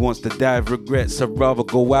who wants to die of regrets? I'd rather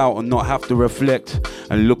go out and not have to reflect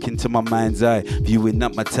and look into my mind's eye, viewing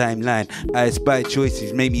up my timeline. I spy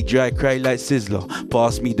choices made me dry cry like Sizzler.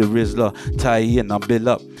 Pass me the Rizzler, tie in, I bill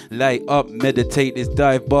up. Light up, meditate, this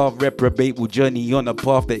dive bar reprobate will journey on a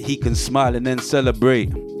path that he can smile and then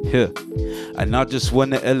celebrate. Yeah. And I just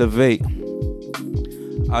wanna elevate.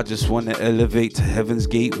 I just wanna elevate to heaven's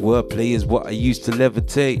gate. Wordplay is what I used to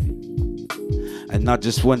levitate. And I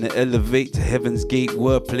just wanna elevate to heaven's gate.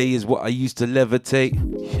 Wordplay is what I used to levitate.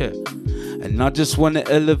 Yeah. And I just wanna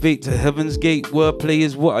elevate to heaven's gate. Wordplay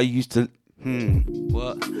is what I used to.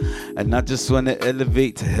 What? And I just wanna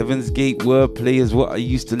elevate to heaven's gate. Wordplay is what I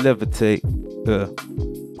used to levitate.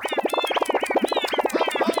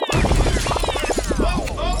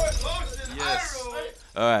 Yes.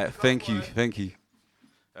 All right. Thank you.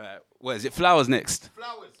 What is it? Flowers next.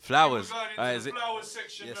 Flowers. We're going into the flowers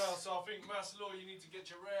section Yes. now, so I think Maslow, you need to get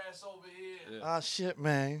your ass over here. Ah, shit,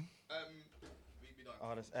 man.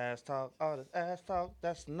 All this ass talk,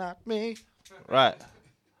 that's not me. Right.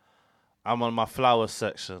 I'm on my flowers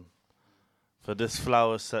section. For this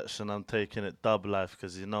flowers section, I'm taking it dub life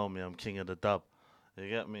because you know me, I'm king of the dub. You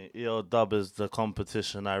get me? EO Dub is the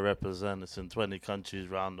competition I represent. It's in 20 countries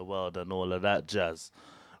around the world and all of that jazz.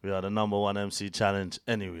 We are the #1 MC challenge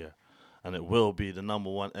anywhere. And it will be the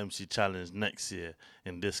 #1 MC challenge next year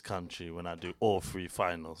in this country when I do all 3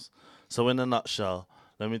 finals. So in a nutshell,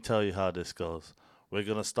 let me tell you how this goes. We're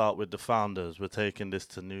going to start with the founders. We're taking this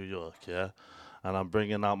to New York, yeah? And I'm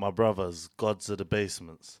bringing out my brothers, Gods of the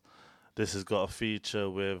Basements. This has got a feature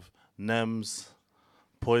with Nems,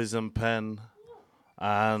 Poison Pen,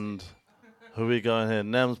 and who we going here?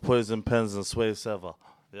 Nems, Poison Pens, and Sway Sever,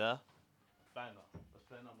 yeah? Banger. Let's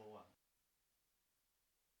play #1.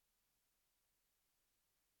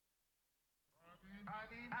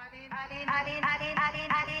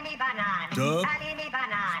 Dub.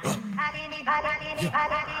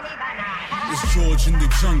 It's George in the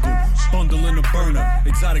jungle, bundle in a burner.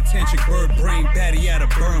 Exotic tantric bird brain baddie out of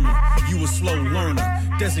Burma. You a slow learner,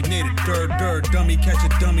 designated dirt dummy. Catch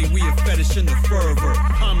a dummy, we a fetish in the fervor.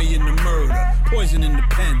 Homie in the murder, poison in the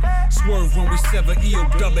pen. Swerve when we sever, EO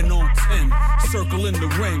dubbing on 10. Circle in the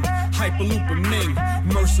ring, Hyperloop and Ming.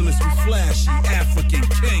 Merciless, we flashy, African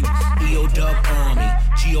kings. EO dub army,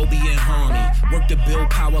 G.O.B. and Harmony. Work the bill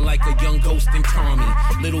power like a young ghost in Tommy.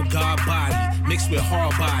 Little god body, mixed with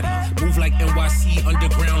hard body. Move like NYC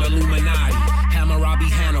underground Illuminati. Hammurabi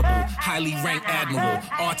Hannibal, highly ranked admiral.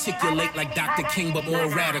 Articulate like Dr. King but more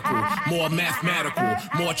radical. More mathematical,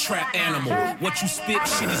 more trap animal. What you spit,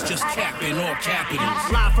 shit is just capping, all capitals.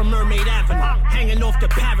 Fly from Mermaid Avenue, hanging off the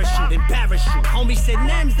parachute, embarrass you. Homie said,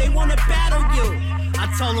 Nems, they wanna battle you. I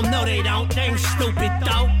told them, no they don't, they ain't stupid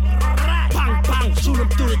though. Bang, bang, shoot them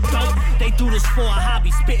through the throat. They do this for a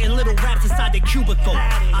hobby, spitting little raps inside the cubicle.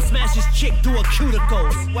 I smash this chick through her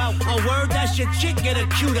cuticles. Well, a word, that's your chick, get a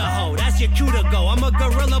cuter hoe. That's your cue to go. I'm a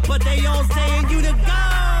gorilla, but they all saying you to go.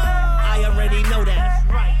 I already know that.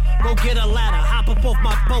 Go get a ladder, hop up off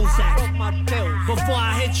my Bozak. Before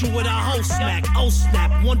I hit you with a whole smack, oh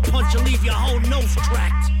snap. One punch will leave your whole nose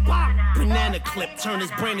cracked. Banana clip, turn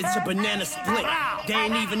his brain into banana split. They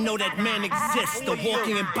ain't even know that man exists. The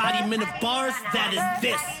walking embodiment of bars, that is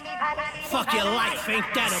this. Fuck your life, ain't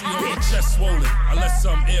that a bitch? Chest swollen, I let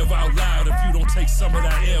some air out loud. If you don't take some of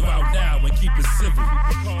that air out now and keep it civil,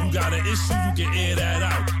 you got an issue, you can air that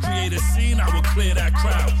out. Create a scene, I will clear that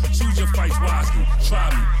crowd. Choose your fights wisely, try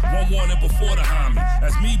me. One warning before the homie.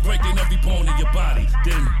 That's me breaking every bone in your body.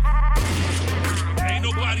 Then ain't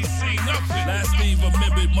nobody seen nothing. Last thing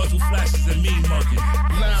remembered, muzzle flashes and me mugging.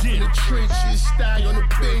 Live in the trenches, style on the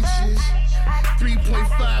benches.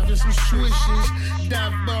 3.5 and some swishes.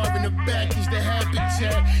 Dive bar in the back is the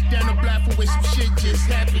habitat. Down the block for where some shit just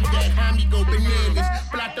happened. That homie go bananas.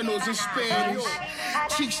 Plátanos in Spanish.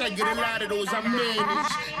 Cheeks, I get a lot of those, I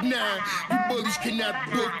manage. Nah, you bullies cannot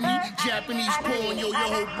book me. Japanese porn, yo, your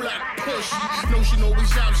whole block pushy. Notion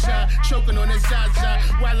always outside, choking on the Zaza.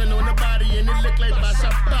 Wildin' on the body and it look like Basa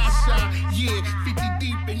Basa. Yeah, 50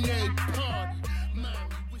 deep in that party.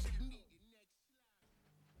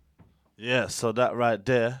 Yeah, so that right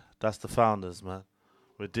there, that's the Founders, man.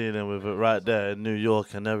 We're dealing with it right there in New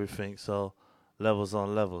York and everything, so levels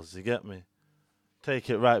on levels, you get me?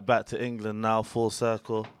 Take it right back to England now, full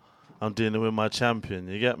circle. I'm dealing with my champion,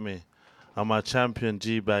 you get me? And my champion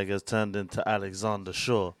G-Bag has turned into Alexander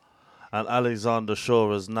Shaw. And Alexander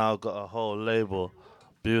Shaw has now got a whole label,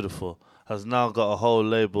 beautiful, has now got a whole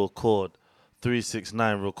label called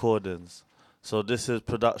 369 Recordings. So this is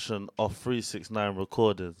production of 369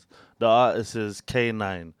 Recordings. The artist is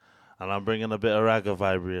K9, and I'm bringing a bit of ragga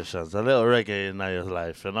vibrations, a little reggae in your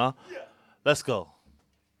life, you know? Yeah. Let's go.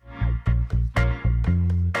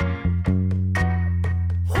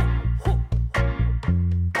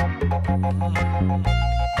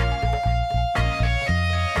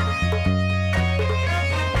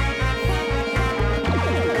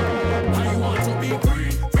 I want to be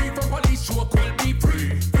free, free from police, sure will be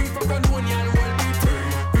free, free from colonial, will be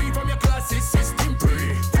free, free from your classist system,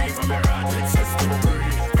 free from your ratchet system,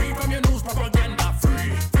 free from your news propaganda,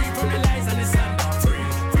 free from the lies and the slander,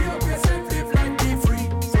 free up yourself, live life, be free.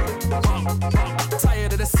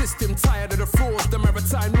 Tired of the system, tired of the frauds, them every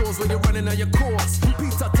time knows when you're running on your course.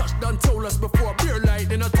 Peter Touchdown told us before, beer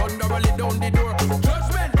light in a thunder rally down the door.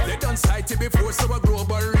 Judgment, they done sighted before, so a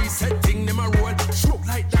global reset thing, them a roll. Stroke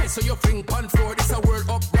like dice, so you think on floor, this a world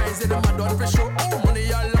uprising, them a done for sure. Oh,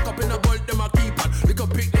 money all lock up in a vault, them a keep on. Lick a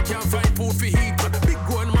pick, they can't find food for heat. But the big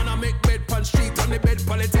gun man a make bed pan street, on the bed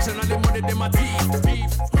politician and the money them a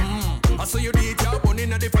thief. I saw you did your bun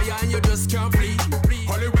in the fire and you just can't flee.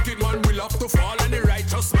 All the wicked man will have to fall and the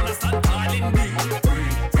righteous man a stand tall indeed.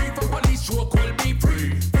 Free from police, stroke will be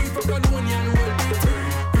free. Free from colonial will be free.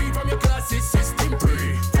 Free from your classist system,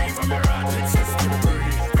 free from your ratchet system,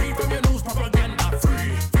 free from your news propaganda,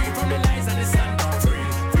 free from the lies and the slander,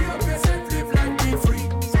 free up yourself, live life, be free.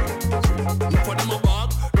 Look for them a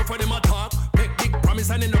walk, look for them a talk, make big promise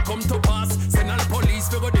and it no come to pass. Send all the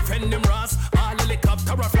police, we go defend them ras. All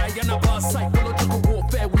helicopter a fly and a pass. Psychological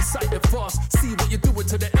warfare, we cite the force. See what you do it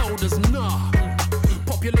to the elders, nah.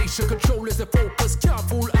 Population control is the focus. Can't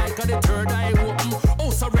fool, I got the third eye open.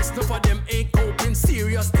 House arrest, no for them ain't coping.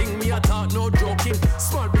 Serious thing, me a talk, no joking.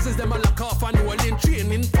 Small business, them a lock off and rolling.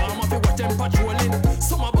 Training, farm off, watch them patrolling.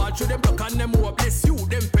 Some a bad through them block and them hopeless. You,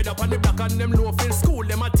 them fed up on the block and them low fill. School,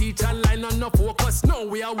 them a teach and line and no focus. Now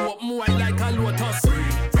we are walk more like a lotus.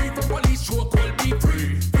 Free from police, stroke will be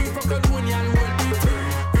free. Free from colonial will be free.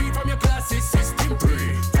 Free from your classist system,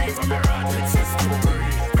 free from your ratchet system,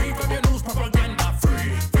 free from your news propaganda,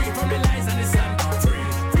 free from the lies and the slander.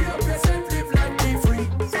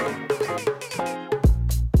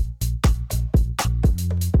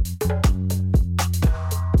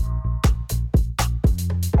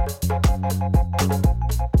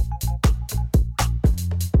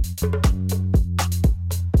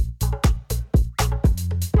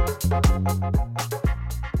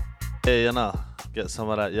 here, you know. Get some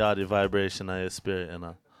of that Yardie vibration of your spirit, you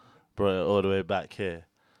know. Brought it all the way back here.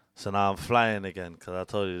 So now I'm flying again, because I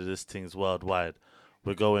told you this thing's worldwide.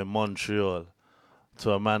 We're going Montreal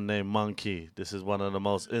to a man named Monkey. This is one of the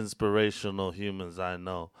most inspirational humans I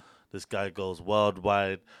know. This guy goes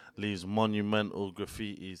worldwide, leaves monumental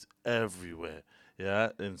graffitis everywhere, yeah,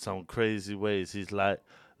 in some crazy ways. He's like,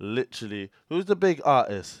 literally, who's the big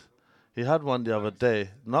artist? He had one the other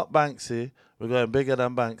day, not Banksy. We're going bigger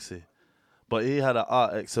than Banksy. But he had an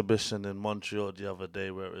art exhibition in Montreal the other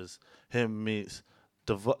day where it was him meets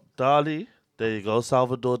Dali. There you go,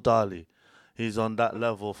 Salvador Dali. He's on that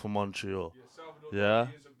level for Montreal. Yeah?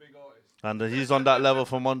 Dali is a big artist. And he's on that level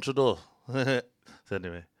for Montreal. So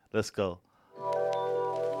anyway, let's go.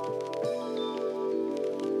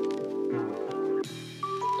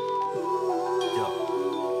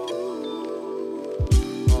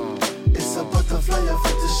 It's a butterfly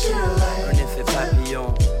effect to share light. Un effet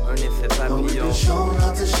papillon, un effet papillon. So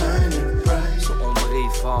on brille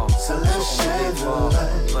fort, so on brille fort.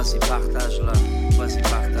 Vas-y, partage-la, vas-y,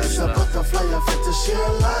 partage-la. It's a butterfly effect to share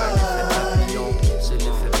light. Un effet papillon, c'est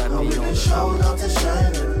l'effet papillon. Vas-y,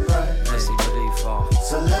 brille fort,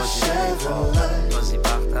 vas-y, brille fort. Vas-y,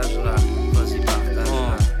 partage-la, vas-y,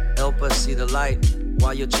 partage-la. Help us see the light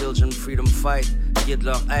while your children freedom fight. Guide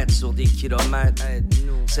leur aide sur des kilomètres.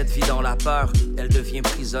 Cette vie dans la peur, elle devient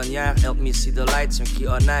prisonnière. Help me see the light, c'est un cri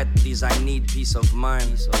honnête. Please, I need peace of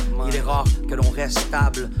mind. Il est rare que l'on reste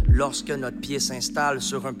stable lorsque notre pied s'installe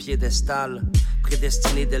sur un piédestal.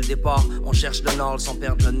 Prédestiné dès le départ, on cherche le nord sans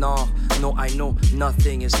perdre le nord. No, I know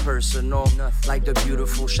nothing is personal. Like the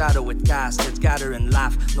beautiful shadow it casts, let's gather and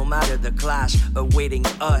laugh. No matter the clash awaiting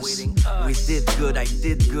us. We did good, I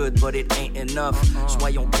did good, but it ain't enough.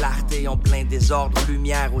 Soyons clarté en plein désordre,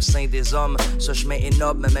 lumière au sein des hommes. Ce chemin est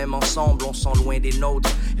noble, mais même ensemble, on sent loin des nôtres.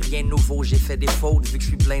 Rien de nouveau, j'ai fait des fautes vu que je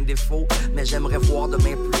suis plein de défauts. Mais j'aimerais voir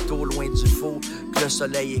demain plutôt loin du faux. Que le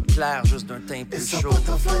soleil éclaire juste d'un teint plus chaud.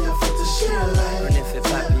 Un effet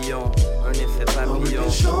papillon, un effet papillon.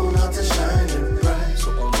 So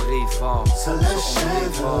on brille fort, so on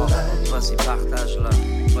brille fort. Vas-y, partage-la,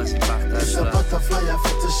 vas-y, partage-la. Un effet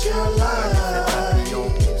papillon,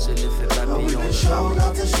 c'est l'effet papillon.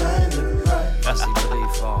 Vas-y, brille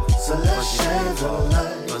fort, vas-y, brille fort.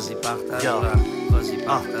 Vas-y, partage-la, vas-y,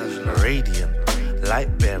 partage-la. Radiant. Light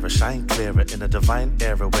bearer, shine clearer in a divine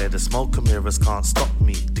era where the smoke and mirrors can't stop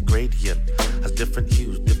me. The gradient has different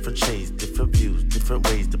hues, different shades, different views, different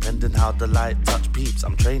ways, depending how the light touch peeps.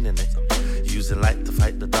 I'm training it. Using light to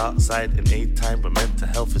fight the dark side in aid time, but mental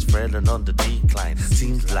health is frail and on the decline.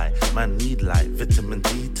 Seems like man need light, vitamin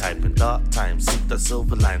D type in dark times. Seek that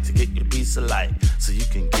silver line to get your piece of light so you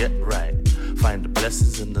can get right. Find the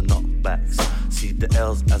blessings in the knockbacks. See the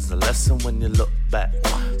L's as a lesson when you look back.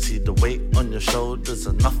 See the weight on your shoulders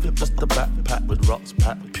and nothing but the backpack with rocks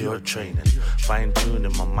packed, pure training. Fine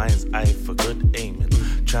tuning my mind's eye for good aiming.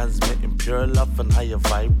 Transmitting pure love and higher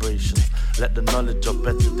vibrations. Let the knowledge of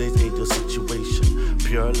better days aid your situation.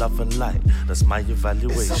 Pure love and light, that's my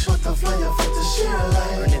evaluation. It's a butterfly effect to share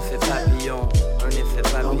light. Un effet papillon, un effet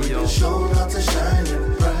papillon. So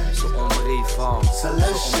on brille fort, so on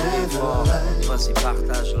brille fort. Vas-y,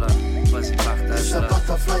 partage-la, vas-y, partage-la. It's a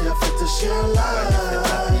butterfly effect to share light. Un effet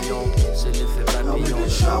papillon, c'est l'effet papillon.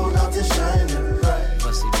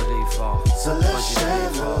 Vas-y, brille fort, vas-y, brille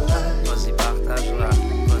fort. Vas-y, partage-la,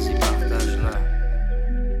 vas-y, partage-la.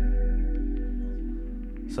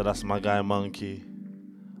 So that's my guy Monkey.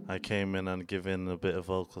 I came in and give in a bit of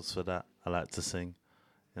vocals for that. I like to sing,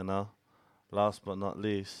 you know. Last but not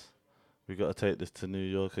least, we got to take this to New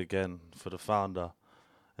York again for the founder.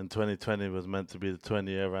 In 2020 was meant to be the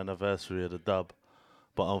 20-year anniversary of the dub,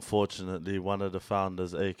 but unfortunately one of the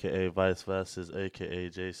founders, aka Vice Versus, aka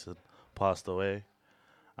Jason, passed away,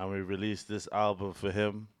 and we released this album for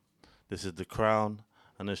him. This is The Crown,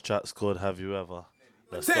 and this track's called Have You Ever.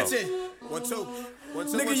 Let's go. Attention! 1, 2, 1,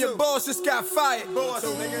 2, nigga, your boss just got fired. Boss,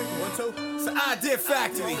 1, 2, nigga. 1, 2. It's an idea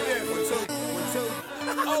factory. 1, 2,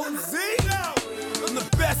 1, 2. OZ! I'm the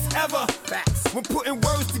best ever. Facts. When putting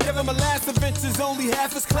words together, my last adventure's only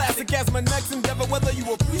half as classic as my next endeavor. Whether you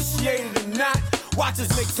appreciate it or not, watch us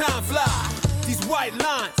make time fly. These white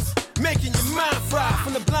lines, making your mind fry.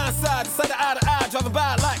 From the blind side, to side to eye, driving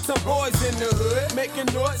by like some boys in the hood, making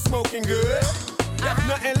noise, smoking good.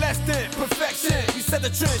 Nothing less than perfection. You set the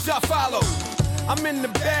trends, y'all follow. I'm in the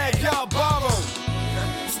bag, y'all borrow.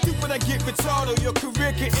 Stupid, I get retarded. Your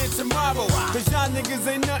career can end tomorrow. Cause y'all niggas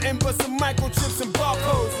ain't nothing but some microchips and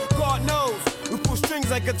barcodes. God knows, we pull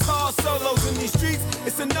strings like guitar solos in these streets.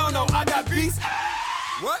 It's a no-no, I got beats.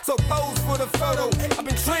 What? So pose for the photo. I've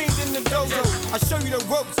been trained in the dojo. I show you the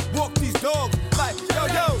ropes, walk these dogs like yo,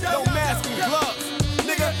 no mask and gloves.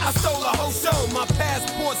 Nigga, I stole a whole show. My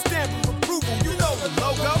passport stamp of approval, you know the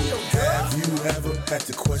logo. Have you ever had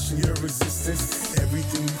to question your resistance?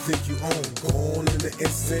 Everything you think you own, gone in an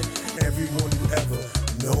instant. Everyone you ever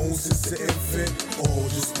known since an infant, all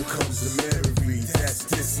just becomes a memory that's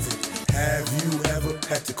distant. Have you ever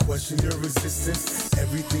had to question your resistance?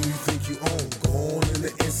 Everything you think you own, gone in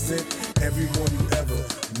an instant. Everyone you ever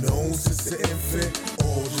known since an infant,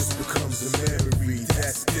 all just becomes a memory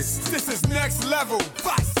that's distant. This is next level.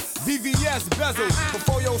 VVS bezel.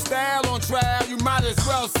 Before your style on trial, you might as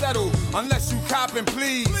well settle. Unless you cop and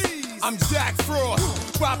please. I'm Jack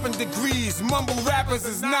Frost, dropping degrees. Mumble rappers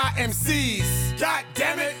is not MCs. God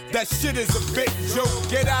damn it, that shit is a big joke.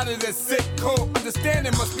 Get out of this sick code.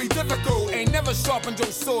 Understanding must be difficult. Ain't never sharpened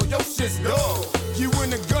your sword, your shit's dull. You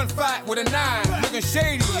in a gunfight with a 9, looking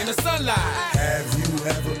shady in the sunlight. Have you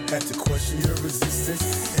ever had to question your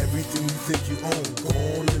resistance? Everything you think you own,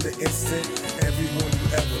 gone in an instant. Everyone you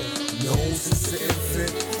ever known since an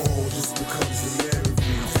infant, all just becomes a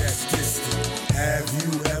memory that's distant. Have you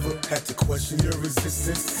ever had to question your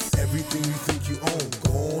resistance? Everything you think you own,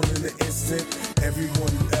 gone in an instant.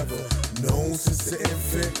 Everyone you ever known since an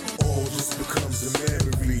infant, all just becomes a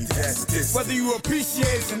memory that's distant. Whether you appreciate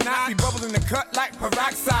it or not, we bubble in the cut like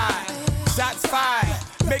peroxide. Shots fired,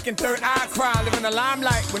 making third eye cry, live in the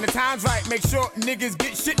limelight when the time's right. Make sure niggas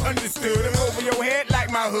get shit understood. I'm over your head like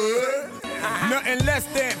my hood. Nothing less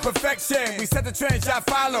than perfection. We set the trend, y'all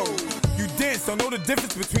follow. You dance, don't know the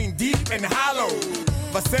difference between deep and hollow.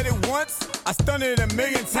 If I said it once, I stunned it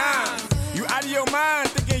 1,000,000 times. You out of your mind,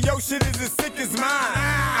 thinking your shit is as sick as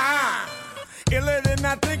mine. Iller than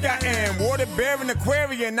I think I am. Water bearing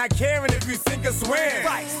aquarium, not caring if you sink or swim.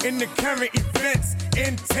 In the current events,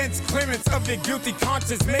 intense clearance of your guilty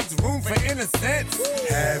conscience makes room for innocence.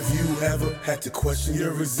 Have you ever had to question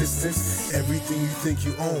your resistance? Everything you think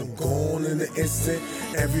you own, gone in an instant.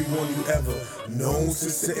 Everyone you ever known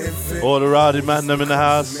since an infant. All the rowdy man them in the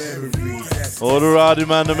house. All the rowdy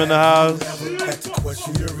man them in the house.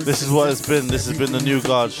 This is what it's been. This has been the New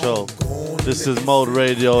Guard show. This is Mode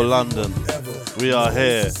Radio London. We are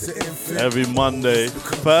here every Monday.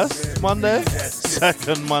 First Monday,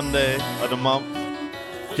 second Monday of the month.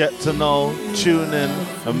 Get to know, tune in,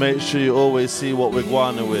 and make sure you always see what we're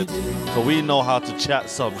going with. So we know how to chat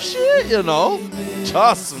some shit, you know.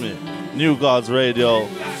 Trust me. New Guards Radio.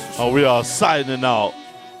 And we are signing out.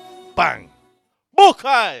 Bang.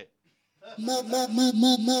 Bukai!